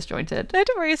like really disjointed. No,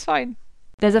 don't worry, it's fine.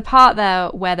 There's a part there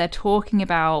where they're talking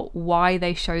about why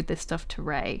they showed this stuff to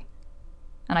Rey.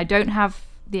 And I don't have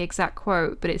the exact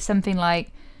quote, but it's something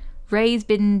like, Rey's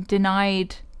been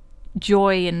denied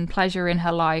joy and pleasure in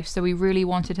her life, so we really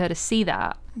wanted her to see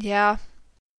that. Yeah.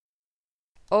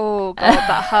 Oh God,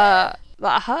 that hurt.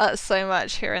 That hurts so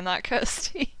much hearing that,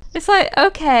 Kirsty. It's like,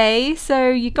 okay, so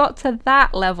you got to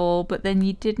that level, but then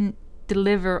you didn't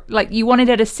deliver. Like, you wanted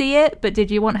her to see it, but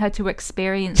did you want her to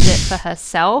experience it for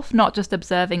herself, not just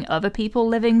observing other people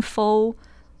living full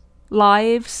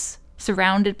lives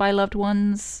surrounded by loved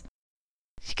ones?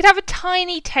 She could have a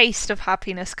tiny taste of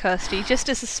happiness, Kirsty, just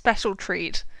as a special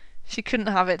treat. She couldn't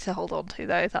have it to hold on to,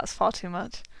 though. That's far too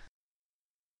much.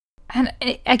 And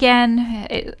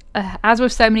as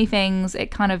with so many things,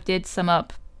 it kind of did sum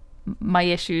up my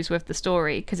issues with the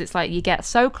story, because it's like you get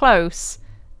so close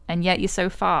and yet you're so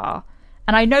far.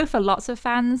 And I know for lots of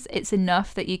fans, it's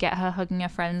enough that you get her hugging her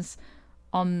friends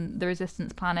on the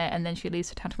Resistance planet and then she leaves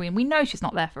for Tatooine. We know she's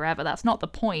not there forever. That's not the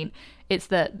point. It's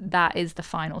that is the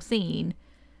final scene.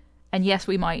 And yes,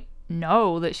 we might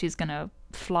know that she's going to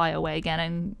fly away again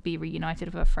and be reunited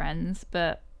with her friends,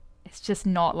 but it's just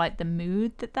not like the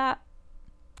mood that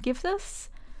gives us.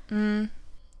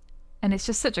 And it's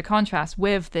just such a contrast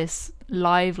with this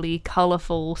lively,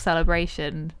 colourful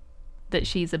celebration that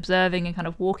she's observing and kind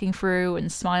of walking through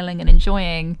and smiling and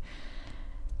enjoying.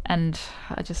 And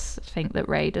I just think that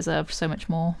Rey deserved so much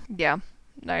more. Yeah.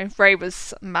 No, Rey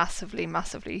was massively,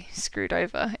 massively screwed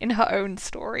over in her own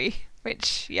story,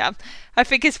 which, yeah, I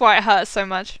think is why it hurts so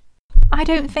much. I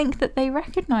don't think that they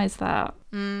recognise that.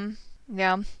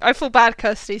 Yeah. I feel bad,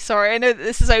 Kirsty. Sorry. I know that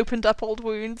this has opened up old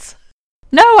wounds.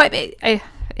 No,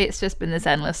 it's just been this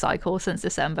endless cycle since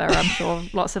December. I'm sure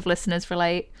lots of listeners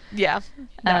relate. Yeah.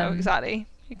 No, exactly.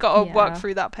 You've got to work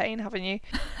through that pain, haven't you?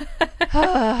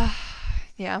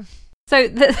 Yeah. So,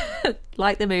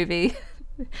 like the movie,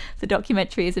 the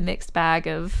documentary is a mixed bag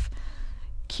of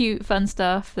cute, fun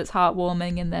stuff that's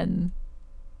heartwarming, and then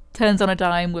turns on a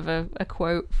dime with a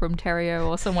quote from Terrio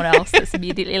or someone else that's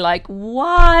immediately like,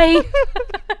 why?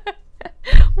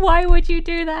 Why would you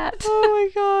do that? Oh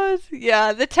my God.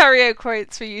 Yeah, the Terrio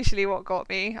quotes were usually what got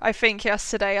me. I think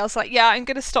yesterday I was like, yeah, I'm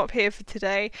going to stop here for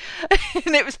today.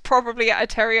 And it was probably at a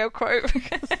Terrio quote.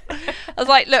 I was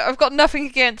like, look, I've got nothing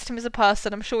against him as a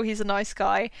person. I'm sure he's a nice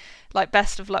guy. Like,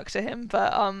 best of luck to him.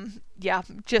 But, yeah,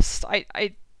 just,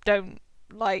 I don't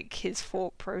like his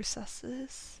thought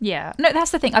processes. Yeah. No,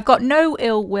 that's the thing. I've got no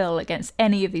ill will against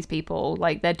any of these people.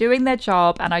 Like, they're doing their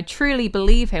job, and I truly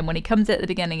believe him when he comes at the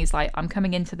beginning. He's like, I'm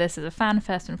coming into this as a fan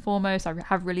first and foremost. I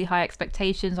have really high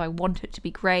expectations. I want it to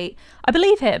be great. I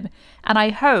believe him, and I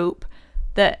hope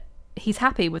that he's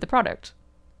happy with the product.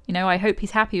 You know, I hope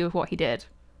he's happy with what he did.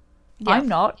 Yeah. I'm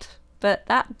not, but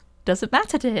that doesn't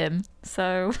matter to him.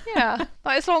 So yeah,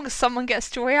 like, as long as someone gets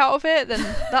joy out of it, then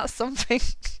that's something.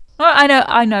 Well,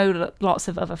 I know that lots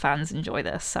of other fans enjoy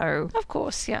this, so Of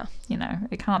course, yeah. you know,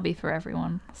 it can't be for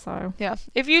everyone. So Yeah.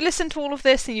 If you listen to all of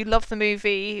this and you love the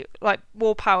movie, like,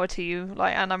 more power to you.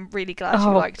 Like, and I'm really glad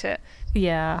you liked it.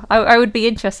 yeah, I would be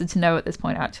interested to know at this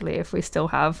point, actually, if we still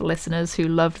have listeners who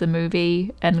loved the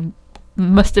movie and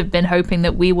must have been hoping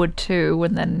that we would too,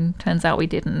 and then turns out we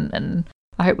didn't. And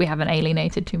I hope we haven't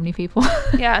alienated too many people.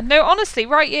 Yeah. No, honestly,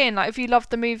 write in. Like, if you loved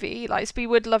the movie, like, we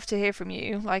would love to hear from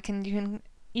you. Like, and you can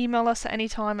email us at any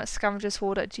time at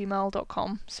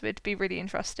scavengershoard@gmail.com. So we'd be really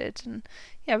interested, and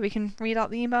yeah, we can read out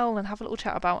the email and have a little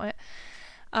chat about it.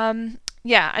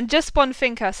 Yeah, and just one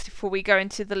thing, Kirsty, before we go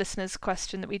into the listener's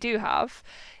question that we do have,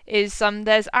 is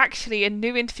there's actually a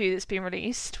new interview that's been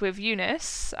released with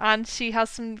Eunice, and she has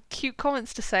some cute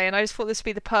comments to say, and I just thought this would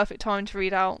be the perfect time to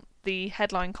read out the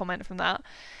headline comment from that.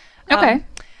 Okay.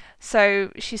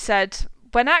 So she said,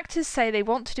 when actors say they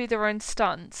want to do their own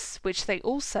stunts, which they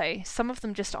all say, some of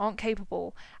them just aren't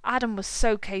capable. Adam was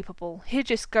so capable. He'd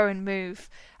just go and move.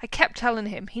 I kept telling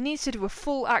him he needs to do a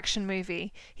full action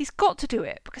movie. He's got to do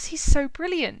it because he's so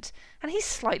brilliant. And he's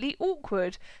slightly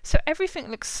awkward. So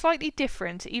everything looks slightly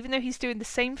different, even though he's doing the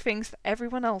same things that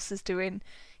everyone else is doing.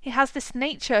 He has this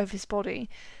nature of his body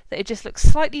that it just looks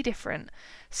slightly different.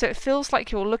 So it feels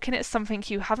like you're looking at something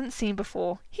you haven't seen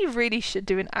before. He really should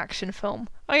do an action film.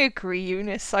 I agree,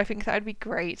 Eunice. I think that would be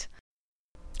great.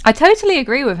 I totally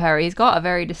agree with her. He's got a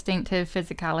very distinctive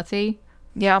physicality.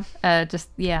 Yeah. I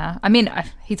mean,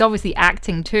 he's obviously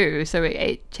acting too, so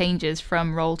it changes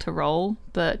from role to role.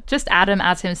 But just Adam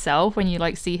as himself, when you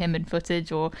like see him in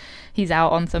footage or he's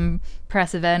out on some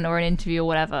press event or an interview or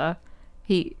whatever,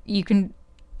 you can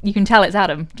tell it's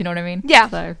Adam. Do you know what I mean? Yeah.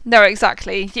 So. No,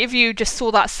 exactly. If you just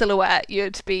saw that silhouette,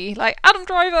 you'd be like, Adam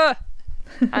Driver!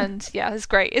 And yeah, it's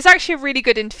great. It's actually a really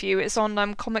good interview. It's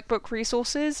on Comic Book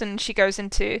Resources, and she goes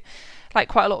into like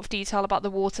quite a lot of detail about the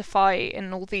water fight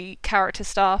and all the character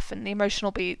stuff and the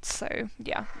emotional beats. So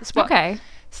yeah, it's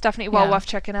definitely well worth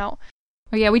checking out.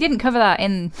 Oh yeah, we didn't cover that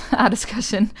in our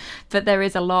discussion, but there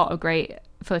is a lot of great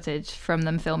footage from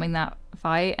them filming that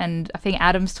fight, and I think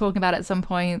Adam's talking about it at some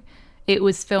point. It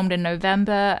was filmed in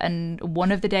November, and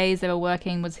one of the days they were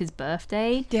working was his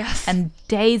birthday. Yes. And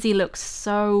Daisy looks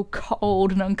so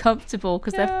cold and uncomfortable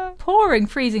because they're pouring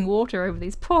freezing water over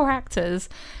these poor actors,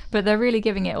 but they're really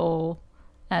giving it all.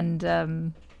 And I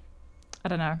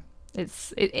don't know.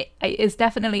 It's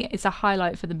definitely a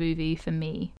highlight for the movie for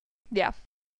me. Yeah.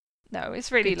 No,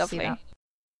 it's really lovely.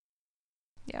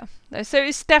 Yeah. No, so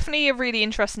it's definitely a really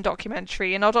interesting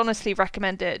documentary, and I'd honestly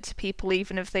recommend it to people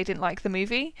even if they didn't like the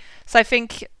movie. So I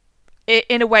think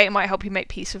in a way it might help you make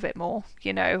peace with it more,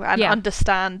 you know, and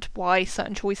understand why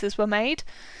certain choices were made.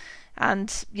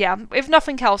 And yeah, if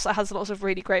nothing else, it has lots of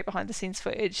really great behind the scenes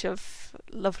footage of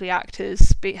lovely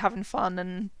actors having fun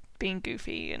and being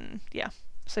goofy, and yeah,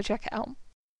 so check it out.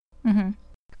 Mm-hmm.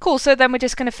 Cool, so then we're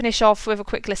just going to finish off with a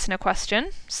quick listener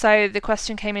question. So the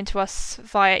question came into us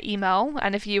via email,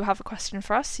 and if you have a question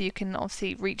for us, you can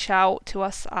obviously reach out to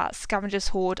us at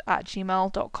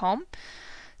scavengershoard@gmail.com.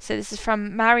 So this is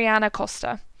from Mariana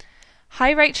Costa.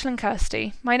 Hi Rachel and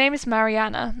Kirsty, my name is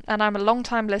Mariana, and I'm a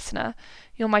long-time listener.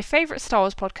 You're my favourite Star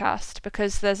Wars podcast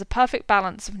because there's a perfect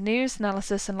balance of news,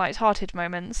 analysis and light-hearted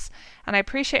moments, and I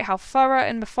appreciate how thorough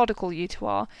and methodical you two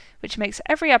are, which makes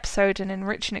every episode an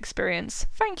enriching experience.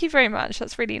 Thank you very much,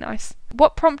 that's really nice.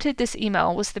 What prompted this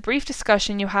email was the brief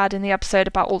discussion you had in the episode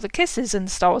about all the kisses in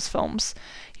the Star Wars films.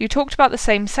 You talked about the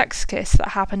same-sex kiss that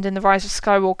happened in The Rise of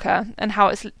Skywalker, and how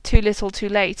it's too little too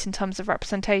late in terms of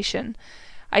representation.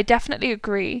 I definitely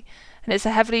agree, and it's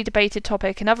a heavily debated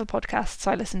topic in other podcasts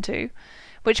I listen to.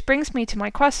 Which brings me to my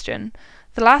question.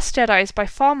 The Last Jedi is by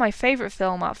far my favourite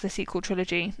film out of the sequel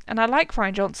trilogy, and I like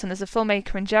Rian Johnson as a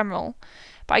filmmaker in general,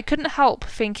 but I couldn't help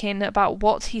thinking about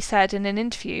what he said in an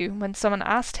interview when someone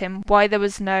asked him why there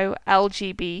was no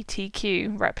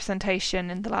LGBTQ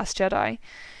representation in The Last Jedi.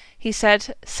 He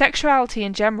said, sexuality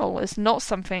in general is not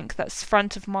something that's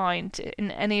front of mind in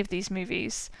any of these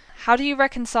movies. How do you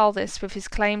reconcile this with his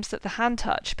claims that the hand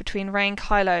touch between Rey and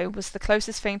Kylo was the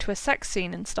closest thing to a sex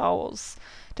scene in Star Wars?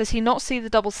 Does he not see the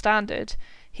double standard?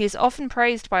 He is often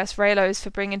praised by us Reylos for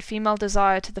bringing female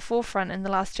desire to the forefront in The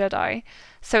Last Jedi,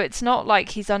 so it's not like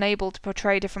he's unable to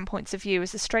portray different points of view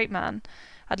as a straight man.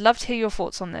 I'd love to hear your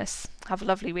thoughts on this. Have a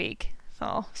lovely week.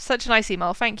 Oh, such a nice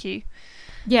email, thank you.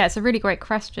 Yeah, it's a really great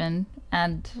question,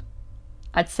 and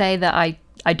I'd say that I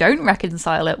don't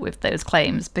reconcile it with those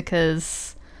claims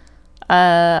because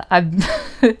I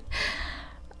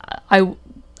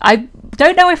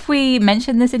don't know if we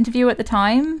mentioned this interview at the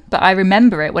time, but I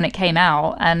remember it when it came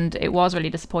out, and it was really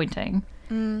disappointing.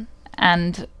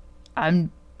 And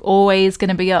always going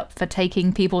to be up for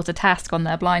taking people to task on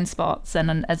their blind spots.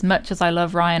 And as much as I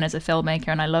love Ryan as a filmmaker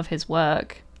and I love his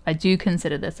work, I do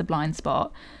consider this a blind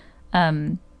spot.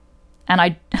 And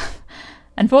I,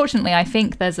 unfortunately, I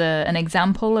think there's an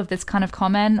example of this kind of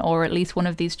comment, or at least one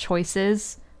of these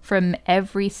choices, from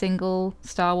every single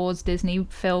Star Wars Disney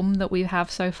film that we have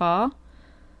so far.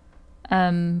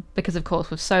 Because, of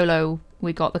course, with Solo,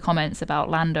 we got the comments about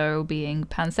Lando being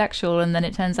pansexual, and then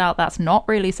it turns out that's not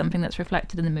really something that's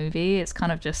reflected in the movie. It's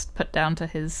kind of just put down to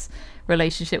his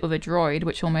relationship with a droid,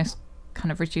 which almost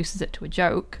kind of reduces it to a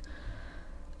joke.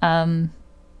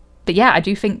 But yeah, I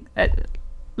do think,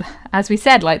 as we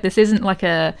said, like, this isn't like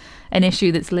an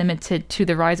issue that's limited to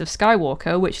The Rise of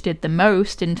Skywalker, which did the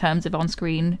most in terms of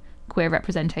on-screen queer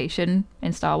representation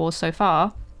in Star Wars so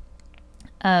far.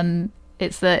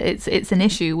 It's an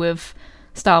issue with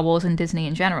Star Wars and Disney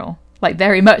in general, like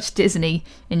very much Disney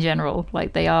in general.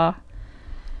 Like, they are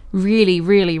really,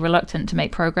 really reluctant to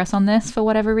make progress on this for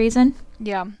whatever reason.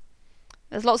 Yeah.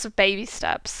 There's lots of baby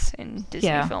steps in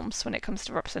Disney films when it comes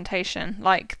to representation.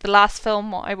 Like, the last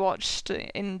film I watched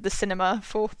in the cinema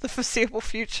for the foreseeable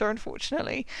future,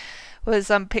 unfortunately, was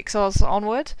Pixar's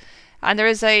Onward. And there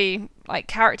is a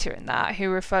character in that who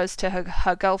refers to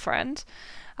her girlfriend.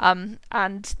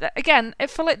 Again, I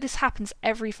feel like this happens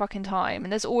every fucking time,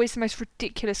 and there's always the most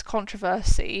ridiculous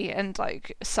controversy, and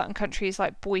like certain countries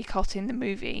like boycotting the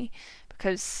movie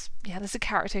because there's a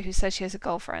character who says she has a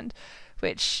girlfriend,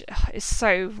 which is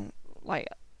so like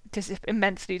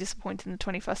immensely disappointing in the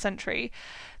 21st century.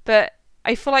 But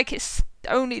I feel like it's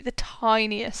only the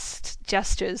tiniest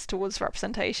gestures towards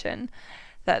representation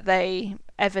that they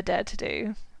ever dare to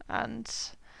do, and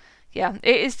yeah,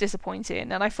 it is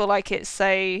disappointing, and I feel like it's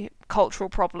a cultural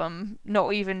problem,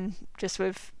 not even just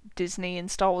with Disney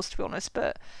and Star Wars, to be honest,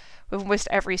 but with almost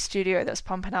every studio that's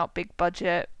pumping out big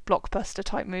budget, blockbuster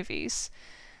type movies.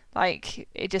 Like,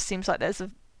 it just seems like there's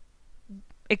a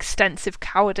extensive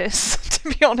cowardice, to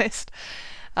be honest.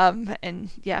 And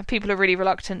yeah, people are really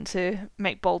reluctant to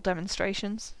make bold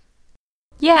demonstrations.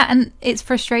 Yeah, and it's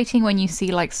frustrating when you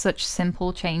see like such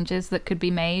simple changes that could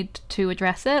be made to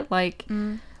address it. Like,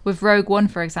 with Rogue One,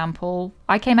 for example,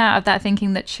 I came out of that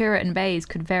thinking that Chirrut and Baze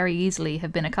could very easily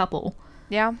have been a couple.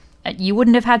 Yeah. You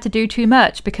wouldn't have had to do too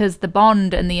much because the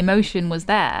bond and the emotion was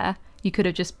there. You could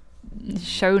have just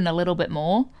shown a little bit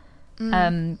more.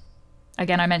 Again,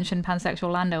 I mentioned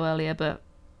pansexual Lando earlier, but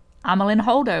Amilyn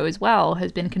Holdo as well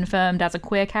has been confirmed as a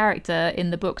queer character in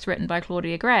the books written by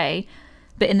Claudia Gray.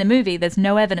 But in the movie, there's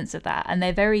no evidence of that. And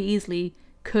they very easily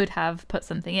could have put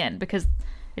something in, because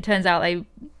it turns out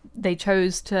they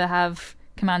chose to have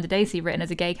Commander Daisy written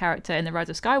as a gay character in The Rise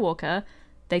of Skywalker.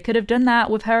 They could have done that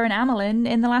with her and Amilyn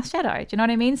in The Last Jedi. Do you know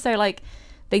what I mean? So, like,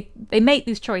 they make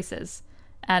these choices.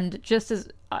 And just as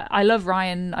I love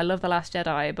Ryan, I love The Last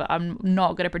Jedi, but I'm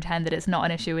not going to pretend that it's not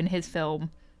an issue in his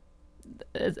film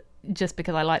just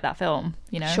because I like that film,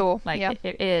 you know? Sure, like, yeah.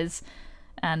 it is.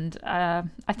 And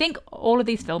I think all of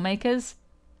these filmmakers,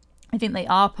 I think they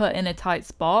are put in a tight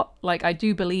spot. Like, I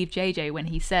do believe JJ when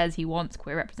he says he wants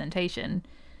queer representation,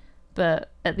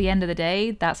 but at the end of the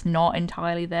day, that's not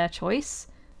entirely their choice.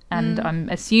 And I'm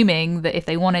assuming that if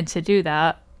they wanted to do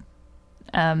that,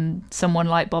 someone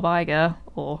like Bob Iger,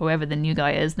 or whoever the new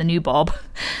guy is, the new Bob,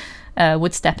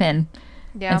 would step in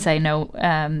and say, no,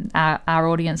 our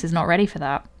audience is not ready for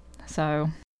that. So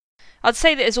I'd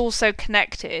say that it's also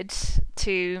connected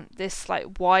to this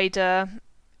like wider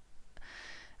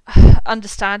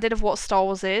understanding of what Star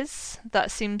Wars is that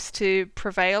seems to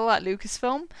prevail at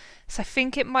Lucasfilm. So I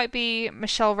think it might be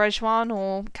Michelle Rejwan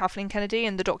or Kathleen Kennedy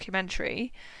in the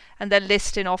documentary, and they're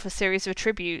listing off a series of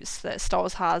attributes that Star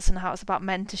Wars has and how it's about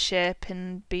mentorship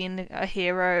and being a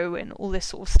hero and all this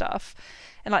sort of stuff.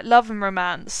 And like love and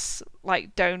romance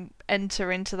like don't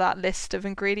enter into that list of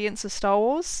ingredients of Star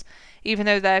Wars, even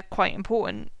though they're quite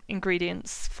important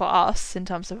ingredients for us in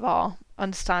terms of our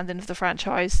understanding of the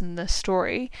franchise and the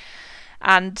story.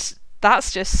 And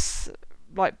that's just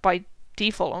like by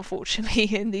default,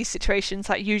 unfortunately, in these situations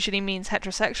that usually means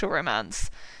heterosexual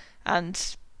romance.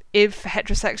 And if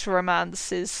heterosexual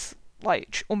romance is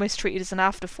like almost treated as an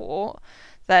afterthought,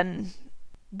 then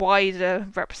wider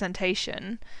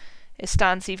representation, it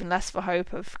stands even less for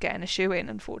hope of getting a shoe in,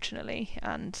 unfortunately,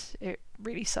 and it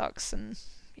really sucks. And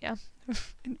yeah,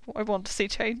 I want to see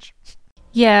change.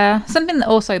 Yeah, something that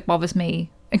also bothers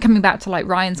me, and coming back to like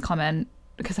Ryan's comment,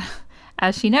 because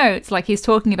as she notes, like he's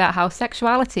talking about how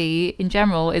sexuality in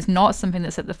general is not something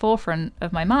that's at the forefront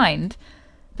of my mind,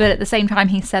 but at the same time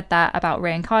he said that about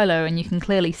Rey and Kylo, and you can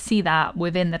clearly see that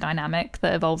within the dynamic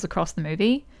that evolves across the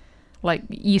movie. Like,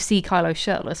 you see Kylo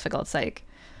shirtless, for God's sake,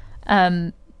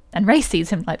 and Rey sees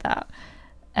him like that.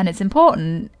 and it's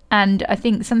important. And I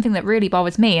think something that really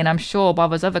bothers me, and I'm sure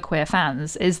bothers other queer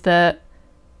fans, is that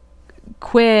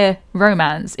queer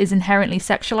romance is inherently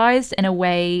sexualized in a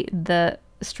way that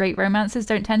straight romances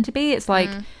don't tend to be. It's like,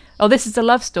 oh, this is a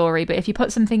love story, but if you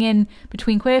put something in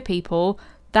between queer people,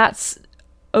 that's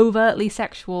overtly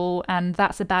sexual and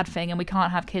that's a bad thing, and we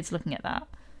can't have kids looking at that.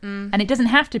 And it doesn't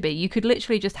have to be. You could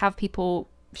literally just have people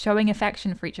showing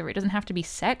affection for each other. It doesn't have to be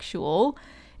sexual.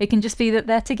 It can just be that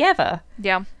they're together.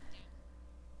 Yeah.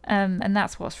 And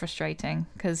that's what's frustrating,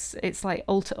 because it's like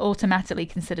automatically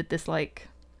considered this like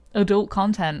adult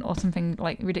content or something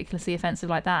like ridiculously offensive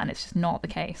like that, and it's just not the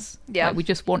case. Yeah. Like, we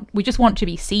just want to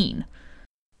be seen.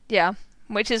 Yeah.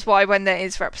 Which is why when there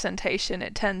is representation,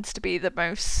 it tends to be the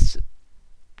most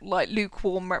like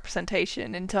lukewarm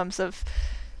representation in terms of,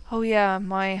 oh yeah,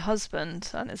 my husband,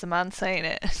 and it's a man saying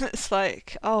it. It's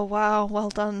like, oh wow, well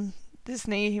done,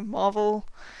 Disney, Marvel,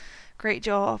 great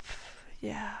job.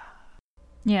 Yeah.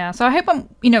 Yeah, so I hope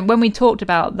when we talked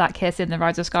about that kiss in The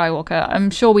Rise of Skywalker,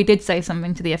 I'm sure we did say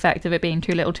something to the effect of it being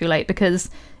too little too late, because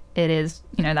it is,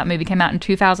 that movie came out in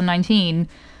 2019.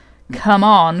 Come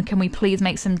on, can we please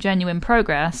make some genuine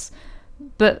progress?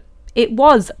 But it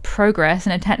was progress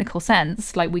in a technical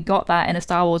sense. Like, we got that in a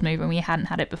Star Wars movie and we hadn't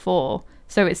had it before.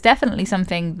 So it's definitely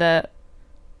something that,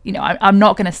 I'm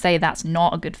not going to say that's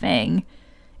not a good thing.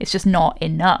 It's just not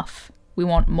enough. We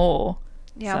want more.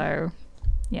 Yeah. So,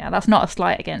 yeah, that's not a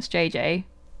slight against JJ.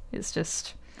 It's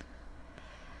just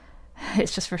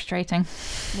frustrating.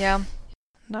 Yeah.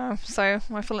 No, so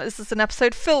I feel like this is an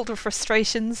episode filled with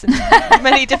frustrations in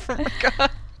many different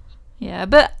regards. Yeah,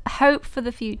 but hope for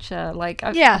the future. Like,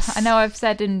 yes. I know I've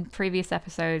said in previous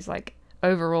episodes, like,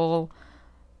 overall,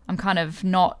 I'm kind of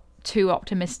not too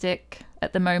optimistic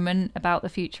at the moment about the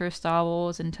future of Star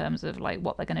Wars in terms of, like,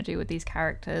 what they're going to do with these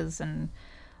characters and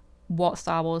what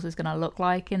Star Wars is going to look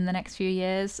like in the next few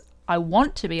years. I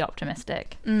want to be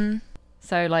optimistic.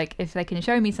 So, like, if they can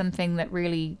show me something that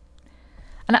really...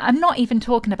 And I'm not even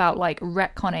talking about, like,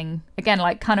 retconning, again,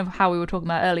 like, kind of how we were talking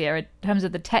about earlier, in terms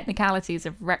of the technicalities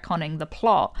of retconning the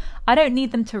plot. I don't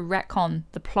need them to retcon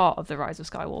the plot of The Rise of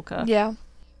Skywalker. Yeah.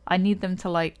 I need them to,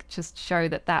 like, just show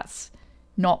that that's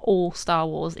not all Star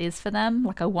Wars is for them.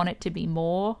 Like, I want it to be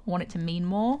more. I want it to mean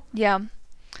more. Yeah.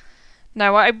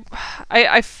 No,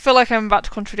 I feel like I'm about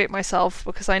to contradict myself,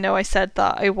 because I know I said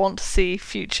that I want to see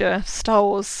future Star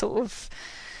Wars sort of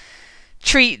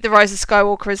treat The Rise of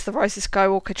Skywalker as The Rise of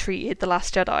Skywalker treated The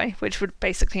Last Jedi, which would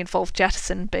basically involve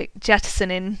jettisoning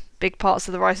big parts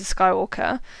of The Rise of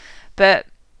Skywalker. But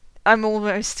I'm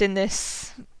almost in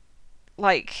this,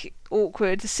 like,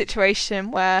 awkward situation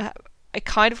where I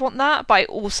kind of want that, but I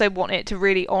also want it to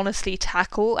really honestly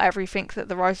tackle everything that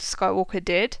The Rise of Skywalker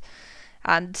did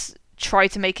and try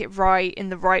to make it right in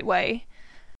the right way.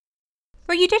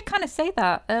 Well, you did kind of say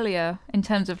that earlier in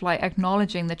terms of, like,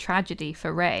 acknowledging the tragedy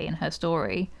for Rey and her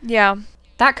story. Yeah.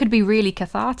 That could be really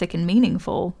cathartic and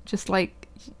meaningful. Just like,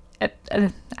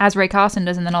 as Ray Carson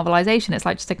does in the novelization, it's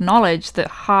like, just acknowledge that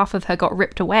half of her got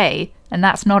ripped away, and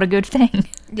that's not a good thing.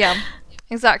 Yeah,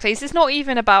 exactly. So it's not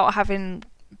even about having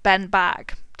Ben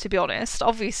back, to be honest.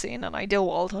 Obviously, in an ideal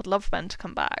world, I'd love Ben to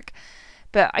come back.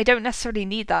 But I don't necessarily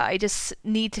need that. I just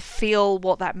need to feel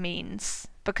what that means,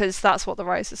 because that's what The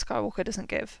Rise of Skywalker doesn't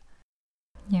give.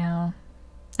 Yeah.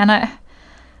 And I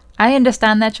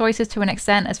understand their choices to an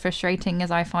extent, as frustrating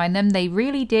as I find them. They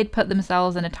really did put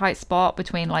themselves in a tight spot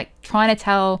between, like, trying to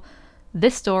tell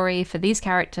this story for these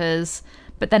characters,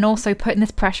 but then also putting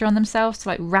this pressure on themselves to,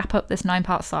 like, wrap up this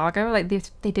 9-part saga. Like,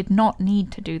 they did not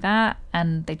need to do that,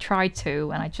 and they tried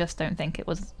to, and I just don't think it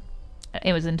was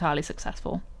entirely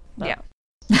successful. But yeah.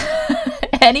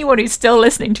 Anyone who's still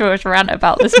listening to us rant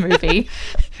about this movie,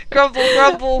 grumble.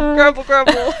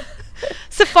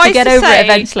 Suffice we'll get to over say, it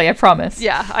eventually, I promise.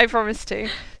 Yeah, I promise to.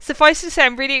 Suffice to say,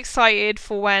 I'm really excited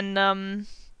for when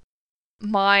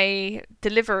my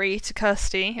delivery to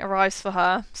Kirsty arrives for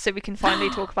her, so we can finally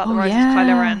talk about The Rise of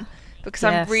Kylo Ren. Because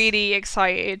I'm really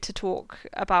excited to talk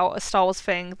about a Star Wars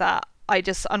thing that I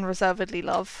just unreservedly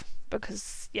love.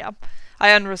 Because, yeah,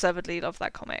 I unreservedly love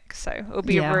that comic, so it'll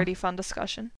be a really fun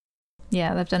discussion.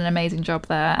 Yeah, they've done an amazing job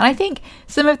there. And I think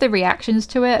some of the reactions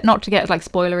to it, not to get, like,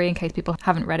 spoilery in case people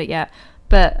haven't read it yet,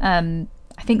 but I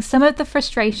think some of the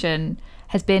frustration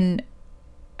has been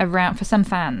around, for some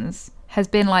fans, has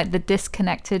been, like, the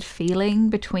disconnected feeling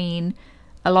between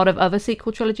a lot of other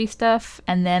sequel trilogy stuff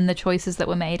and then the choices that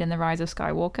were made in The Rise of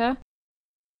Skywalker.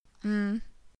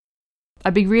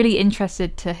 I'd be really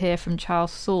interested to hear from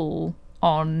Charles Soule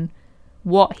on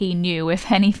what he knew,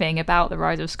 if anything, about The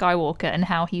Rise of Skywalker and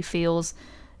how he feels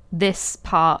this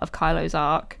part of Kylo's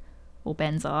arc, or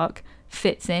Ben's arc,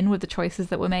 fits in with the choices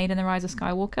that were made in The Rise of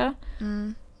Skywalker.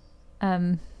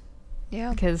 Yeah.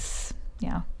 Because,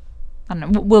 yeah, I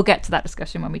don't know. We'll get to that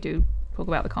discussion when we do talk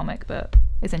about the comic, but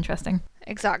it's interesting.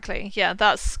 Exactly. Yeah,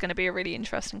 that's going to be a really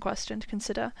interesting question to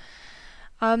consider.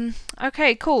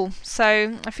 Okay, cool.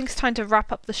 So I think it's time to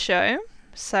wrap up the show.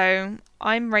 So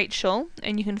I'm Rachel,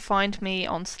 and you can find me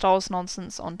on Star Wars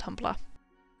Nonsense on Tumblr.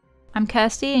 I'm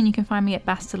Kirsty, and you can find me at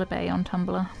Bastila Bay on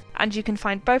Tumblr. And you can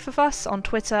find both of us on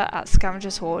Twitter at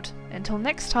Scavengers Horde. Until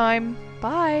next time,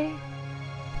 bye!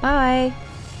 Bye!